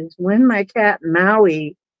of is when my cat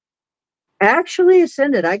Maui actually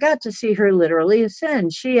ascended. I got to see her literally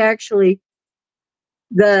ascend. She actually,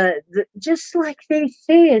 the just like they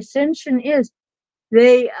say ascension is,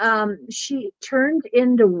 she turned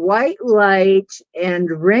into white light and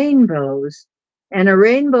rainbows, and a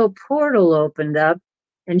rainbow portal opened up,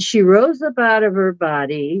 and she rose up out of her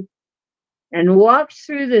body and walked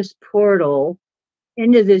through this portal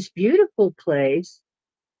into this beautiful place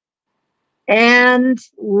and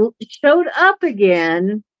showed up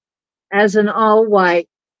again as an all white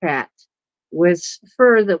cat with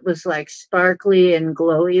fur that was like sparkly and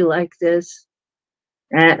glowy like this,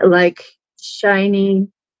 like shiny.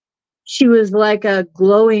 She was like a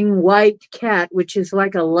glowing white cat, which is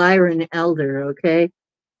like a Lyran elder. Okay.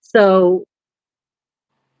 So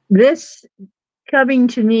this coming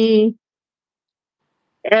to me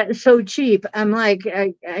so cheap, I'm like,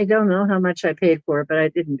 I don't know how much I paid for it, but I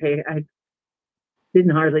didn't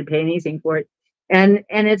hardly pay anything for it. And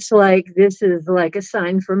it's like, this is like a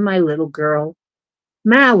sign from my little girl,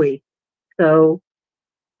 Maui. So,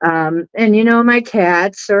 and you know, my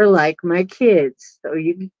cats are like my kids. So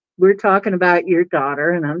we're talking about your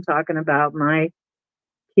daughter, and I'm talking about my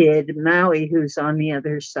kid, Maui, who's on the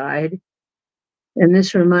other side. And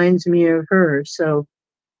this reminds me of her. So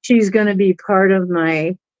she's going to be part of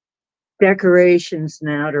my decorations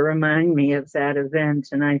now to remind me of that event.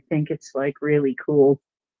 And I think it's like really cool.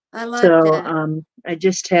 I like So that. I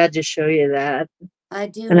just had to show you that. I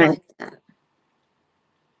do And like that.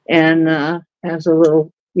 And has a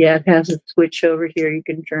little, yeah, it has a switch over here. You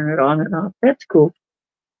can turn it on and off. That's cool.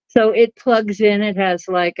 So it plugs in.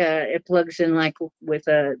 It plugs in like with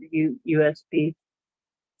a USB.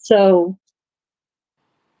 So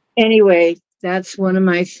anyway, that's one of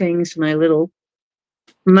my things.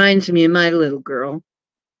 Reminds me of my little girl.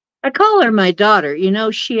 I call her my daughter. You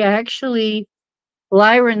know, she actually,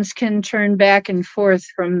 Lyrans can turn back and forth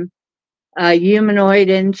from humanoid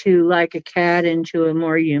into like a cat into a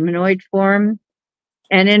more humanoid form.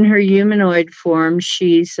 And in her humanoid form,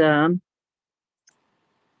 she's a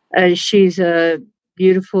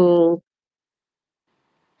beautiful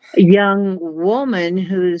young woman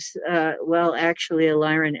who's, well, actually a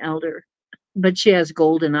Lyran elder, but she has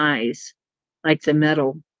golden eyes, like the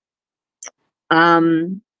metal.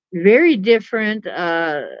 Very different.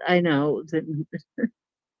 I know that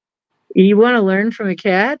you want to learn from a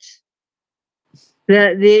cat.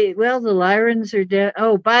 The Lyrans are dead.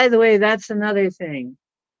 Oh, by the way, that's another thing.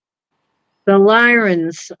 The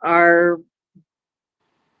Lyrans are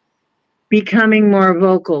becoming more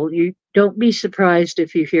vocal. You don't be surprised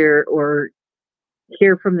if you hear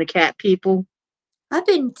from the cat people. I've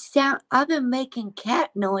been making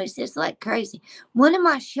cat noises like crazy. One of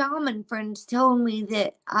my shaman friends told me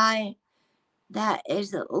that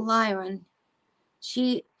is Lyran.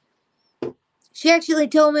 She actually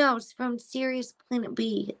told me I was from Sirius Planet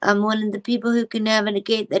B. I'm one of the people who can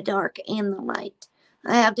navigate the dark and the light.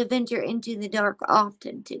 I have to venture into the dark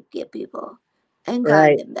often to get people and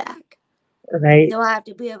guide them back. Right. So I have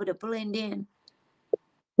to be able to blend in.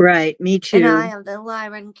 Right. Me too. And I have the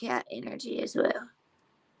Lyran cat energy as well.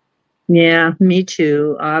 Yeah, me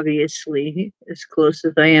too, obviously, as close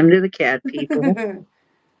as I am to the cat people.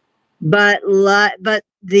 But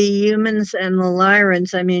the humans and the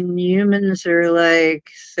Lyrans, I mean, humans are like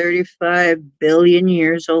 35 billion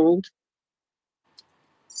years old.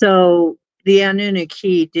 So the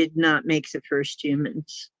Anunnaki did not make the first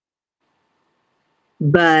humans.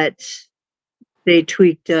 But they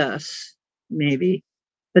tweaked us, maybe.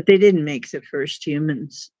 But they didn't make the first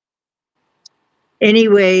humans.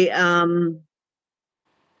 Anyway,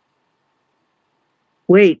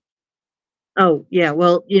 wait. Oh, yeah.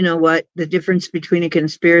 Well, you know what? The difference between a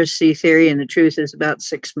conspiracy theory and the truth is about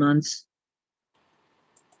 6 months.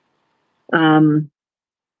 Yeah,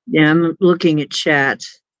 I'm looking at chat.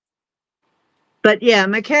 But yeah,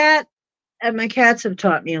 my cats have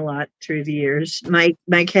taught me a lot through the years. My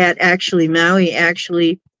cat actually,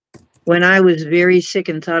 Maui, when I was very sick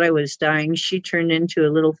and thought I was dying, she turned into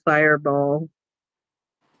a little fireball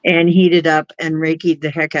and heated up and Reiki'd the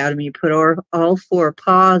heck out of me, put all 4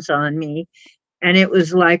 paws on me. And it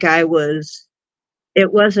was like it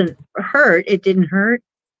wasn't hurt. It didn't hurt,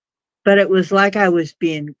 but it was like I was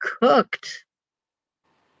being cooked.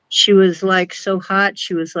 She was like so hot.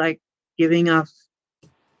 She was like giving off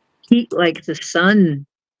heat like the sun.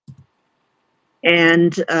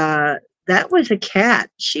 And that was a cat.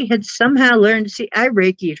 She had somehow learned. See, I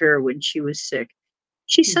Reiki'd her when she was sick.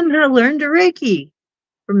 She somehow learned to Reiki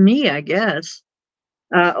from me, I guess,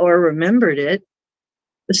 or remembered it.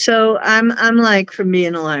 So I'm like from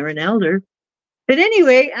being a Lyran elder. But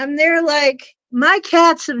anyway, I'm there like my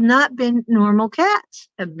cats have not been normal cats,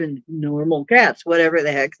 have been normal cats, whatever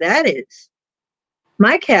the heck that is.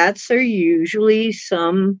 My cats are usually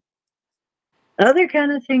some other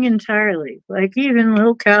kind of thing entirely, like even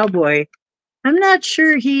little cowboy. I'm not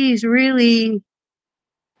sure he's really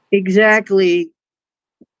exactly.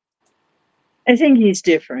 I think he's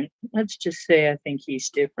different. Let's just say I think he's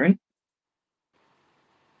different.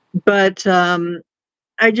 But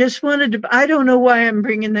I just wanted to. I don't know why I'm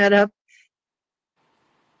bringing that up.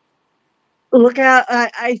 Look out!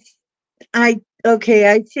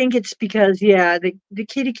 Okay. I think it's because the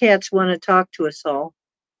kitty cats want to talk to us all.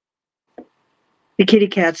 The kitty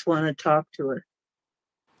cats want to talk to us.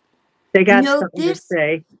 They got something to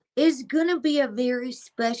say. Is gonna be a very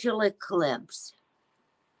special eclipse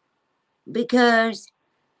because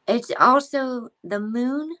it's also the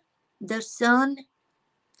moon, the sun,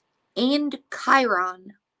 and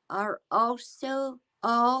Chiron are also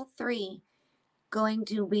all 3 going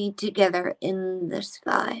to be together in the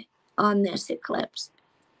sky on this eclipse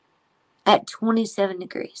at 27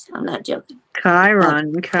 degrees. I'm not joking.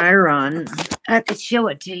 Chiron. I could show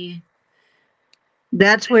it to you.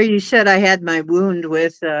 That's where you said I had my wound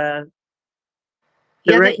with the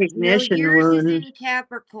recognition yours wound. is in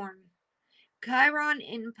Capricorn. Chiron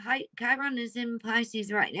is in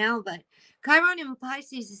Pisces right now, but Chiron in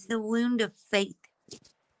Pisces is the wound of faith.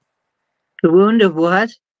 The wound of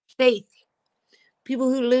what? Faith.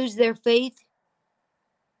 People who lose their faith,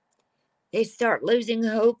 they start losing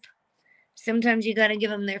hope. Sometimes you got to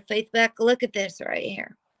give them their faith back. Look at this right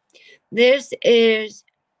here. This is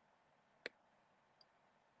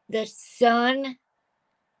the sun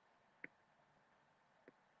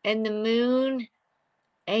and the moon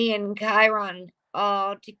and Chiron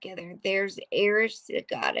all together. There's Eris, the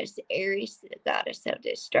goddess of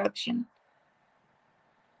destruction.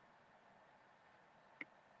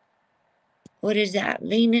 What is that?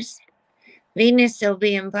 Venus? Venus will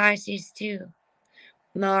be in Pisces too.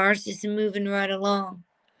 Mars is moving right along.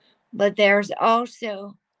 But there's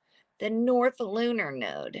also the North Lunar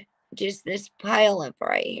Node, just this pileup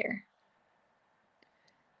right here.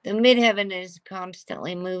 The midheaven is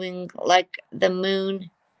constantly moving like the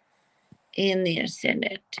moon in the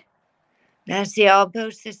ascendant. Now see, I'll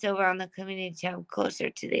post this over on the community tab closer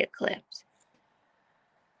to the eclipse.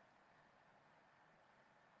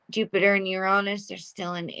 Jupiter and Uranus are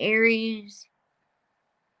still in Aries.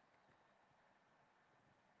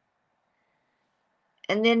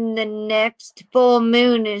 And then the next full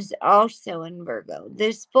moon is also in Virgo.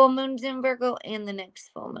 This full moon's in Virgo and the next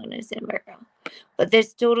full moon is in Virgo. But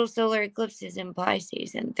this total solar eclipse is in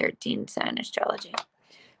Pisces in 13 sign astrology.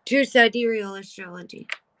 True sidereal astrology.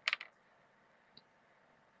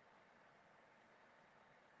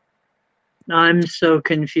 I'm so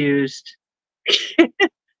confused.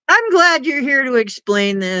 I'm glad you're here to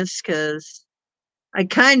explain this because I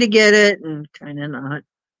kind of get it and kind of not.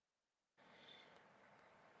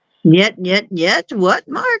 Yet, what,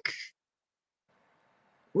 Mark?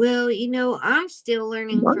 Well, you know, I'm still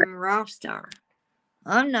learning Mark. from Rockstar.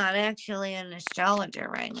 I'm not actually an astrologer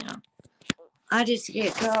right now. I just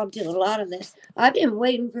get called to a lot of this. I've been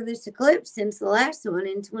waiting for this eclipse since the last one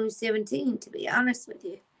in 2017, to be honest with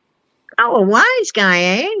you. Oh, a wise guy,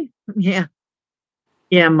 eh? Yeah.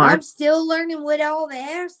 Yeah, Mark. I'm still learning what all the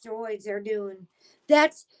asteroids are doing.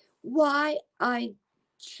 That's why I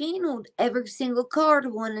channeled every single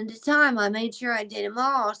card one at a time. I made sure I did them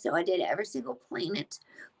all. So I did every single planet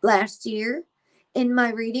last year in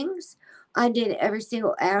my readings. I did every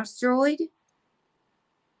single asteroid.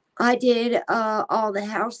 I did all the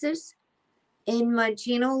houses in my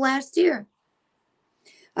channel last year.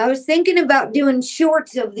 I was thinking about doing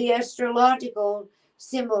shorts of the astrological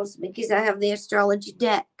symbols because I have the astrology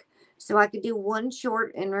deck. So I could do one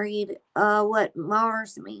short and read what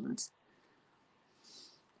Mars means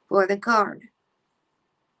for the card.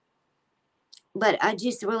 But I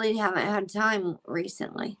just really haven't had time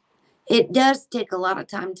recently. It does take a lot of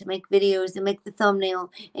time to make videos and make the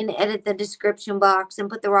thumbnail and edit the description box and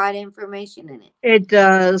put the right information in it. It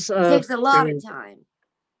does. It takes a lot of time.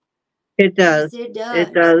 It does. Yes, it does.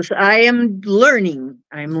 It does. I am learning.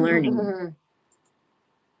 I'm learning.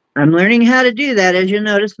 I'm learning how to do that. As you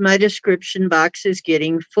notice, my description box is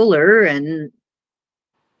getting fuller and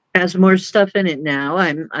has more stuff in it now.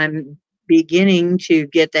 I'm beginning to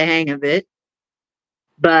get the hang of it.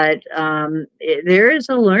 But there is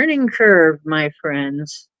a learning curve, my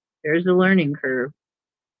friends. There's a learning curve.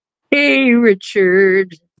 Hey,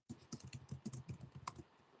 Richard.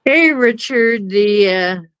 Hey, Richard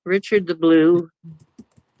the Blue.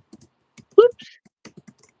 Whoops.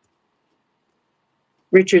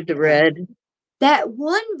 Richard the Red. That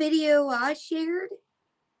one video I shared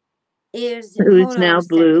is who's now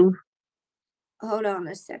blue. Hold on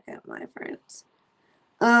a second, my friends.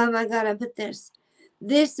 I gotta put this.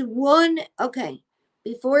 This one, okay.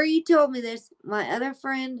 Before you told me this, my other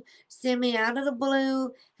friend sent me out of the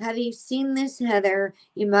blue. Have you seen this, Heather?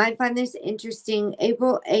 You might find this interesting.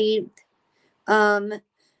 April 8th,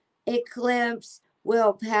 eclipse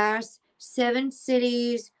will pass 7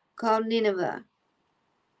 cities called Nineveh.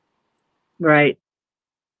 Right.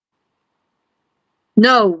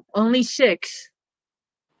 No, only 6.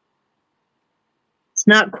 It's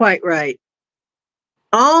not quite right.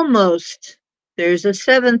 Almost. There's a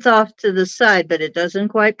 7th off to the side, but it doesn't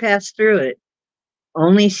quite pass through it.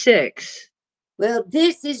 Only 6. Well,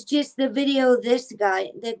 this is just the video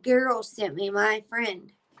the girl sent me, my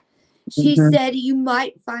friend. She said you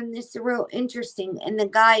might find this real interesting. And the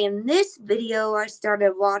guy in this video I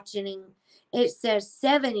started watching, it says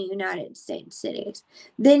 7 United States cities.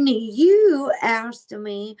 Then you asked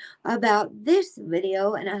me about this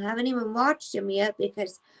video, and I haven't even watched him yet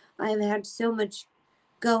because I've had so much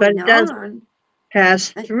going on. But it does pass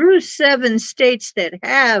through 7 states that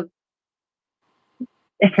have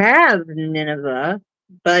Nineveh,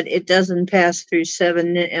 but it doesn't pass through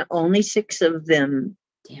 7, only 6 of them.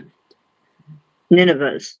 Damn it.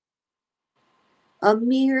 Ninevehs. A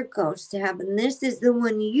miracle to happen. This is the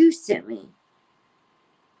one you sent me.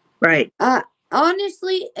 Right.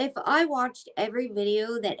 Honestly, if I watched every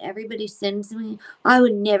video that everybody sends me, I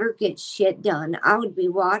would never get shit done. I would be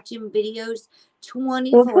watching videos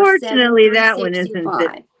 24/7. Well, fortunately, that one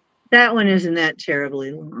isn't that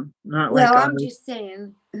terribly long. Not well, like I'm just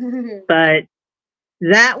saying. But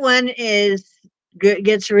that one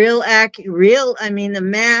gets real accurate. I mean, the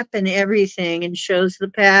map and everything, and shows the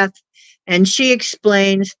path. And she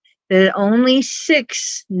explains that only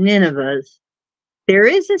 6 Ninevehs. There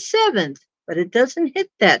is a 7th, but it doesn't hit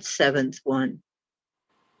that 7th one.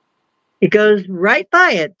 It goes right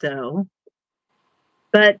by it, though.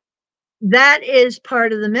 But that is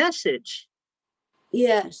part of the message.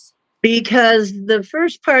 Yes. Because the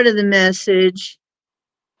first part of the message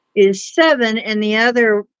is 7 and the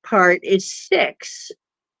other part is 6.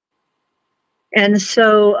 And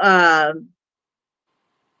so,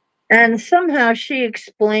 and somehow she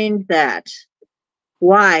explained that,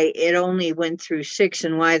 why it only went through 6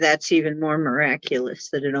 and why that's even more miraculous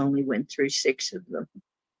that it only went through 6 of them.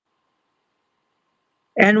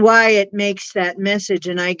 And why it makes that message.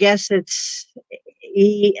 And I guess it's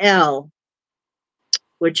EL,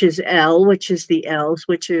 which is L, which is the L's,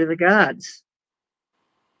 which are the gods.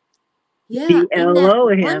 Yeah, the in that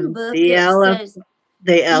one book, the it says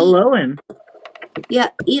Elohim. Yeah,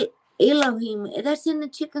 Elohim. That's in the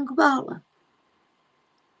Chicken Kabbalah.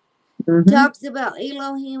 Mhm. Talks about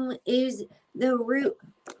Elohim is the root.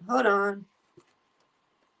 Hold on.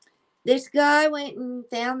 This guy went and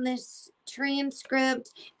found this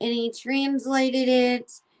transcript and he translated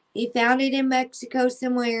it. He found it in Mexico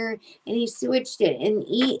somewhere and he switched it. And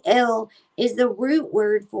El is the root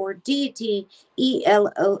word for deity.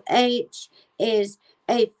 Eloh is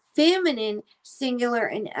a feminine singular,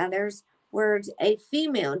 in others' words, a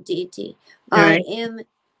female deity. Right. I am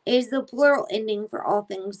is the plural ending for all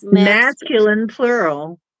things Masculine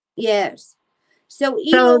plural. Yes. So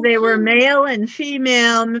So they were Elohim. male and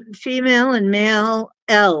female and male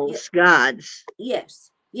elves, gods.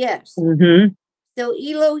 Yes. Yes. Mm-hmm. So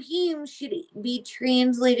Elohim should be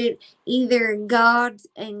translated either gods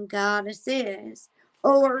and goddesses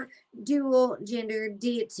or dual gender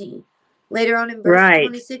deity. Later on in verse Right.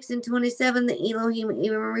 26 and 27, the Elohim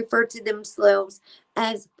even refer to themselves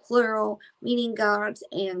as plural, meaning gods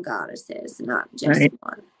and goddesses, not just Right.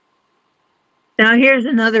 one. Now here's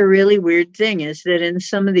another really weird thing is that in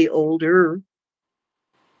some of the older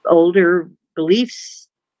beliefs,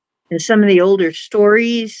 in some of the older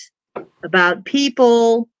stories about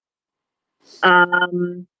people,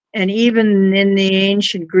 and even in the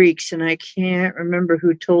ancient Greeks, and I can't remember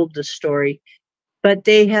who told the story, but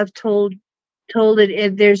they have told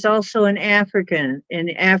it. There's also in Africa,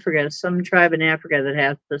 some tribe in Africa that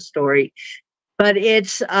has the story, but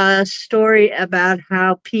it's a story about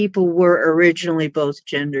how people were originally both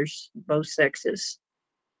genders, both sexes,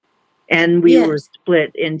 and we were Yes.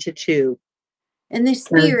 split into two. And the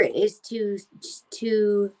spirit is two.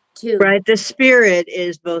 Right, the spirit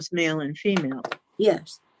is both male and female.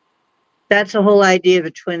 Yes. That's the whole idea of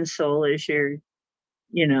a twin soul is your,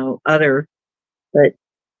 other, but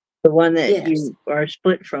the one that Yes. you are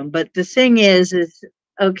split from. But the thing is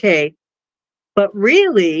okay, but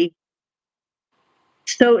really,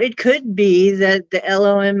 so it could be that the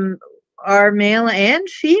Elohim are male and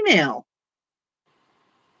female.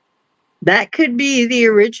 That could be the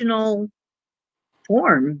original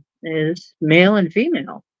form is male and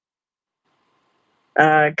female.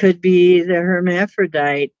 Could be the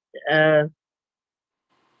hermaphrodite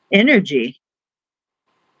energy.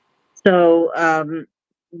 So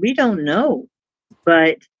we don't know,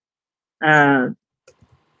 but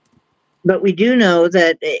we do know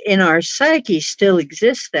that in our psyche still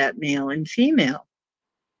exists that male and female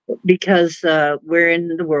because we're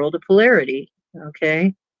in the world of polarity.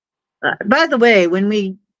 Okay. By the way, when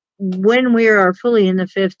we are fully in the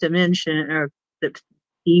fifth dimension or the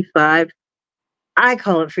E5, I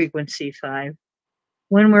call it frequency 5.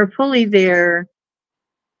 When we're fully there,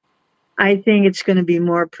 I think it's going to be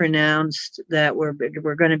more pronounced that we're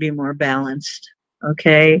going to be more balanced.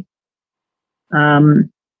 Okay.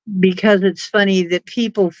 Because it's funny that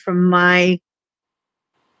people from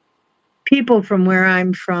where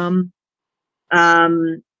I'm from,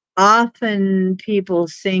 often people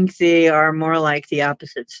think they are more like the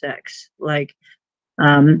opposite sex. Like,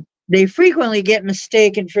 they frequently get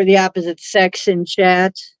mistaken for the opposite sex in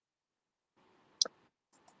chat.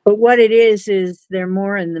 But what it is they're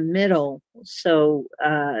more in the middle. So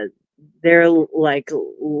they're like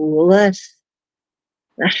less,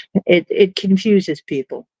 it confuses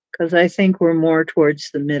people because I think we're more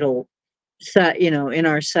towards the middle, in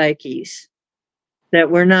our psyches. That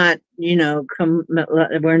we're not,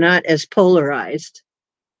 we're not as polarized.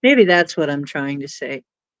 Maybe that's what I'm trying to say.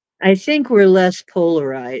 I think we're less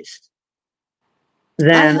polarized I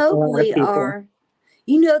than a hope lot of we people. are.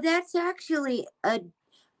 That's actually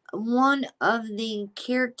one of the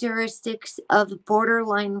characteristics of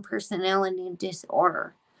borderline personality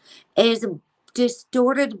disorder is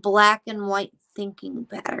distorted black and white thinking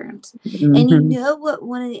patterns. And you Mm-hmm. know what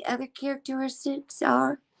one of the other characteristics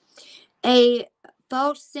are? A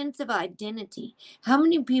false sense of identity. How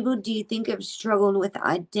many people do you think have struggled with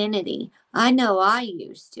identity? I know I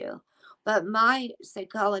used to, but my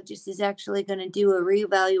psychologist is actually going to do a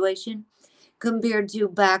reevaluation compared to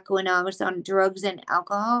back when I was on drugs and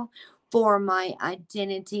alcohol for my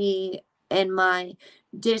identity and my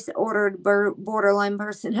disordered borderline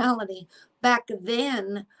personality back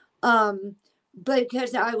then,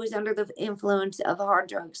 because I was under the influence of hard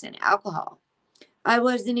drugs and alcohol. I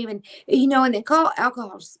wasn't even, and they call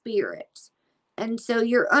alcohol spirits. And so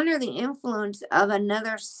you're under the influence of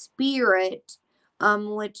another spirit,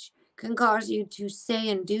 which can cause you to say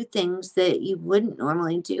and do things that you wouldn't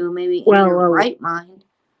normally do, maybe in your right mind.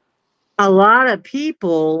 A lot of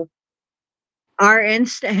people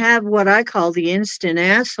have what I call the instant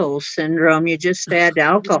asshole syndrome. You just add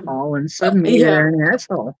alcohol and suddenly you're an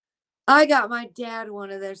asshole. I got my dad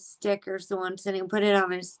one of those stickers once, and he put it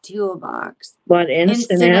on his toolbox. What,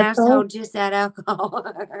 instant Instant asshole, asshole? just add alcohol.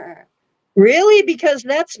 Really? Because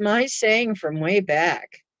that's my saying from way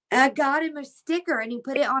back. I got him a sticker, and he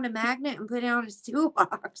put it on a magnet and put it on his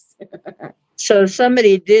toolbox. So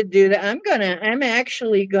somebody did do that. I'm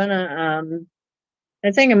actually gonna,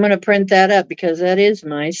 I think I'm gonna print that up because that is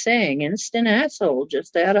my saying. Instant asshole,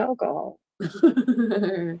 just add alcohol.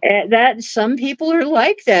 That some people are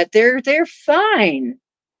like that. They're fine.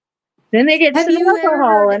 Then they get Have some you ever alcohol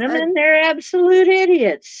heard in them, and they're absolute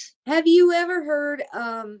idiots. Have you ever heard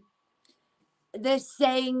this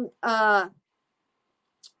saying, a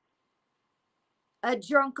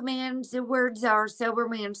drunk man's words are sober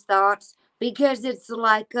man's thoughts? Because it's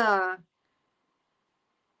like, I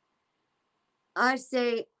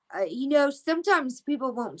say, sometimes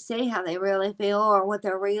people won't say how they really feel or what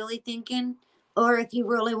they're really thinking. Or if you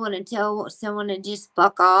really want to tell someone to just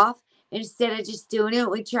fuck off, instead of just doing it,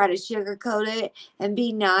 we try to sugarcoat it and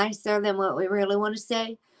be nicer than what we really want to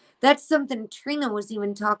say. That's something Trina was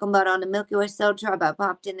even talking about on the Milky Way Soul Tribe. I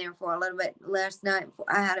popped in there for a little bit last night.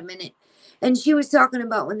 I had a minute. And she was talking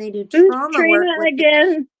about when they do Who's trauma work Trina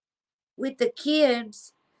again? with the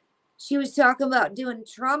kids. She was talking about doing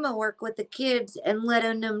trauma work with the kids and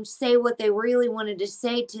letting them say what they really wanted to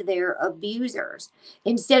say to their abusers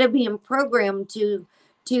instead of being programmed to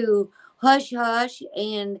hush hush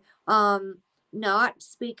and not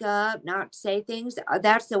speak up, not say things.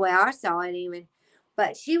 That's the way I saw it even.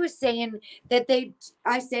 But she was saying that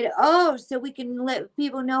I said, oh, so we can let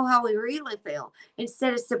people know how we really feel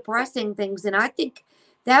instead of suppressing things. And I think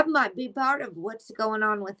that might be part of what's going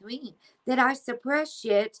on with me, that I suppress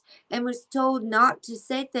shit and was told not to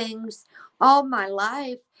say things all my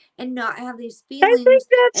life and not have these I think feelings,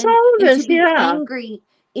 that's all of and to us, be yeah. angry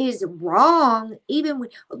is wrong. Even when,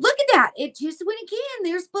 look at that, it just went again.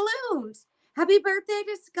 There's balloons. Happy birthday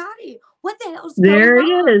to Scotty. What the hell's There going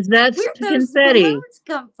it on? is. That's Where'd the those confetti. balloons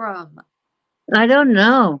come from? I don't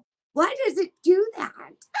know. Why does it do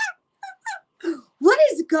that? What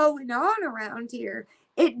is going on around here?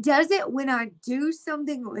 It does it when I do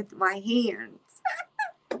something with my hands.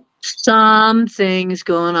 Some things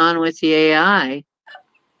going on with the AI.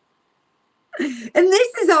 And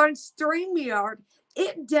this is on StreamYard.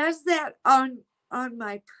 It does that on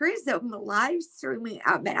my Prism live streaming.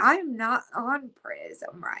 I mean, I am not on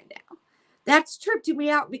Prism right now. That's tripped me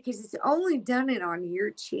out because it's only done it on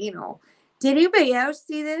your channel. Did anybody else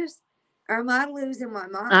see this? Or am I losing my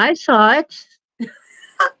mind? I saw it.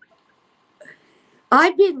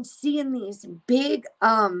 I've been seeing these big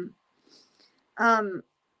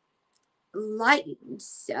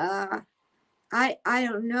lights. I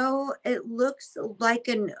don't know. It looks like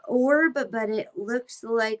an orb, but it looks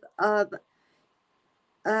like a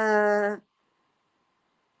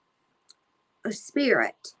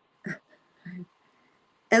spirit.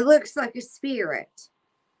 It looks like a spirit.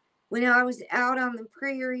 When I was out on the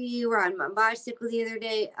prairie riding my bicycle the other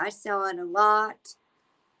day, I saw it a lot.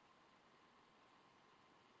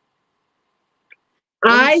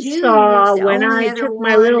 I June is saw the when only I other took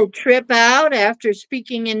my one. little trip out after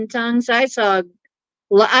speaking in tongues, I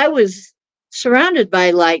was surrounded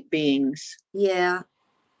by light beings. Yeah.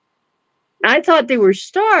 I thought they were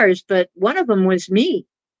stars, but one of them was me.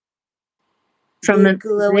 Big It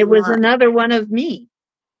glowing was light. another one of me.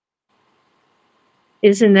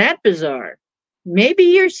 Isn't that bizarre? Maybe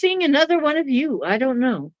you're seeing another one of you. I don't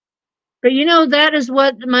know. But that is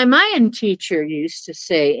what my Mayan teacher used to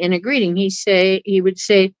say in a greeting. He would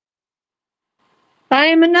say, I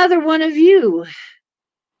am another one of you.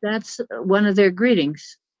 That's one of their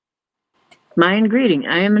greetings. Mayan greeting.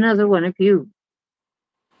 I am another one of you.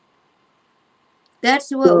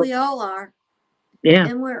 That's what we all are. Yeah.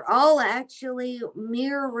 And we're all actually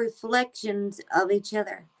mirror reflections of each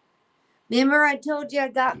other. Remember I told you I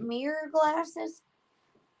got mirror glasses?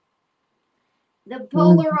 The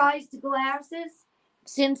polarized glasses?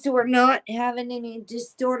 Since we're not having any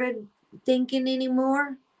distorted thinking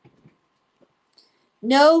anymore.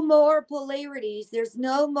 No more polarities. There's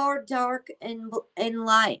no more dark and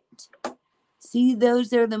light. See,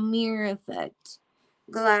 those are the mirror effect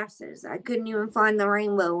glasses. I couldn't even find the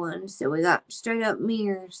rainbow ones, so we got straight up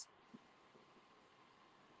mirrors.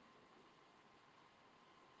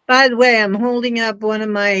 By the way, I'm holding up one of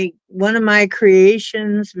my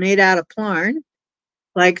creations made out of Plarn,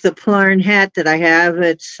 like the Plarn hat that I have.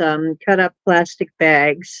 It's cut up plastic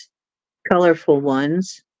bags, colorful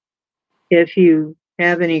ones. If you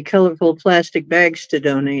have any colorful plastic bags to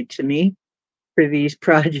donate to me for these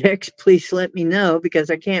projects, please let me know because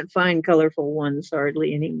I can't find colorful ones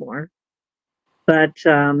hardly anymore. But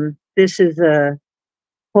this is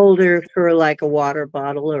holder for like a water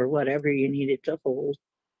bottle or whatever you need it to hold.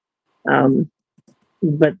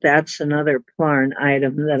 But that's another Plarn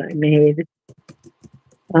item that I made.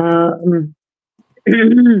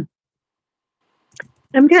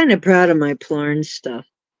 I'm kind of proud of my Plarn stuff.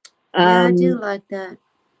 Yeah, I do like that.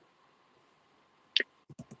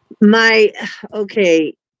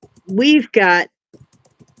 Okay, we've got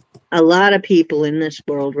a lot of people in this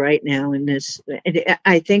world right now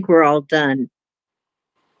I think we're all done.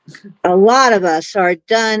 A lot of us are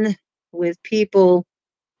done with people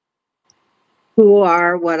who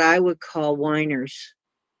are what I would call whiners,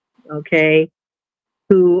 okay?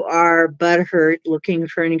 Who are butthurt, looking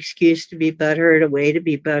for an excuse to be butthurt, a way to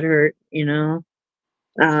be butthurt, you know?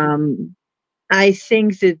 I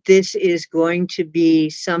think that this is going to be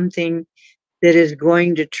something that is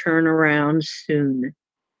going to turn around soon.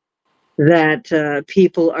 That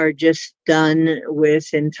people are just done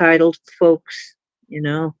with entitled folks, you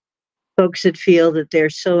know, folks that feel that they're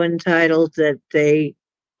so entitled that they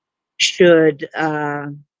should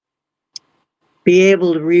be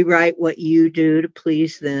able to rewrite what you do to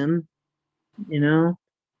please them, you know.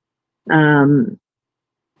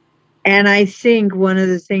 And I think one of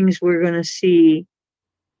the things we're going to see,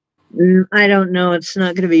 I don't know, it's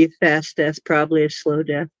not going to be a fast death, probably a slow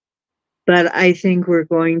death, but I think we're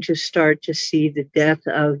going to start to see the death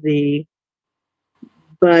of the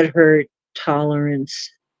butthurt tolerance.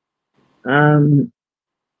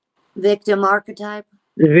 Victim archetype.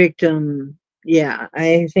 The victim, yeah,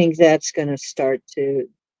 I think that's going to start to.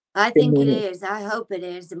 I think it is. I hope it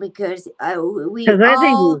is because we I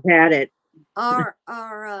think all we've had it.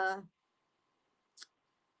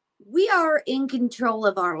 We are in control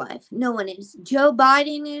of our life. No one is. Joe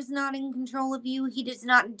Biden is not in control of you. He does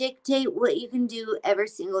not dictate what you can do every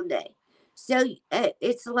single day. So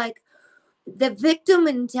it's like the victim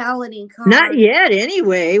mentality card. Not yet,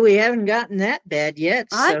 anyway. We haven't gotten that bad yet.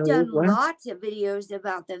 I've done lots of videos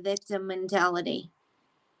about the victim mentality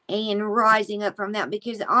and rising up from that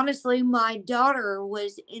because honestly, my daughter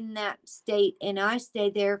was in that state and I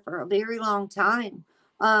stayed there for a very long time.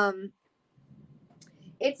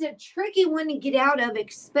 It's a tricky one to get out of,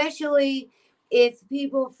 especially if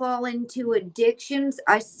people fall into addictions.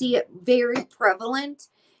 I see it very prevalent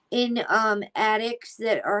in addicts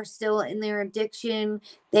that are still in their addiction.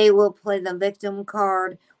 They will play the victim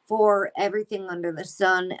card for everything under the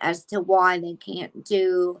sun as to why they can't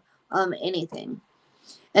do anything.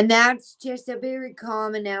 And that's just a very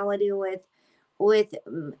commonality with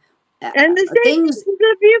and the things. Is,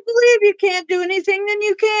 if you believe you can't do anything, then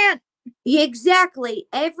you can't. Exactly.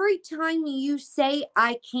 Every time you say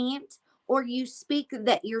I can't, or you speak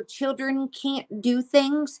that your children can't do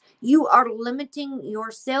things, you are limiting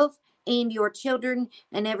yourself and your children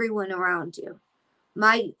and everyone around you.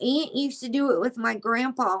 My aunt used to do it with my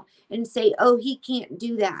grandpa and say, oh, he can't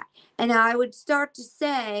do that. And I would start to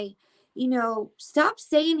say, stop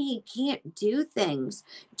saying he can't do things.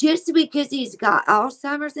 Just because he's got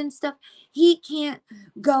Alzheimer's and stuff, he can't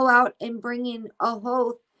go out and bring in a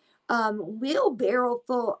whole wheelbarrow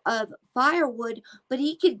full of firewood, but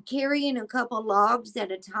he could carry in a couple logs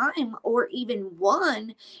at a time or even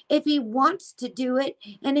one if he wants to do it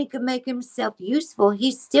and he can make himself useful.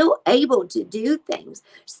 He's still able to do things.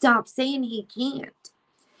 Stop saying he can't.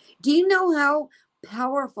 Do you know how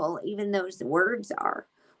powerful even those words are?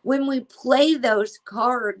 When we play those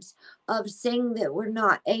cards of saying that we're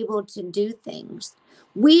not able to do things,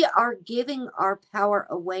 we are giving our power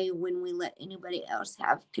away when we let anybody else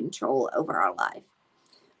have control over our life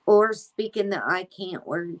or speaking the I can't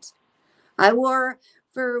words. We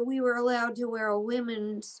were allowed to wear a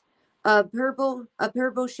women's purple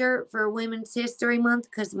shirt for Women's History Month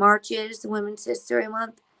because March is Women's History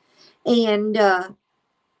Month. And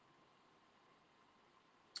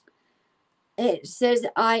it says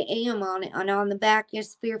I am on it, and on the back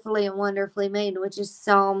is fearfully and wonderfully made, which is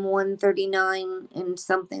Psalm 139 and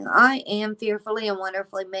something. I am fearfully and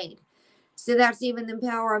wonderfully made. So that's even the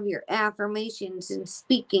power of your affirmations and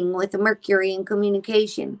speaking with Mercury and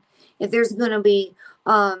communication. If there's going to be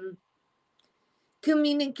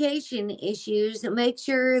communication issues, make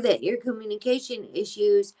sure that your communication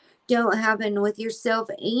issues don't happen with yourself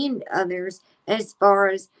and others as far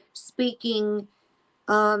as speaking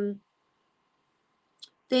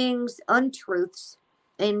things, untruths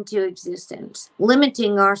into existence,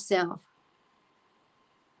 limiting ourselves.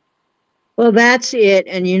 Well, that's it.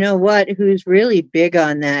 And you know what? Who's really big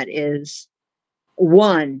on that is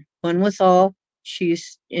one with all.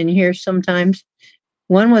 She's in here sometimes.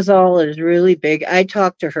 One with all is really big. I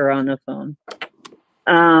talk to her on the phone.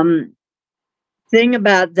 thing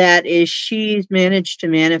about that is she's managed to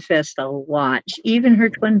manifest a lot, even her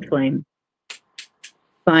twin flame,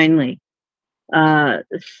 finally.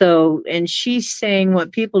 So, and she's saying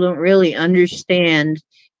what people don't really understand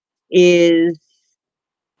is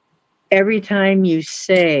every time you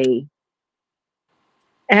say,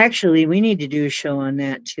 actually, we need to do a show on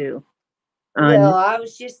that too, Well, on I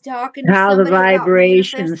was just talking to how the somebody about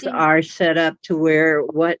vibrations manifesting. are set up to where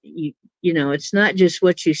what you know, it's not just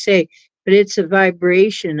what you say, but it's a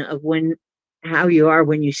vibration of how you are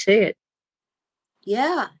when you say it,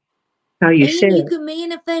 Yeah. how you say And you it. can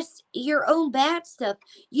manifest your own bad stuff.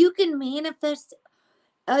 You can manifest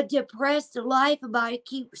a depressed life by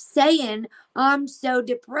keep saying, I'm so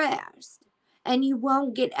depressed. And you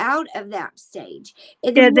won't get out of that stage.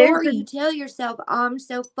 And the Yeah, there's more a you tell yourself, I'm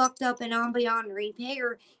so fucked up and I'm beyond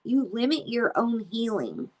repair, you limit your own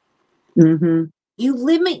healing. mm-hmm. You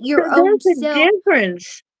limit So your own there's a self.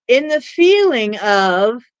 difference in the feeling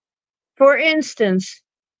of, for instance,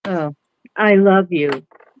 oh, I love you.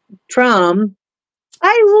 From,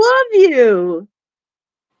 I love you.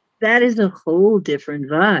 That is a whole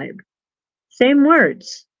different vibe. Same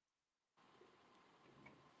words,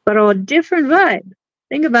 but a different vibe.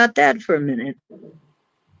 Think about that for a minute.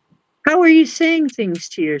 How are you saying things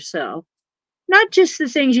to yourself? Not just the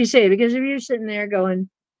things you say, because if you're sitting there going,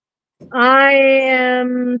 I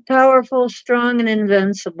am powerful, strong, and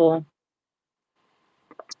invincible.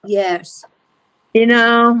 Yes. You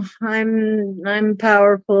know, I'm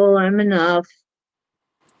powerful, I'm enough.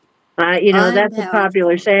 I'm That's a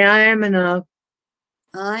popular powerful. say, I am enough.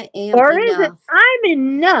 I am Or is it, enough. I'm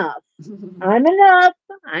enough? I'm enough.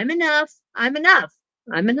 I'm enough. I'm enough.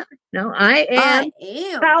 I'm enough. No, I I am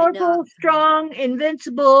am powerful, enough. strong,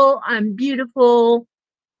 invincible. I'm beautiful,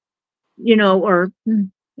 or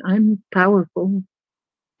I'm powerful.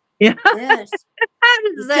 Yeah. Yes. How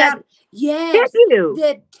The does that sound. hit Yes. you?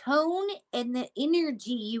 The tone and the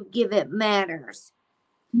energy you give it matters.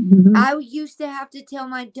 Mhm. I used to have to tell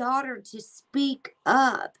my daughter to speak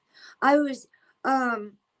up. I was,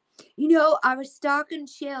 I was stocking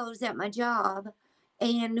shelves at my job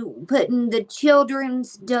and putting the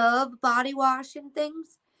children's Dove body wash and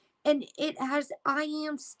things, and it has I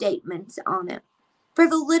am statements on it for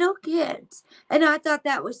the little kids. And I thought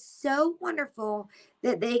that was so wonderful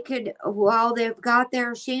that they could, while they've got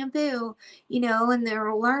their shampoo, and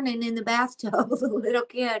they're learning in the bathtub, the little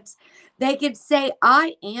kids, they could say,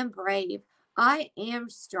 I am brave. I am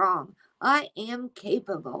strong. I am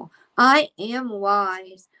capable. I am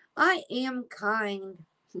wise. I am kind.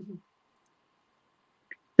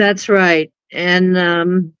 That's right.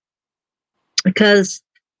 And because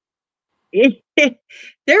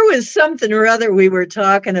there was something or other we were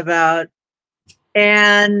talking about,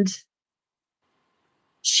 and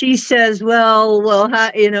she says, well, how,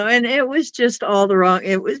 and it was just all the wrong.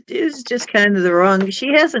 It was just kind of the wrong. She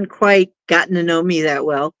hasn't quite gotten to know me that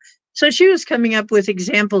well, so she was coming up with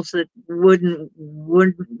examples that wouldn't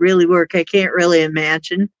really work. I can't really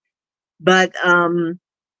imagine, but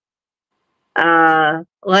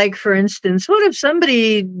like for instance, what if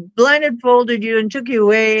somebody blindfolded you and took you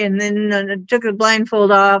away, and then took the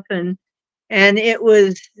blindfold off, and it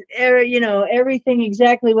was everything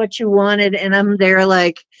exactly what you wanted, and I'm there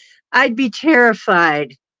like, I'd be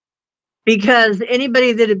terrified, because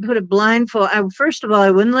anybody that had put a blindfold, first of all,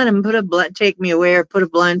 I wouldn't let them take me away or put a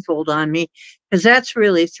blindfold on me, because that's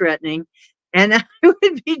really threatening, and I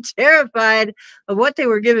would be terrified of what they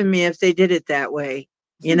were giving me if they did it that way,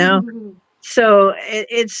 you know. So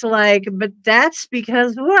it's like, but that's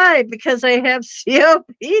because why? Because I have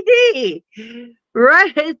COPD,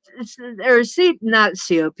 right? Or not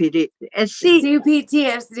COPD,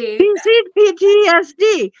 CPTSD.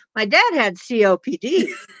 PTSD. My dad had COPD.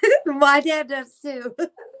 My dad does too.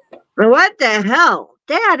 What the hell,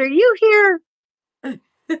 Dad? Are you here?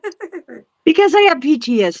 Because I have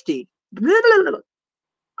PTSD.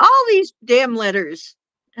 All these damn letters.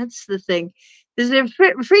 That's the thing. Is there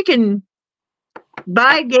freaking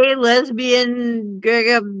bi, gay, lesbian,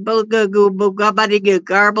 garble, gurgle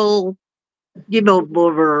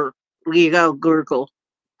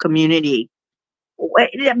community? But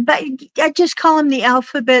I just call them the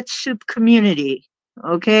alphabet soup community.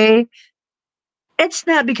 Okay, it's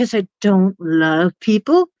not because I don't love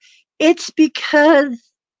people. It's because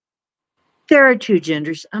there are two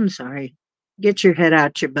genders. I'm sorry. Get your head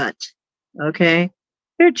out your butt. Okay,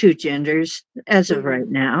 there are two genders as of right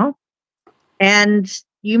now, and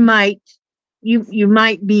you might you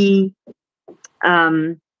might be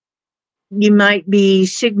um you might be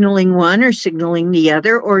signaling one or signaling the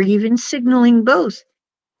other or even signaling both,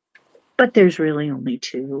 but there's really only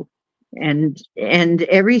two, and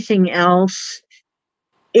everything else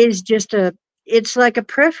is just it's like a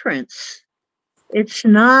preference. It's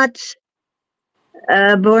not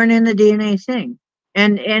born in the DNA thing.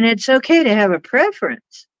 And it's okay to have a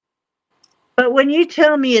preference. But when you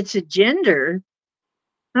tell me it's a gender,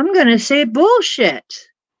 I'm going to say bullshit.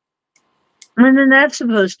 And then that's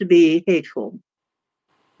supposed to be hateful.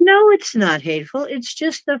 No, it's not hateful. It's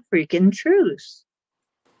just the freaking truth.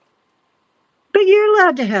 But you're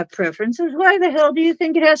allowed to have preferences. Why the hell do you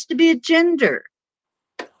think it has to be a gender?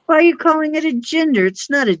 Why are you calling it a gender? It's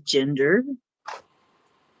not a gender.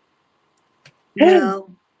 Hey, No.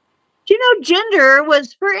 do you know gender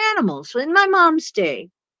was for animals in my mom's day?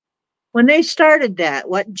 When they started that,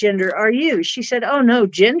 what gender are you? She said, oh no,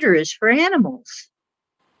 gender is for animals.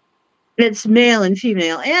 It's male and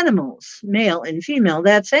female animals. Male and female,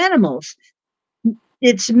 that's animals.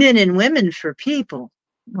 It's men and women for people.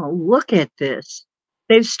 Oh, look at this.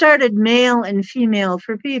 They've started male and female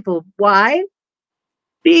for people. Why?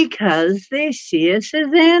 Because they see us as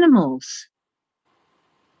animals.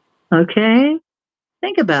 Okay?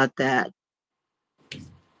 Think about that.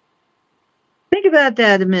 Think about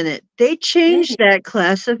that a minute. They changed that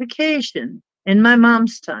classification in my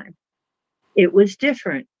mom's time. It was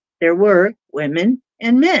different. There were women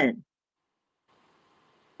and men,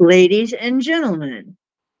 ladies and gentlemen.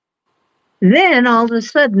 Then all of a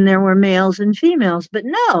sudden there were males and females, but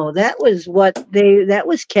no, that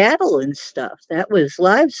was cattle and stuff. That was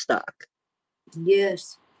livestock.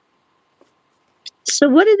 Yes. So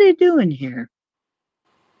what are they doing here?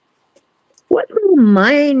 What little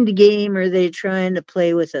mind game are they trying to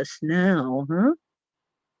play with us now, huh?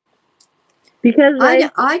 Because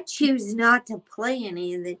I choose not to play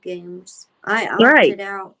any of the games. I opted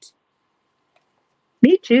out.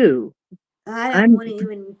 Me too. I don't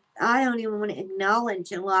even want to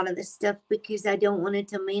acknowledge a lot of this stuff because I don't want it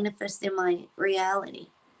to manifest in my reality.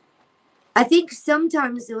 I think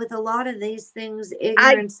sometimes with a lot of these things,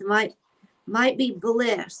 ignorance might be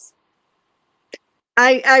bliss.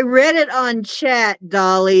 I read it on chat,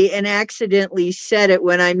 Dolly, and accidentally said it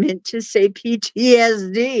when I meant to say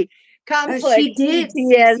PTSD. Complex She did PTSD.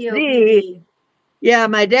 say COPD. Yeah,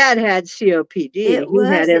 my dad had COPD. He had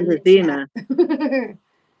emphysema.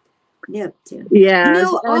 Yep, too. Yeah, You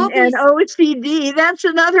know, and OCD. That's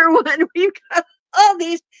another one. We've got all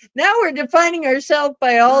these. Now we're defining ourselves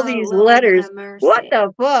by all these Lord letters. have mercy. What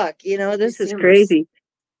the fuck? You know, this is crazy.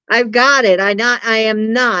 I've got it. I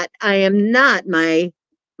am not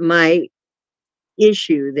my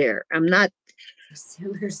issue there. I'm not.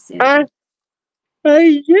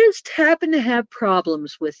 I just happen to have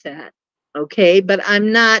problems with that. Okay, but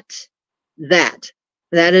I'm not that.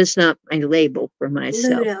 That is not my label for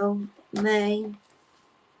myself. Ludo, May.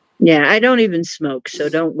 Yeah, I don't even smoke, so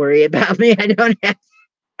don't worry about me. I don't have.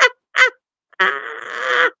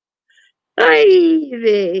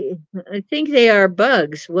 I think they are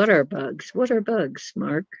bugs. What are bugs? What are bugs,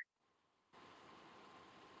 Mark?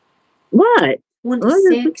 What?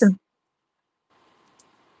 26.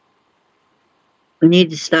 I need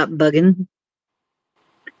to stop bugging.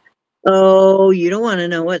 Oh, you don't want to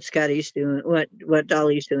know what Scotty's doing, what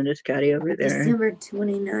Dolly's doing to Scotty over there. December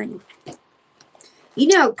 29th. You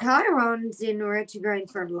know, Chiron's in retrograde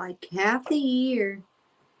for like half the year.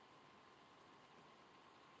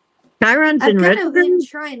 Chiron's in retrograde? I've been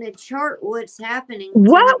trying to chart what's happening.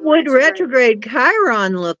 What would retrograde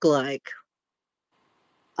Chiron look like?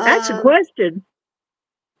 That's a question.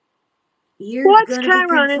 What's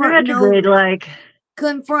Chiron in retrograde like?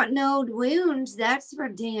 Confronting old wounds, that's for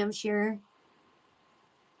damn sure.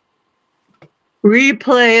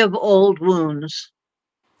 Replay of old wounds.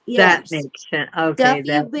 Yes. That makes sense. Okay. Stuff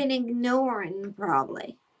you've been ignoring,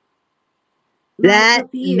 probably. That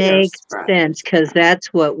makes sense because that's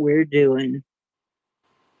what we're doing.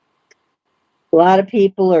 A lot of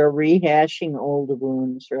people are rehashing old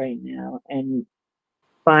wounds right now and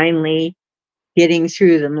finally getting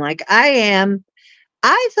through them like I am.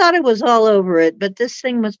 I thought it was all over it, but this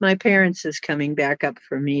thing with my parents is coming back up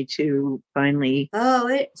for me to finally.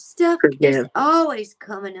 Oh, stuff is always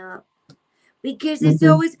coming up because it's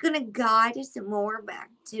always going to guide us more back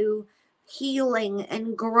to healing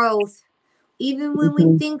and growth. Even when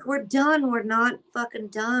we think we're done, we're not fucking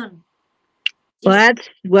done. Well, that's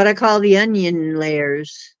what I call the onion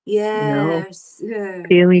layers. Yes. You know,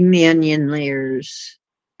 peeling the onion layers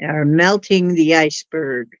or melting the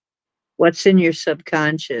iceberg. What's in your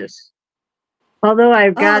subconscious? Although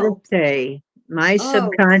I've got to say, my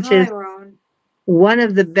subconscious, Chiron. One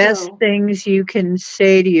of the best things you can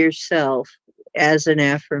say to yourself as an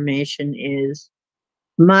affirmation is,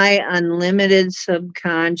 my unlimited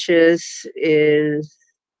subconscious is,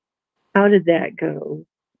 how did that go?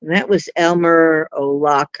 And that was Elmer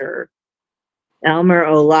O'Locker. Elmer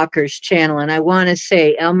O'Locker's channel. And I want to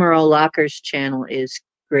say Elmer O'Locker's channel is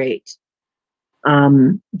great.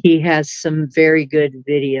 He has some very good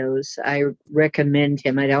videos. I recommend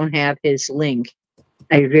him. I don't have his link.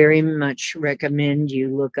 I very much recommend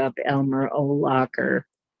you look up Elmer O'Locker.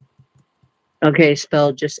 Okay,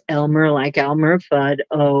 spelled just Elmer like Elmer Fudd,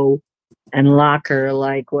 O, and Locker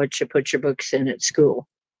like what you put your books in at school.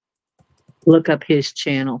 Look up his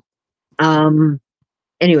channel.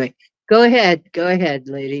 Anyway, go ahead,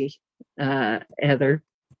 lady, Heather.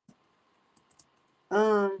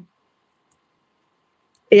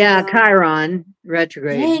 Yeah, Chiron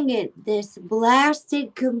retrograde. Dang it, this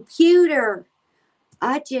blasted computer.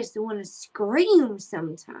 I just want to scream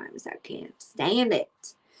sometimes. I can't stand it.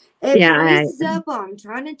 It freezes up while I'm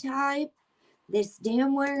trying to type this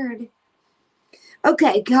damn word.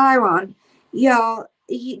 Okay, Chiron. Y'all,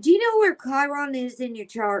 do you know where Chiron is in your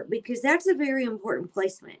chart? Because that's a very important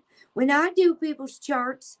placement. When I do people's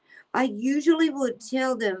charts, I usually will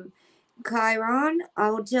tell them Chiron.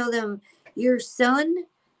 I will tell them your sun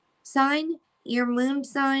sign, your moon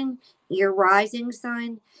sign, your rising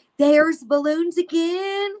sign. There's balloons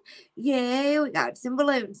again. Yay, we got some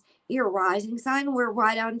balloons. Your rising sign, we're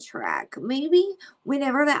right on track. Maybe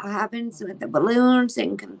whenever that happens with the balloons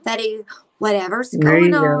and confetti, whatever's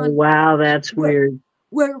going on. Wow, that's weird.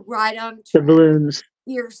 We're right on track. The balloons.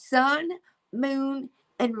 Your sun, moon,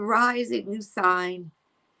 and rising sign,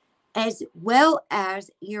 as well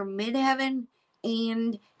as your midheaven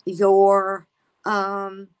and your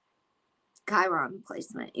Chiron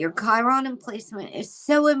placement. Your Chiron placement is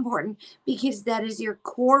so important because that is your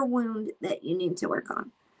core wound that you need to work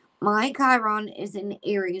on. My Chiron is in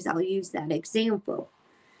Aries. I'll use that example.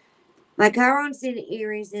 My Chiron's in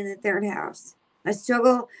Aries in the 3rd house.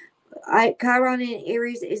 Chiron in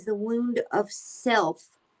Aries is the wound of self.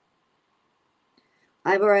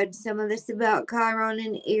 I've read some of this about Chiron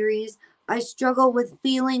in Aries. I struggle with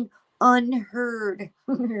feeling unheard.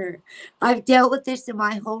 I've dealt with this in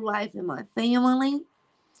my whole life in my family,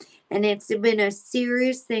 and it's been a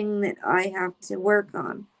serious thing that I have to work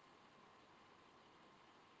on.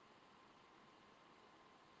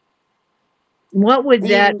 What would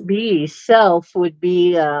that be? Self would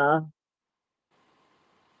be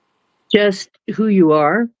just who you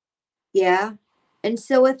are. Yeah. And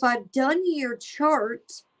so if I've done your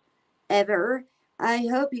chart ever, I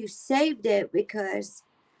hope you saved it, because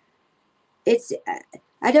it's,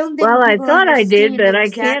 I don't think I thought I did, but exactly.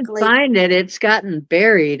 I can't find it. It's gotten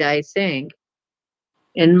buried, I think,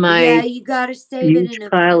 in my you got to save it in a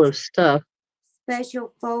pile of stuff.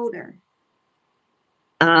 Special folder.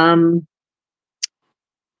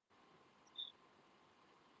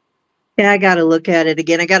 Yeah, I got to look at it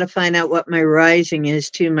again. I got to find out what my rising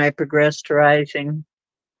is too, my progressed rising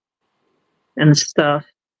and stuff.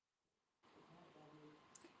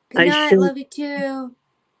 Good night. Love you too.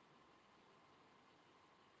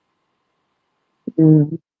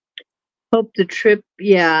 Hope the trip,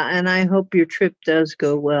 and I hope your trip does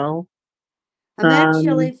go well. I'm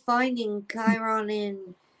actually finding Chiron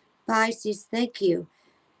in Pisces. Thank you.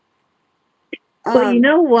 Well, you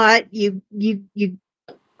know what? You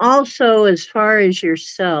also, as far as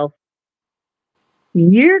yourself,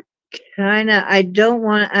 you're kind of,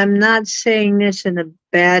 I'm not saying this in a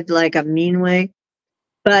bad, like a mean way,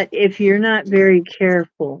 but if you're not very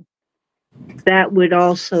careful, that would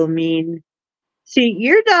also mean, see,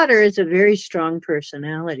 your daughter is a very strong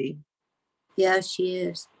personality. Yeah, she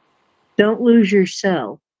is. Don't lose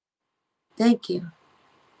yourself. Thank you.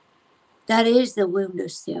 That is the wound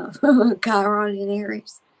of self. Chiron in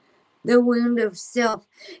Aries. The wound of self.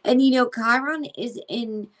 And you know, Chiron is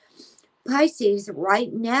in Pisces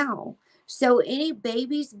right now. So any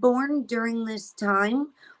babies born during this time,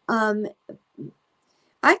 I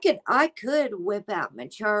could whip out my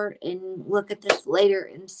chart and look at this later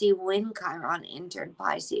and see when Chiron entered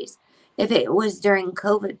Pisces, if it was during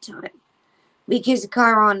COVID time, because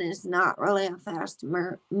Chiron is not really a fast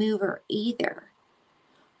mover either.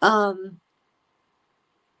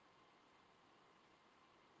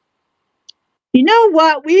 You know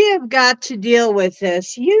what? We have got to deal with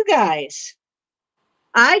this. You guys,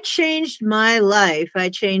 I changed my life. I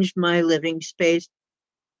changed my living space.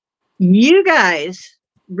 You guys,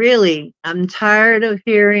 really, I'm tired of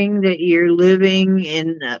hearing that you're living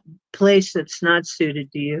in a place that's not suited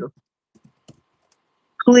to you.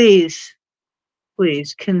 Please,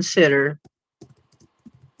 please consider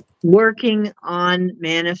working on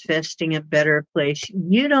manifesting a better place.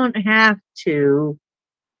 You don't have to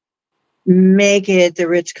make it the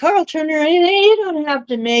Ritz-Carlton or anything. You don't have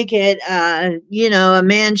to make it, a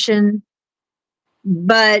mansion.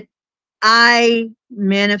 But I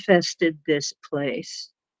manifested this place.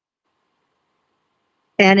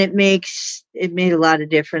 And it made a lot of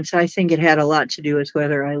difference. I think it had a lot to do with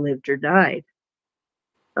whether I lived or died.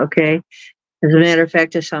 Okay. As a matter of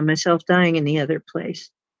fact, I saw myself dying in the other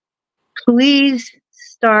place. Please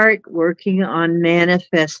start working on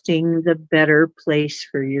manifesting the better place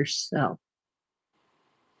for yourself.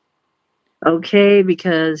 Okay,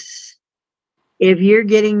 because if you're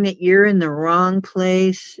getting that you're in the wrong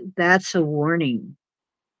place, that's a warning.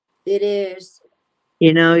 It is.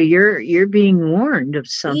 You know, you're being warned of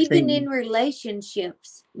Even in something.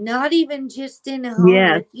 relationships, not even just in a home.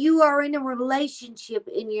 Yes, If you are in a relationship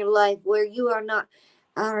in your life where you are not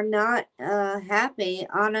happy,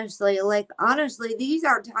 honestly, these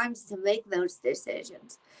are times to make those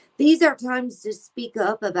decisions. These are times to speak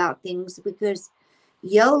up about things because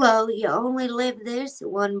YOLO, you only live this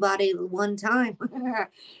one body one time.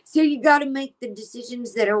 So you got to make the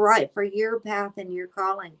decisions that are right for your path and your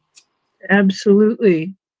calling.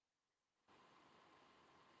 absolutely.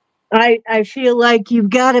 I feel like you've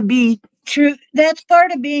got to be true. That's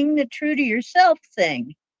part of being the true to yourself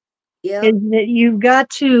thing. Is Yep. that you've got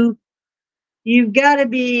to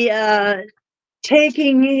be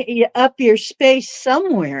taking up your space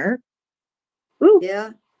somewhere. Ooh,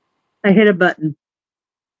 Yeah. I hit a button.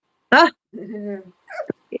 Ah,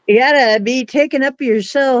 you gotta be taking up your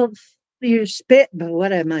spit. But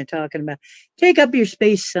what am I talking about? Take up your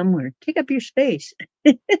space somewhere. Take up your space.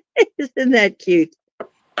 Isn't that cute?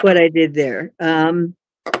 What I did there.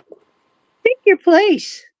 Pick your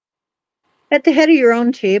place at the head of your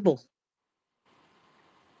own table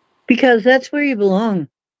because that's where you belong.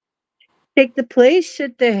 Take the place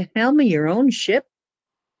at the helm of your own ship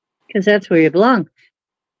because that's where you belong.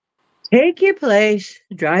 Take your place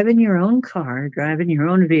driving your own car, driving your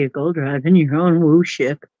own vehicle, driving your own woo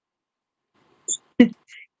ship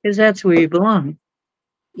because that's where you belong.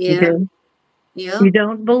 Yeah. Okay. Yeah. You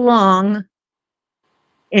don't belong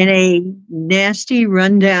in a nasty,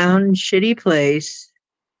 rundown, shitty place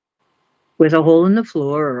with a hole in the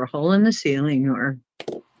floor or a hole in the ceiling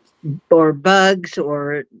or bugs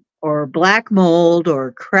or black mold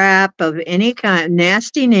or crap of any kind,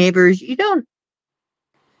 nasty neighbors. You don't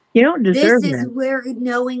This deserve is that. where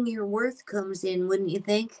knowing your worth comes in, wouldn't you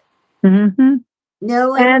think? Hmm.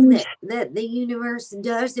 Knowing And that the universe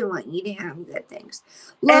doesn't want you to have good things.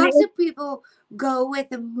 and Lots it, of people go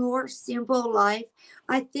with a more simple life.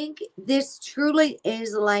 I think this truly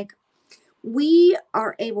is like we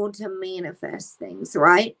are able to manifest things,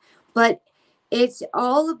 right? But it's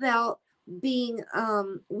all about being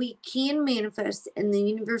we can manifest and the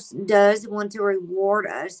universe does want to reward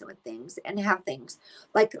us with things and have things.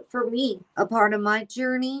 Like for me, a part of my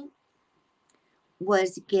journey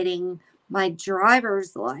was getting my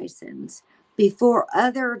driver's license before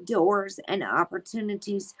other doors and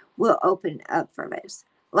opportunities will open up for this.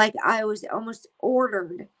 Like I was almost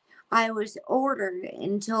ordered. I was ordered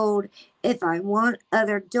and told if I want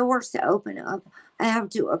other doors to open up, I have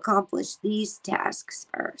to accomplish these tasks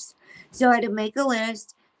first. So I had to make a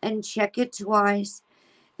list and check it twice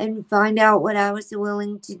and find out what I was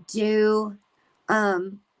willing to do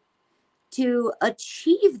um, to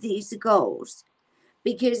achieve these goals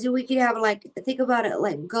because we could have like think about it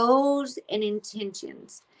like goals and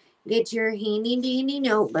intentions. Get your handy dandy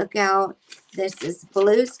notebook out. This is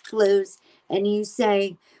Blue's Clues, and you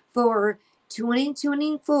say for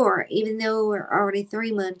 2024, even though we're already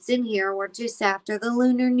 3 months in here, we're just after the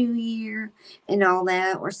Lunar New Year and all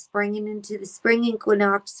that. We're springing into the spring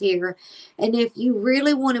equinox here. And if you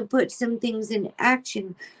really want to put some things in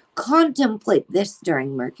action, contemplate this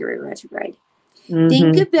during Mercury retrograde.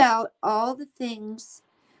 Think mhm. about all the things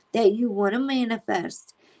that you want to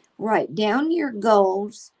manifest. Write down your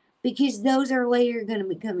goals because those are later going to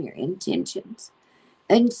become your intentions.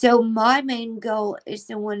 And so, my main goal is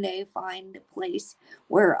to one day find a place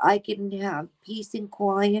where I can have peace and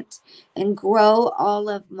quiet and grow all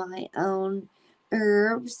of my own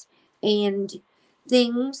herbs and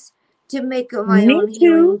things to make my Me own too.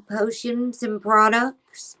 healing potions and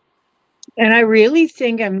products. And I really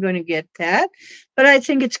think I'm going to get that, but I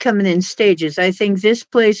think it's coming in stages. I think this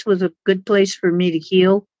place was a good place for me to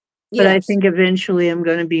heal, but I Yes. think eventually I'm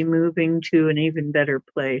going to be moving to an even better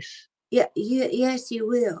place. Yeah, yes, you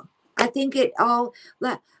will. I think it all.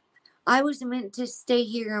 Like, I was meant to stay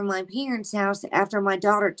here in my parents' house after my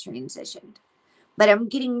daughter transitioned, but I'm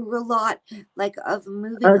getting a lot like of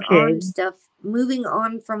moving Okay. on stuff, moving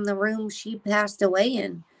on from the room she passed away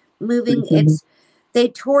in. Moving, Mhm. it's they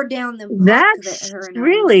tore down the park that That's her and I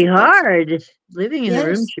used really to go to. hard, living in the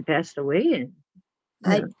room Yes, she passed away in.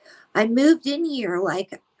 Yeah. I I moved in here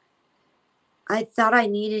like I thought I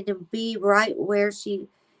needed to be right where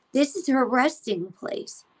this is her resting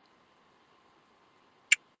place.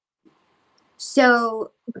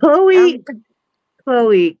 So, Chloe,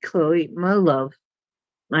 my love,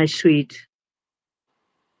 my sweet.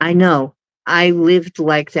 I know. I lived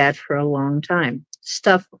like that for a long time.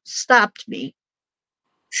 Stuff stopped me.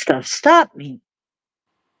 Stuff stopped me.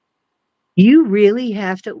 You really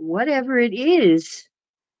have to, whatever it is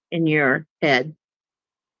in your head,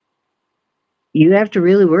 you have to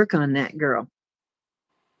really work on that, girl.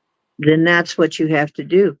 Then that's what you have to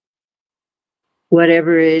do.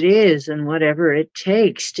 Whatever it is and whatever it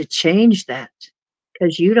takes to change that.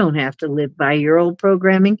 Because you don't have to live by your old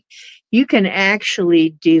programming. You can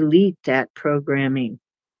actually delete that programming.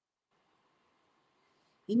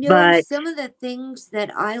 But some of the things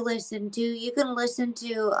that I listen to, you can listen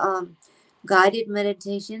to guided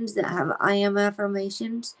meditations that have I am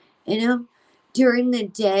affirmations in them during the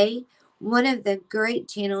day. One of the great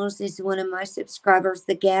channels is one of my subscribers,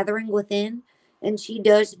 The Gathering Within, and she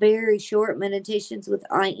does very short meditations with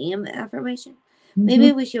I am affirmation.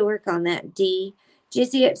 Maybe we should work on that, Dee.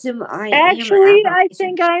 Just get some I am actually, I affirmation.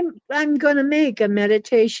 think I'm gonna make some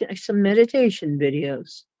meditation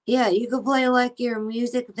videos. Yeah, you can play like your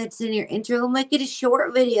music that's in your intro. Make it a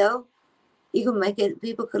short video. You can make it,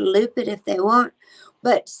 people can loop it if they want.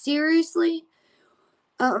 But seriously,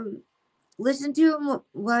 listen to them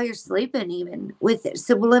while you're sleeping, even with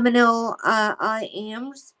subliminal I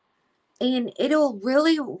ams. And it'll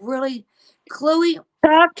really, really, Chloe,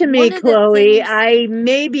 Talk to me, one of the Chloe. things, I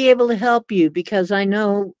may be able to help you because I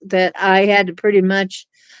know that I had to pretty much.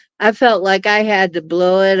 I felt like I had to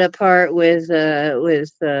blow it apart with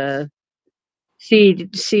C40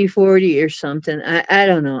 or something. I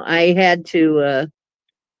don't know. I had to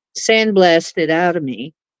sandblast it out of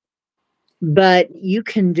me. But you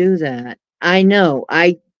can do that. I know.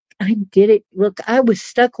 I did it. Look, I was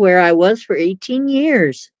stuck where I was for 18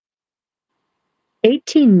 years.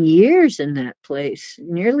 18 years in that place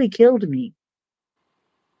nearly killed me.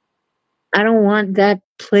 I don't want that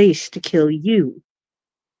place to kill you.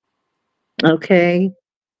 Okay?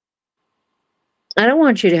 I don't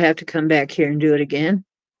want you to have to come back here and do it again.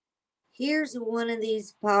 here's one of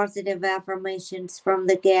these positive affirmations from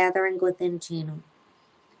the Gathering Within channel.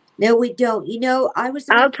 No, we don't. I was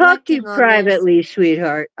I'll talk to you reflecting on this privately,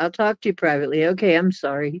 sweetheart. I'll talk to you privately. Okay, I'm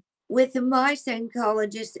sorry. with my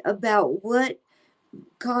psychologist about what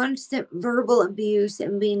constant verbal abuse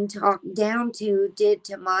and being talked down to did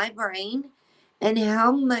to my brain, and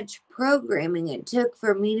how much programming it took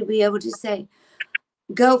for me to be able to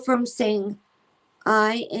go from saying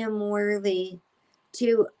I am worthy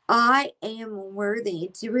to I am worthy,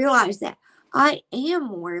 to realize that I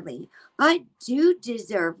am worthy. I do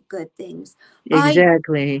deserve good things. I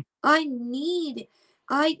Exactly. I need,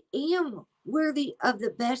 I am worthy of the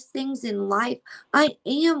best things in life. I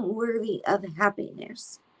am worthy of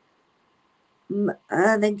happiness.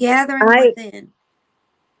 The Gathering I Within.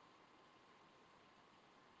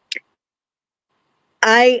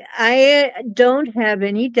 I don't have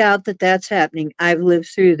any doubt that that's happening. I've lived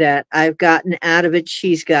through that. I've gotten out of it.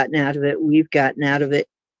 She's gotten out of it. We've gotten out of it.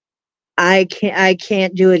 I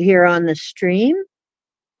can't do it here on the stream.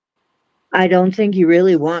 I don't think you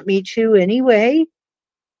really want me to anyway,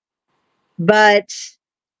 but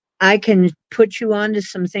I can put you on to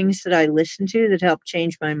some things that I listen to that help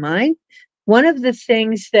change my mind. One of the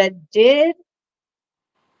things that did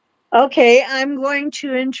Okay, I'm going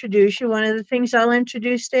to introduce you. One of the things I'll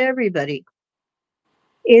introduce to everybody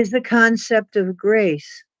is the concept of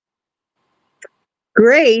grace.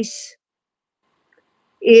 Grace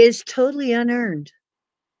is totally unearned.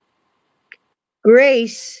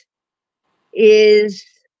 Grace is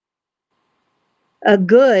a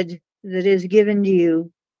good that is given to you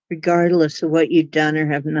regardless of what you've done or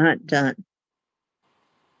have not done.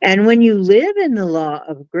 And when you live in the law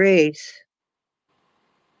of grace,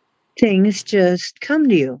 things just come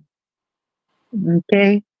to you.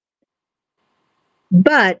 Okay?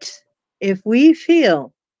 But if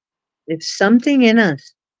something in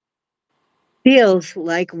us feels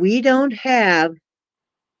like we don't have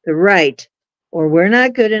the right, or we're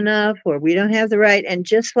not good enough, or we don't have the right, and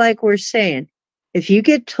just like we're saying, if you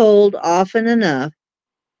get told often enough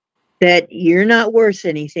that you're not worth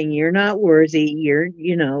anything, you're not worthy,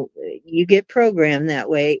 you get programmed that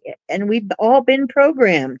way. And we've all been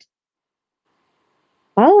programmed.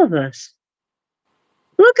 All of us.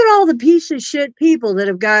 Look at all the piece of shit people that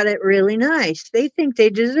have got it really nice. They think they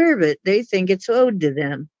deserve it. They think it's owed to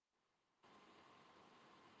them.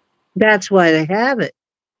 That's why they have it.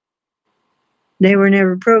 They were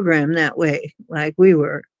never programmed that way like we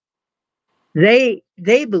were. They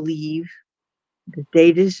believe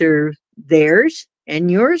They deserve theirs and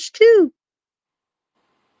yours too.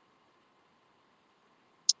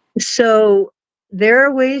 So there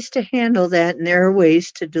are ways to handle that, and there are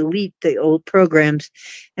ways to delete the old programs.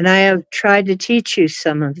 And I have tried to teach you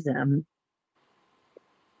some of them.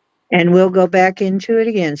 And we'll go back into it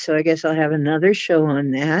again. So I guess I'll have another show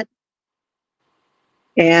on that.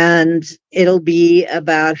 And it'll be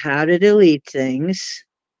about how to delete things.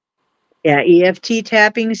 Yeah, EFT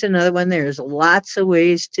tapping is another one. There's lots of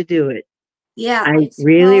ways to do it. Yeah, I it's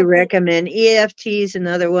really called recommend EFT is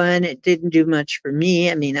another one. It didn't do much for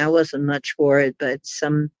me. I mean, I wasn't much for it, but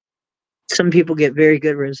some people get very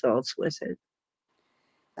good results with it.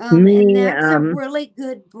 and Me, that's a really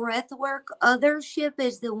good breath work. Othership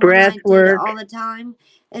is the one breath I did work. all the time.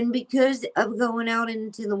 And because of going out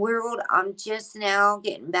into the world, I'm just now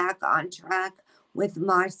getting back on track with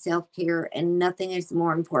my self-care, and nothing is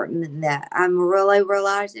more important than that. I'm really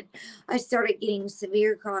realizing I started getting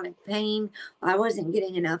severe chronic pain. I wasn't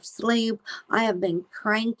getting enough sleep. I have been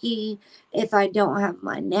cranky if I don't have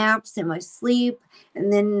my naps and my sleep.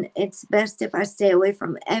 And then it's best if I stay away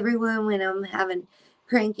from everyone when I'm having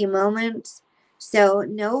cranky moments. So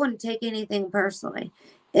no one take anything personally.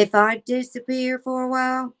 If I disappear for a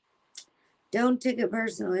while, don't take it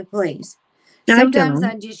personally, please. I Sometimes don't.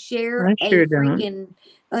 I just share I a sure don't. freaking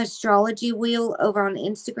astrology wheel over on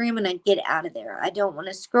Instagram and I get out of there. I don't want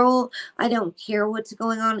to scroll. I don't care what's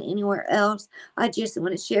going on anywhere else. I just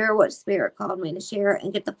want to share what spirit called me to share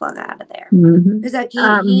and get the fuck out of there. Mhm. Because I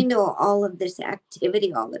can't handle all of this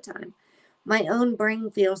activity all the time. My own brain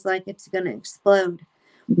feels like it's going to explode.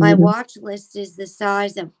 My Mhm. watch list is the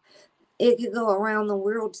size of it could go around the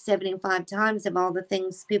world 75 times of all the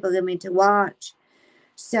things people give me to watch.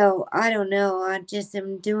 So I don't know. I just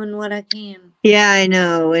am doing what I can. Yeah, I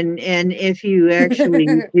know. And if you actually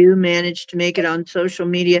do manage to make it on social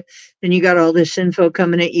media, then you got all this info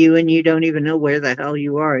coming at you and you don't even know where the hell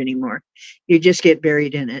you are anymore. You just get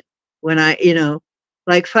buried in it. When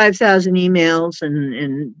like 5,000 emails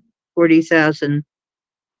and 40,000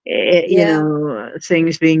 Yeah.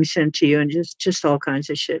 things being sent to you and just all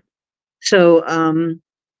kinds of shit. So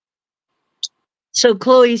so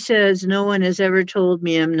Chloe says no one has ever told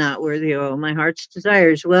me I'm not worthy of all my heart's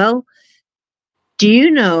desires. Well, do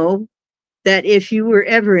you know that if you were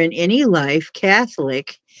ever in any life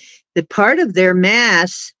Catholic, the part of their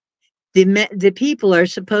mass, the people are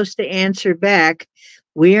supposed to answer back,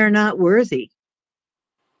 "We are not worthy."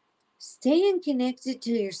 Staying connected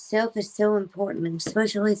to yourself is so important,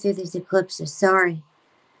 especially through these eclipses. Sorry.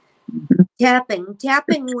 Tapping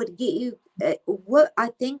would get you what I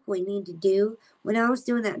think we need to do. When I was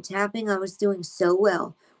doing that tapping, I was doing so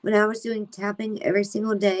well. When I was doing tapping every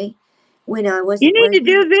single day, when I You wasn't need to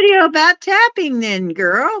do working, a video about tapping, then,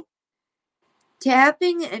 girl.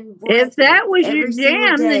 tapping and If breath that work was your every single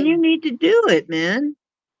jam, then day. you need to do it, man.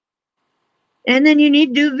 And then you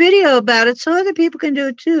need to do a video about it so other people can do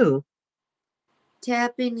it too.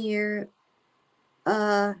 Tapping your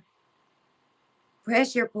uh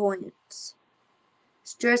pressure points.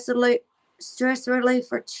 Stress relief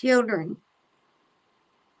for children.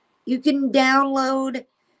 You can download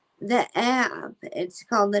the app. It's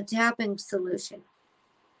called the Tapping Solution.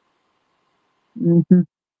 Mhm.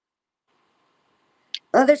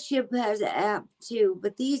 Othership has an app too,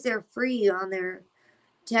 but these are free on their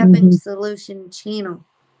Tapping Mhm. Solution channel.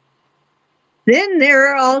 Then there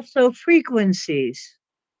are also frequencies,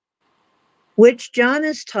 which John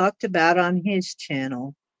has talked about on his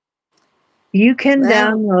channel. You can Wow.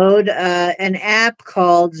 download an app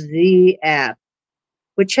called Z App,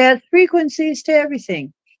 which has frequencies to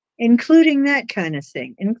everything, including that kind of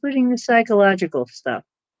thing, including the psychological stuff,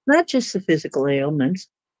 not just the physical ailments,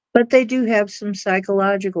 but they do have some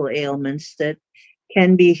psychological ailments that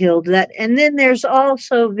can be healed. And then there's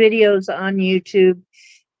also videos on YouTube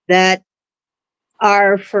that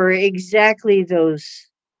are for exactly those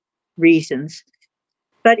reasons.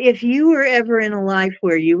 But if you were ever in a life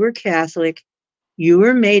where you were Catholic, you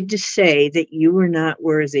were made to say that you were not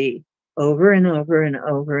worthy over and over and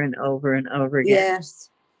over and over and over again. Yes.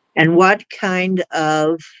 And what kind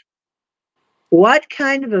of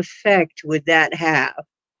effect would that have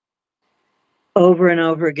over and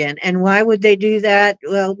over again? And why would they do that?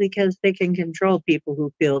 Well, because they can control people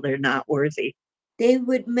who feel they're not worthy. They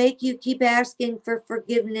would make you keep asking for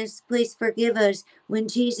forgiveness. Please forgive us when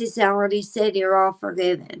Jesus already said you're all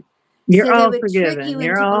forgiven. You're So they all would trick forgiven. you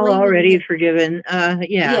You're into all believing already that, forgiven.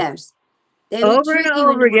 Yeah. yes, they would Over and trick you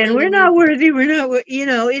over into again. We're believing not you, worthy. We're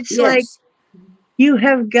not, it's like yes, you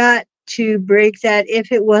have got to break that.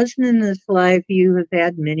 If it wasn't in this life, you have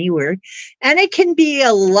had many words. And it can be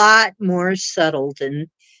a lot more subtle than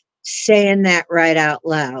saying that right out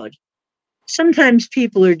loud. Sometimes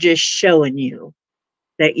people are just showing you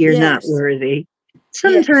that you're not Yes. worthy. Yes.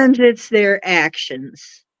 Sometimes it's their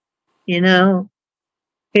actions, you know?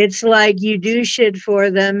 It's like you do shit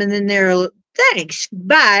for them and then they're, thanks,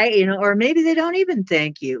 bye, or maybe they don't even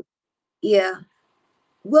thank you. Yeah.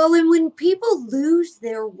 Well, and when people lose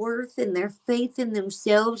their worth and their faith in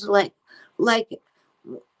themselves, like,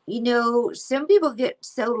 some people get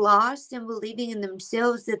so lost in believing in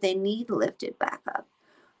themselves that they need lifted back up.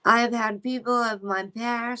 I have had people of my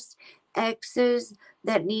past, exes,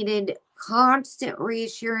 that needed constant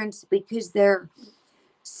reassurance because their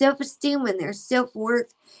self-esteem and their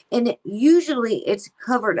self-worth, and usually it's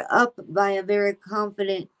covered up by a very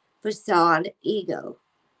confident facade ego.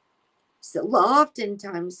 So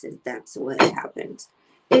oftentimes that's what happens,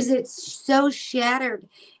 is it's so shattered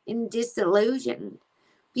and disillusioned.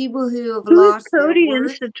 People who have Who is lost their Cody and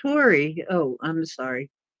worth. Satori? Oh, I'm sorry.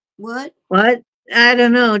 What? What? I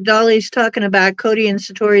don't know. Dolly's talking about Cody and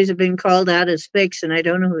Satori's have been called out as fakes, and I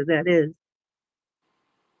don't know who that is.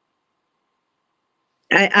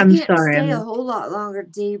 I I'm can't sorry. stay a whole lot longer,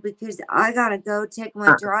 Dee, because I gotta go take my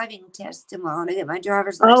Uh, driving test tomorrow to get my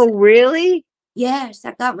driver's oh, license. really? Yes,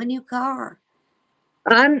 I got my new car.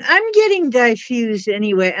 I'm getting diffused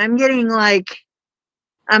anyway. I'm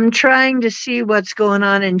trying to see what's going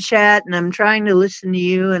on in chat, and I'm trying to listen to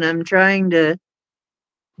you, and I'm trying to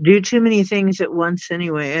do too many things at once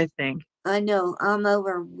anyway, I think. I know I'm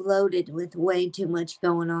overloaded with way too much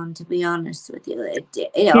going on, to be honest with you. It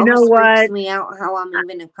You know almost freaks what? me out how I'm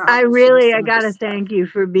even accomplishing I some of gotta this stuff. thank you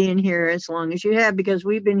for being here as long as you have, because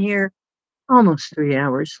we've been here almost 3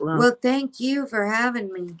 hours slow. Well, thank you for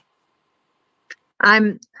having me.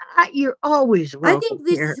 You're always I welcome think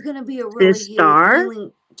this here, is going to be a really this star.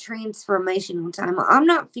 healing, transformational time. I'm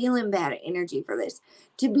not feeling bad energy for this.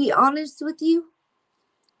 To be honest with you,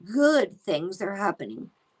 good things are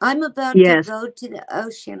happening. I'm about to Yes. go to the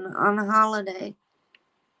ocean on a holiday.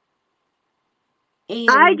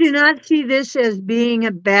 I And do not see this as being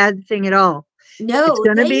a bad thing at all. It's no,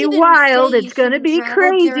 going to they be even say wild. you It's going to shouldn't be travel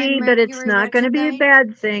during crazy, but it's Mercury not going to be a retrograde.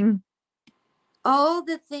 bad thing. All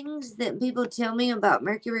the things that people tell me about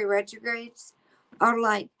Mercury retrogrades are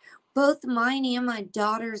like both mine and my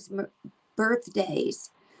daughter's birthdays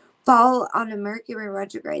fall on a Mercury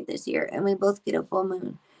retrograde this year, and we both get a full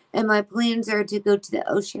moon. And my plans are to go to the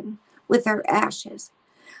ocean with her ashes.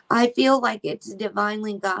 I feel like it's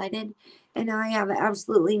divinely guided, and I have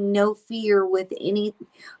absolutely no fear with any.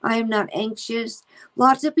 I am not anxious.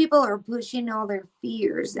 Lots of people are pushing all their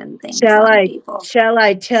fears and things Shall on I people. shall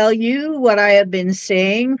I tell you what I have been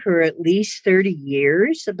saying for at least 30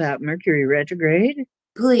 years about Mercury retrograde?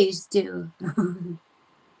 Please do.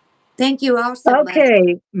 Thank you all so much.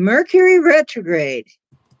 Okay, Mercury retrograde.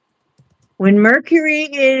 When Mercury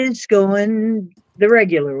is going the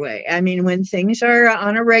regular way, I mean, when things are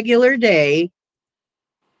on a regular day,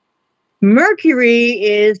 Mercury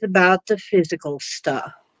is about the physical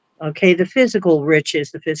stuff. Okay, the physical riches,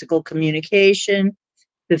 the physical communication,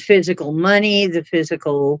 the physical money, the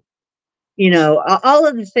physical, all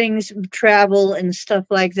of the things, travel and stuff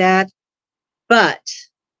like that. But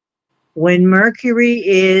when Mercury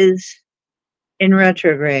is in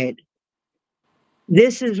retrograde,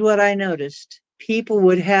 this is what I noticed. People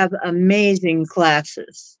would have amazing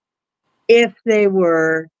classes if they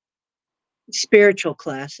were spiritual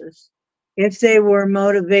classes, if they were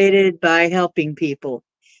motivated by helping people,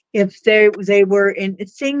 if they were in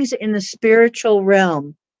things in the spiritual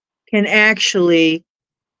realm, can actually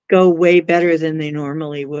go way better than they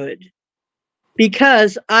normally would.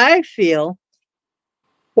 Because I feel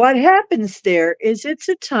what happens there is it's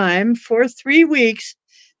a time for 3 weeks.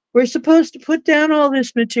 We're supposed to put down all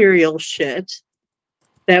this material shit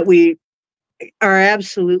that we are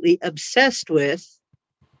absolutely obsessed with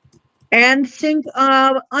and think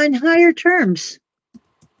on higher terms.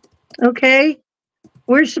 Okay?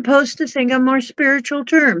 We're supposed to think on more spiritual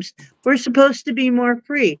terms. We're supposed to be more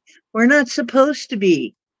free. We're not supposed to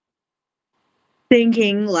be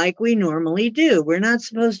thinking like we normally do. We're not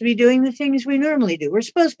supposed to be doing the things we normally do. We're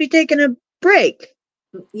supposed to be taking a break.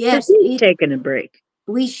 Yes, Taking a break.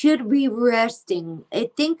 we should be resting.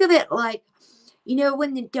 Think of it like,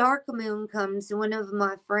 when the dark moon comes, one of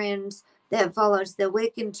my friends that follows the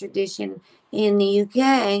Wiccan tradition in the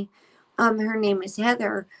UK, her name is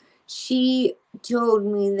Heather, she told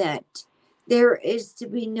me that there is to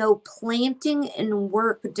be no planting and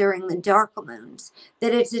work during the dark moons,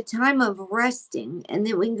 that it's a time of resting, and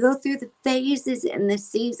that we can go through the phases and the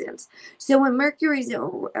seasons. So when Mercury's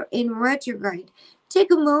in retrograde,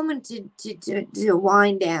 take a moment to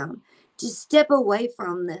wind down, to step away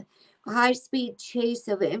from high-speed chase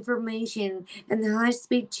of information and the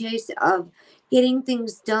high-speed chase of getting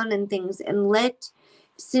things done and things, and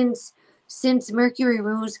since Mercury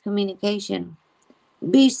rules communication,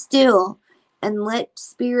 be still and let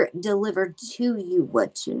spirit deliver to you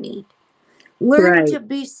what you need. Learn Right. to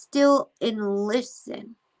be still and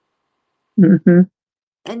listen Mm-hmm.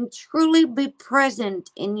 and truly be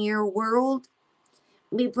present in your world,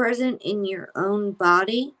 be present in your own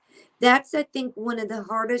body. That's, I think, one of the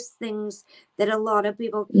hardest things that a lot of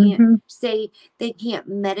people can't Mm-hmm. say. They can't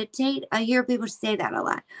meditate. I hear people say that a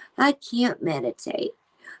lot. I can't meditate.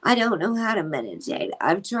 I don't know how to meditate.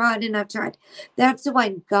 I've tried and I've tried. That's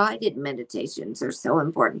why guided meditations are so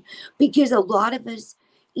important, because a lot of us,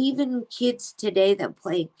 even kids today that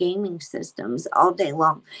play gaming systems all day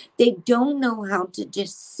long, they don't know how to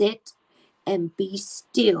just sit and be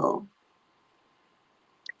still.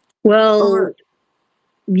 Well, Or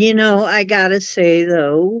I gotta say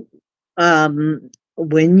though,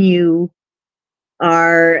 when you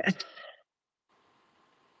are,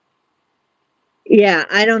 yeah,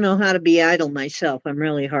 I don't know how to be idle myself. I'm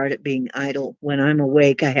really hard at being idle. When I'm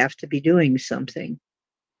awake, I have to be doing something.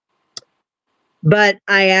 But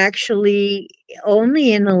I actually,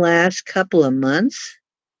 only in the last couple of months,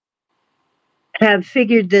 have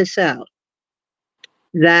figured this out,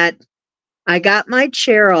 that I got my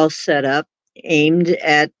chair all set up, aimed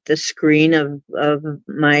at the screen of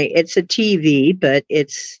my, it's a TV, but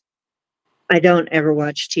I don't ever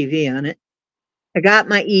watch TV on it. I got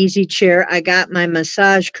my easy chair. I got my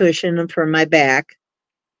massage cushion for my back.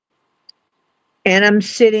 And I'm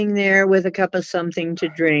sitting there with a cup of something to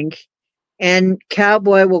drink. And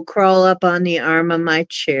Cowboy will crawl up on the arm of my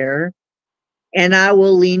chair. And I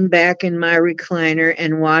will lean back in my recliner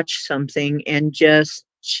and watch something and just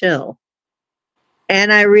chill.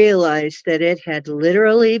 And I realized that it had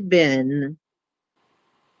literally been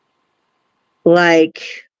like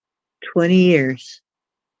 20 years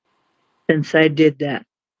since I did that.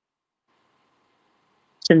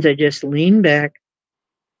 Since I just leaned back,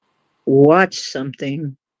 watched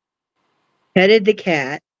something, petted the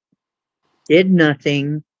cat, did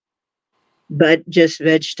nothing, but just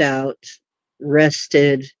vegged out,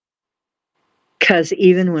 rested. Because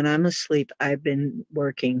even when I'm asleep, I've been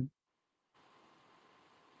working.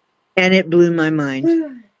 And it blew my mind.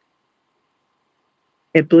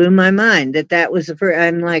 It blew my mind that was the first.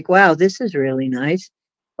 I'm like, wow, this is really nice.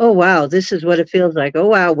 Oh, wow, this is what it feels like. Oh,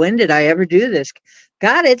 wow, when did I ever do this?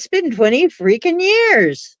 God, it's been 20 freaking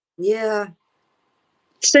years yeah,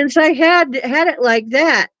 since I had it like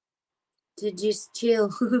that. to just chill.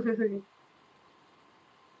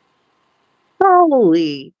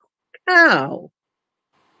 Holy cow.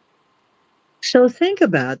 So think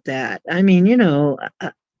about that. I mean,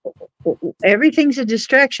 everything's a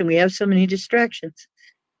distraction. We have so many distractions.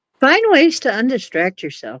 Find ways to undistract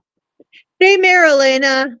yourself. Hey,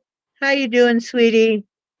 Marilena, how you doing, sweetie?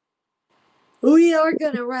 We are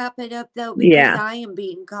gonna wrap it up though, because Yeah, I am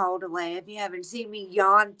being called away. If you haven't seen me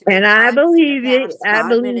yawn three and I times in the believe it. past I five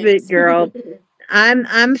believe it, minutes. girl.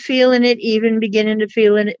 I'm feeling it, even beginning to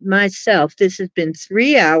feel it myself. This has been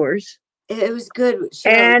 3 hours, It was a good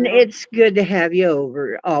show, and girl. it's good to have you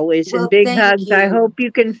over always. And Well, big thank hugs. I hope you.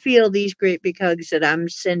 you can feel these great big hugs that I'm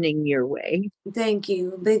sending your way. Thank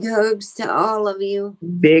you. Big hugs to all of you.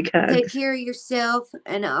 Big Take hugs. care of yourself,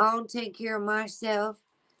 and I'll take care of myself.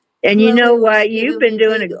 And you know Chloe was what? giving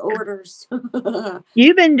me big orders.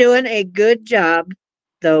 You've been doing a good job,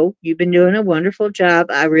 though. You've been doing a wonderful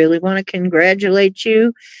job. I really want to congratulate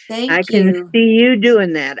you. I Thank can you. see you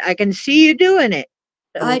doing that. I can see you doing it.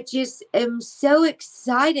 I So just am so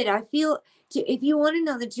excited. I feel, if you want to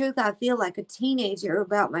know the truth, I feel like a teenager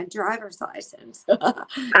about my driver's license. I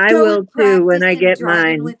Going will too when I practicing get driving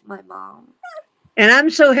mine. with my mom. And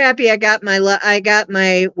I'm so happy I got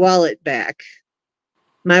my wallet back.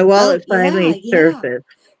 My Oh, wallet yeah, finally yeah. surfaced.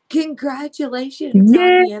 Congratulations on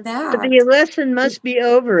Yeah. you The that. lesson must be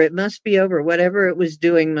over. It must be over. Whatever it was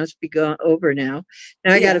doing must be over now.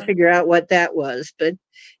 Now I got to Yeah. figure out what that was. But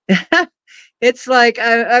it's like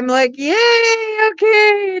I'm like, yay,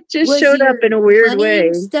 okay. It just Was showed up your in a weird money way.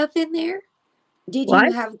 and stuff in there? Did you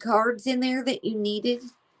What? have cards in there that you needed?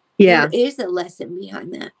 There Yeah. is a lesson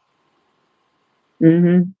behind that.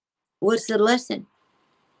 Hmm. What's the lesson?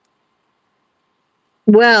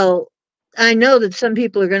 Well, I know that some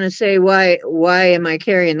people are going to say, why am I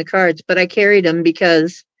carrying the cards? But I carried them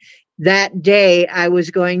because that day I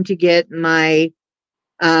was going to get my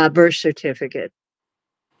birth certificate.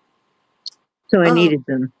 So I Oh, needed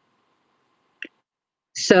them.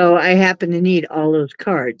 So I happened to need all those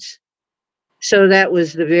cards. So that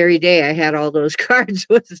was the very day I had all those cards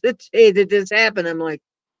was the day that this happened. I'm like,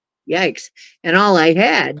 yikes. And all I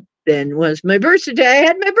had then was my birth certificate. I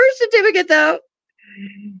had my birth certificate though,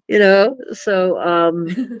 so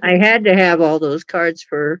I had to have all those cards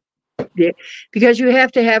because you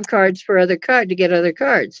have to have cards for to get other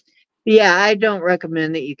cards. Yeah, I don't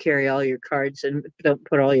recommend that you carry all your cards and don't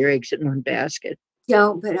put all your eggs in one basket.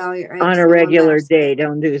 Don't put all your On eggs a in one regular basket. day,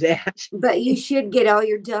 don't do that. But you should get all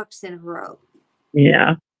your ducks in a row.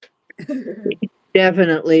 Yeah.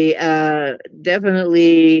 Definitely,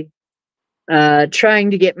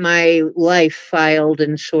 trying to get my life filed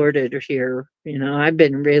and sorted here. I've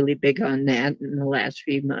been really big on that in the last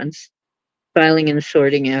few months, filing and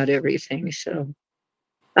sorting out everything. So,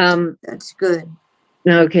 that's good.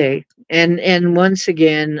 Okay, and once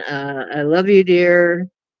again, I love you, dear.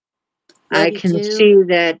 Love I you can too. see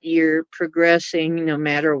that you're progressing, no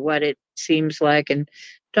matter what it seems like, and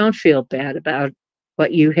don't feel bad about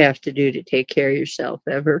what you have to do to take care of yourself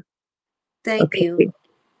ever. Thank Okay. you.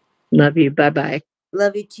 Love you. Bye-bye.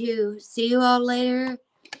 Love you too. See you all later.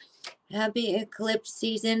 Happy eclipse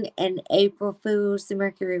season and April Fool's the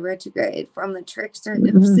Mercury retrograde from the trickster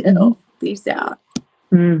himself. Peace out.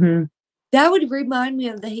 That would remind me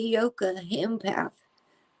of the Heyoka empath.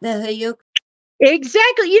 The Heyoka.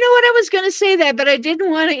 Exactly. You know what? I was going to say that, but I didn't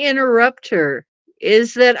want to interrupt her.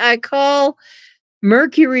 Is that I call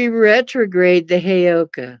Mercury retrograde the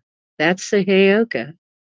Heyoka. That's the Heyoka.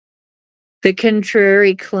 The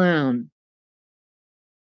contrary clown.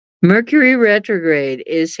 Mercury retrograde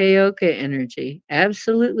is Heyoka energy.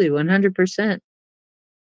 Absolutely, 100%.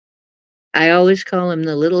 I always call him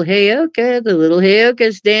the little Heyoka. The little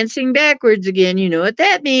Heyoka's dancing backwards again. You know what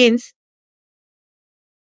that means.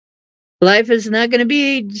 Life is not going to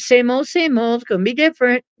be same old, same old. It's going to be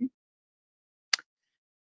different.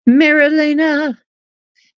 Marilena,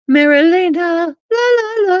 Marilena, la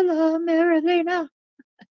la la la, Marilena.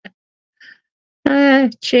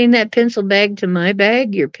 Chain that pencil bag to my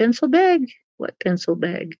bag. Your pencil bag? What pencil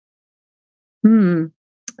bag?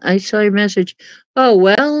 I saw your message. Oh,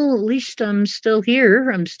 well, at least I'm still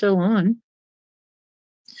here. I'm still on.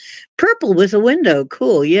 Purple with a window.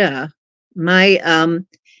 Cool. Yeah. My,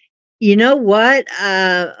 you know what?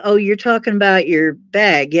 Oh, you're talking about your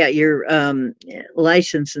bag. Yeah. Your,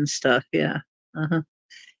 license and stuff. Yeah. Uh-huh.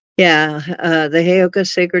 Yeah. The Heyoka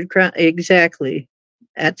Sacred Crown. Exactly.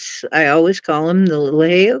 I always call him the little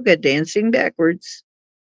Heyoka dancing backwards.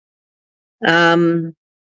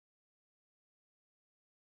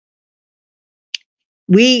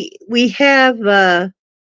 We have,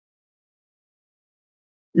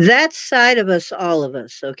 that side of us, all of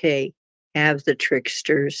us, okay, have the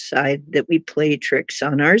trickster side that we play tricks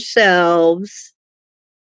on ourselves.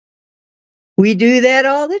 We do that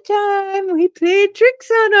all the time. We play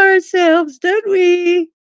tricks on ourselves, don't we?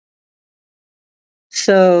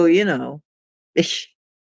 So,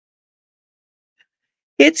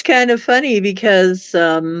 it's kind of funny because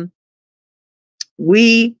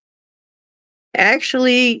we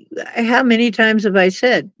actually, how many times have I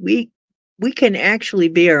said we can actually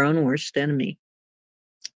be our own worst enemy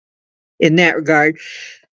in that regard.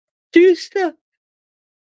 Do stuff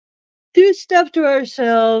to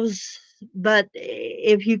ourselves, but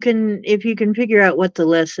if you can figure out what the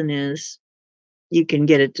lesson is, you can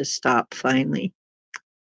get it to stop finally.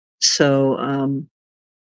 So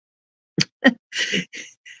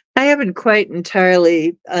I haven't quite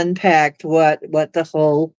entirely unpacked what the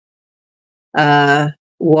whole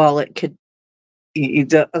wallet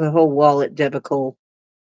the whole wallet debacle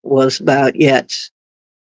was about yet.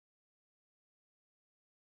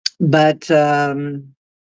 But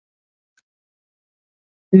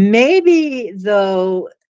maybe though,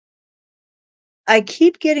 I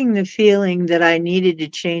keep getting the feeling that I needed to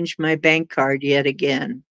change my bank card yet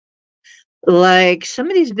again. Like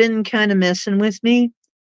somebody's been kind of messing with me,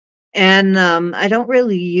 and I don't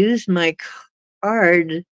really use my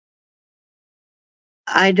card.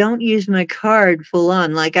 I don't use my card full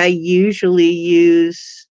on. Like I usually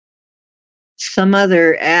use some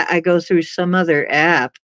other app. I go through some other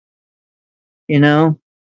app, you know.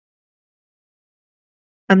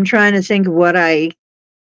 I'm trying to think of what I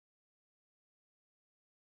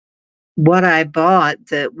bought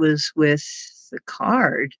that was with the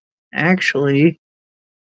card, actually,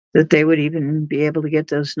 that they would even be able to get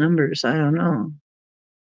those numbers. I don't know.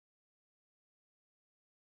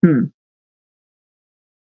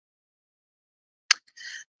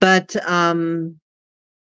 But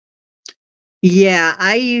yeah,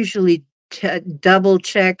 I usually double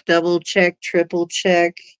check, triple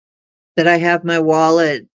check that I have my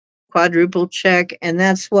wallet, quadruple check, and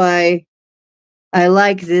that's why I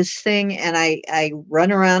like this thing, and I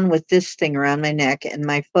run around with this thing around my neck and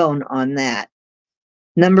my phone on that.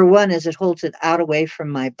 Number one is it holds it out away from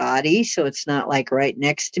my body, so it's not like right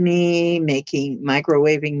next to me,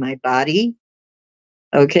 microwaving my body.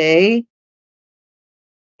 Okay.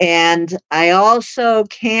 And I also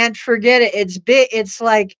can't forget it. It's big. It's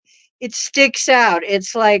like it sticks out.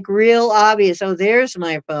 It's like real obvious. Oh, there's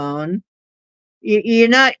my phone. You're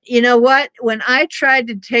not, you know what? When I tried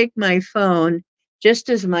to take my phone, just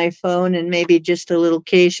as my phone and maybe just a little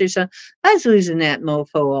case or something, I was losing that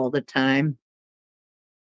mofo all the time.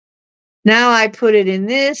 Now I put it in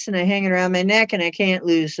this and I hang it around my neck and I can't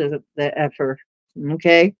lose the effort.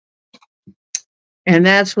 Okay. And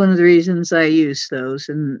that's one of the reasons I use those.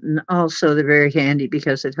 And also they're very handy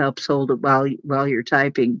because it helps hold it while you're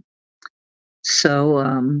typing.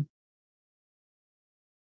 So,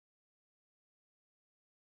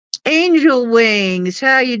 Angel Wings,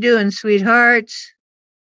 how you doing, sweethearts?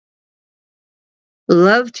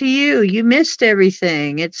 Love to you. You missed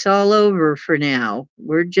everything. It's all over for now.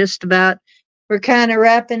 We're kind of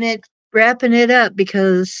wrapping it up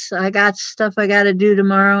because I got stuff I got to do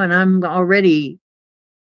tomorrow and I'm already,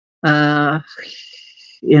 uh,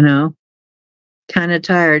 you know, kind of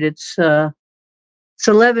tired. It's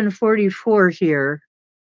 11:44 here.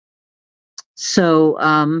 So,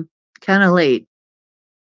 kind of late,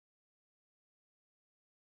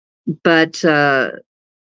 but,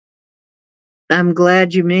 I'm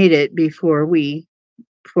glad you made it before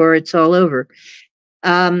it's all over.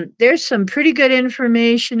 There's some pretty good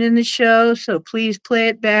information in the show, so please play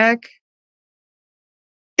it back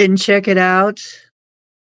and check it out.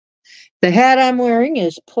 The hat I'm wearing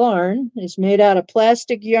is Plarn. It's made out of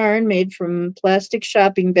plastic yarn made from plastic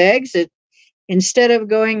shopping bags. Instead of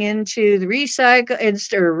going into the recycle,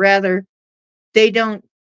 or rather, they don't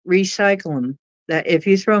recycle them. That if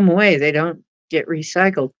you throw them away, they don't get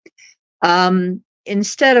recycled.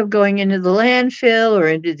 Instead of going into the landfill or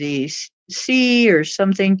into the sea or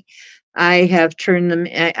something, I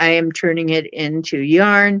am turning it into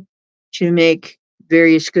yarn to make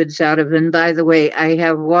various goods out of. And by the way, I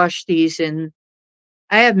have machine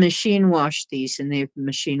washed these and they've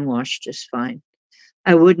machine washed just fine.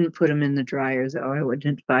 I wouldn't put them in the dryer though. I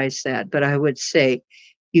wouldn't advise that, but I would say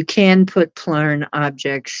you can put Plarn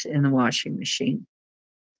objects in the washing machine,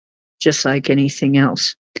 just like anything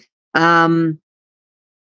else.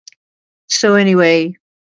 So anyway,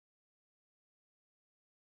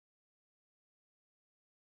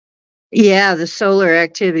 yeah, the solar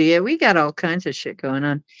activity. Yeah, we got all kinds of shit going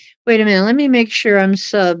on. Wait a minute. Let me make sure I'm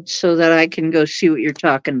subbed so that I can go see what you're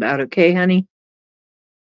talking about. Okay, honey?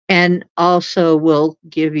 And also we'll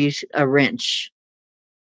give you a wrench.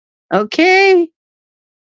 Okay?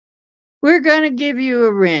 We're going to give you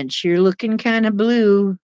a wrench. You're looking kind of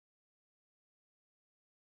blue.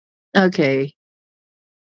 Okay.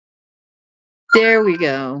 There we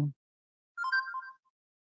go.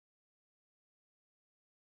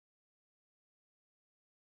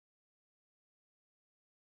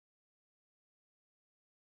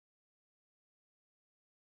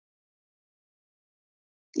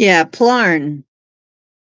 Yeah, Plarn.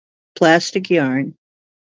 Plastic yarn.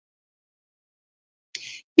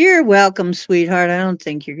 You're welcome, sweetheart. I don't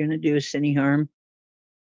think you're going to do us any harm.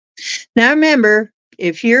 Now remember,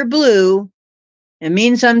 if you're blue, it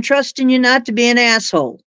means I'm trusting you not to be an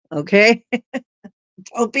asshole. Okay?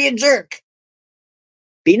 Don't be a jerk.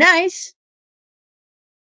 Be nice.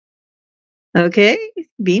 Okay?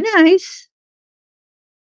 Be nice.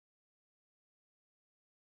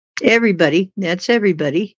 Everybody. That's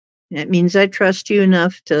everybody. That means I trust you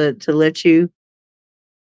enough to let you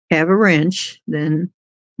have a wrench. Then,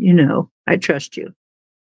 I trust you.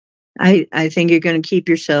 I think you're going to keep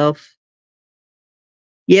yourself.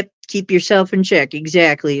 Yep, keep yourself in check.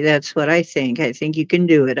 Exactly. That's what I think. I think you can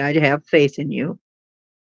do it. I'd have faith in you.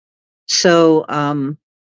 So,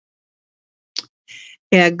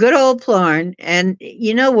 yeah, good old Plarn. And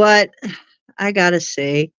you know what? I gotta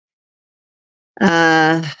say,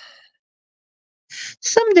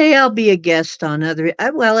 someday I'll be a guest on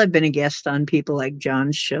I've been a guest on people like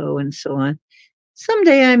John's show and so on.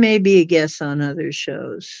 Someday I may be a guest on other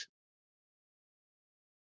shows.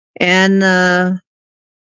 And that'll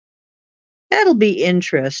be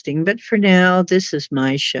interesting. But for now, this is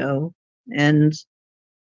my show. And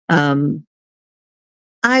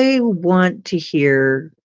I want to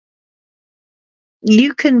hear,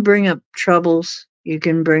 you can bring up troubles, you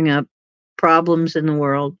can bring up problems in the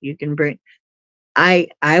world, I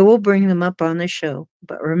will bring them up on the show.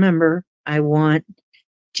 But remember, I want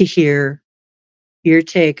to hear your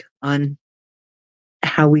take on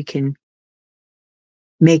how we can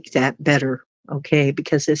make that better, okay?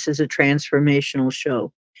 Because this is a transformational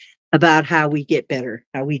show about how we get better,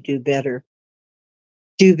 how we do better.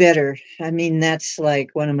 do better. I mean, that's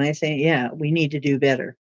like one of my things. Yeah, we need to do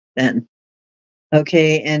better then.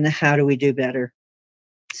 Okay, and how do we do better?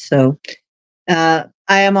 So, I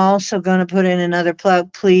am also going to put in another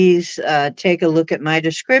plug. Please take a look at my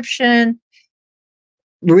description.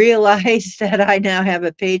 Realize that I now have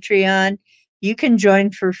a Patreon. You can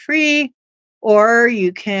join for free, or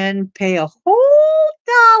you can pay a whole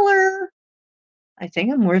dollar. I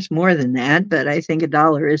think I'm worth more than that, but I think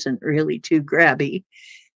 $1 isn't really too grabby.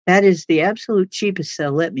 That is the absolute cheapest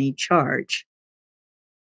they'll let me charge,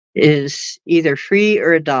 is either free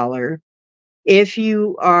or $1. If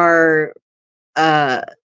you are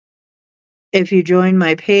if you join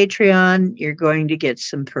my Patreon, you're going to get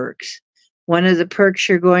some perks. One of the perks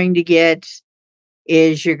you're going to get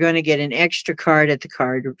is you're going to get an extra card at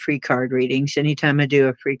the free card readings. Anytime I do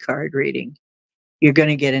a free card reading, you're going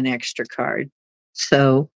to get an extra card.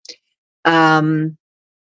 So that's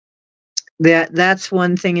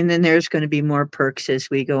one thing. And then there's going to be more perks as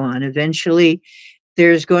we go on. Eventually,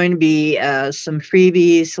 there's going to be some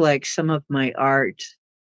freebies, like some of my art.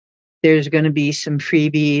 There's going to be some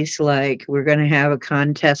freebies, like we're going to have a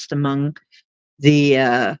contest among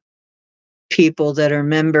the people that are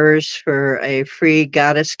members for a free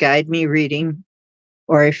Goddess Guide Me reading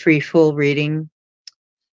or a free full reading,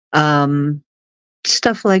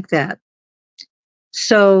 stuff like that.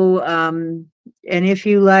 So, and if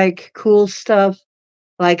you like cool stuff,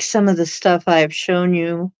 like some of the stuff I've shown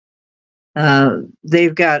you,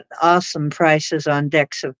 they've got awesome prices on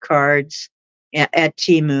decks of cards at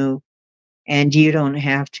Temu, and you don't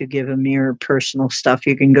have to give them your personal stuff.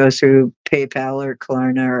 You can go through PayPal or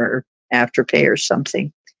Klarna or Afterpay or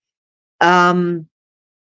something. And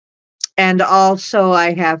also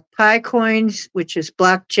I have Pi coins, which is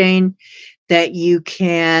blockchain that you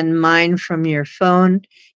can mine from your phone.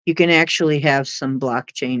 You can actually have some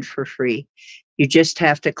blockchain for free. You just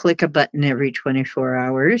have to click a button every 24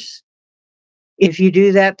 hours. If you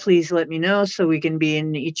do that, please let me know so we can be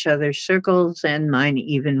in each other's circles and mine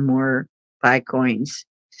even more Pi coins.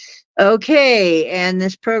 Okay, and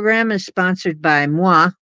this program is sponsored by moi.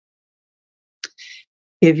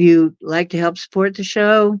 If you'd like to help support the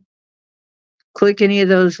show, click any of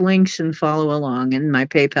those links and follow along. And my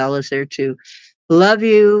PayPal is there too. Love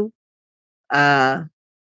you.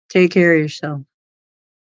 Take care of yourself.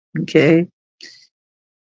 Okay.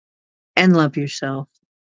 And love yourself.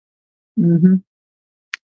 Mm-hmm.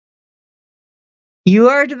 You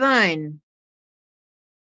are divine.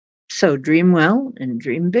 So dream well and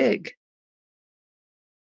dream big.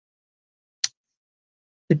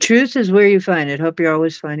 The truth is where you find it. Hope you're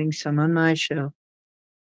always finding some on my show.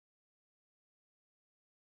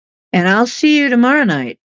 And I'll see you tomorrow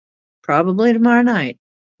night. Probably tomorrow night.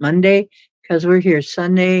 Monday, because we're here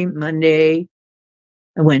Sunday, Monday,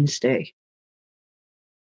 and Wednesday.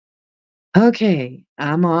 Okay,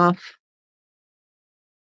 I'm off.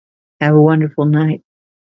 Have a wonderful night.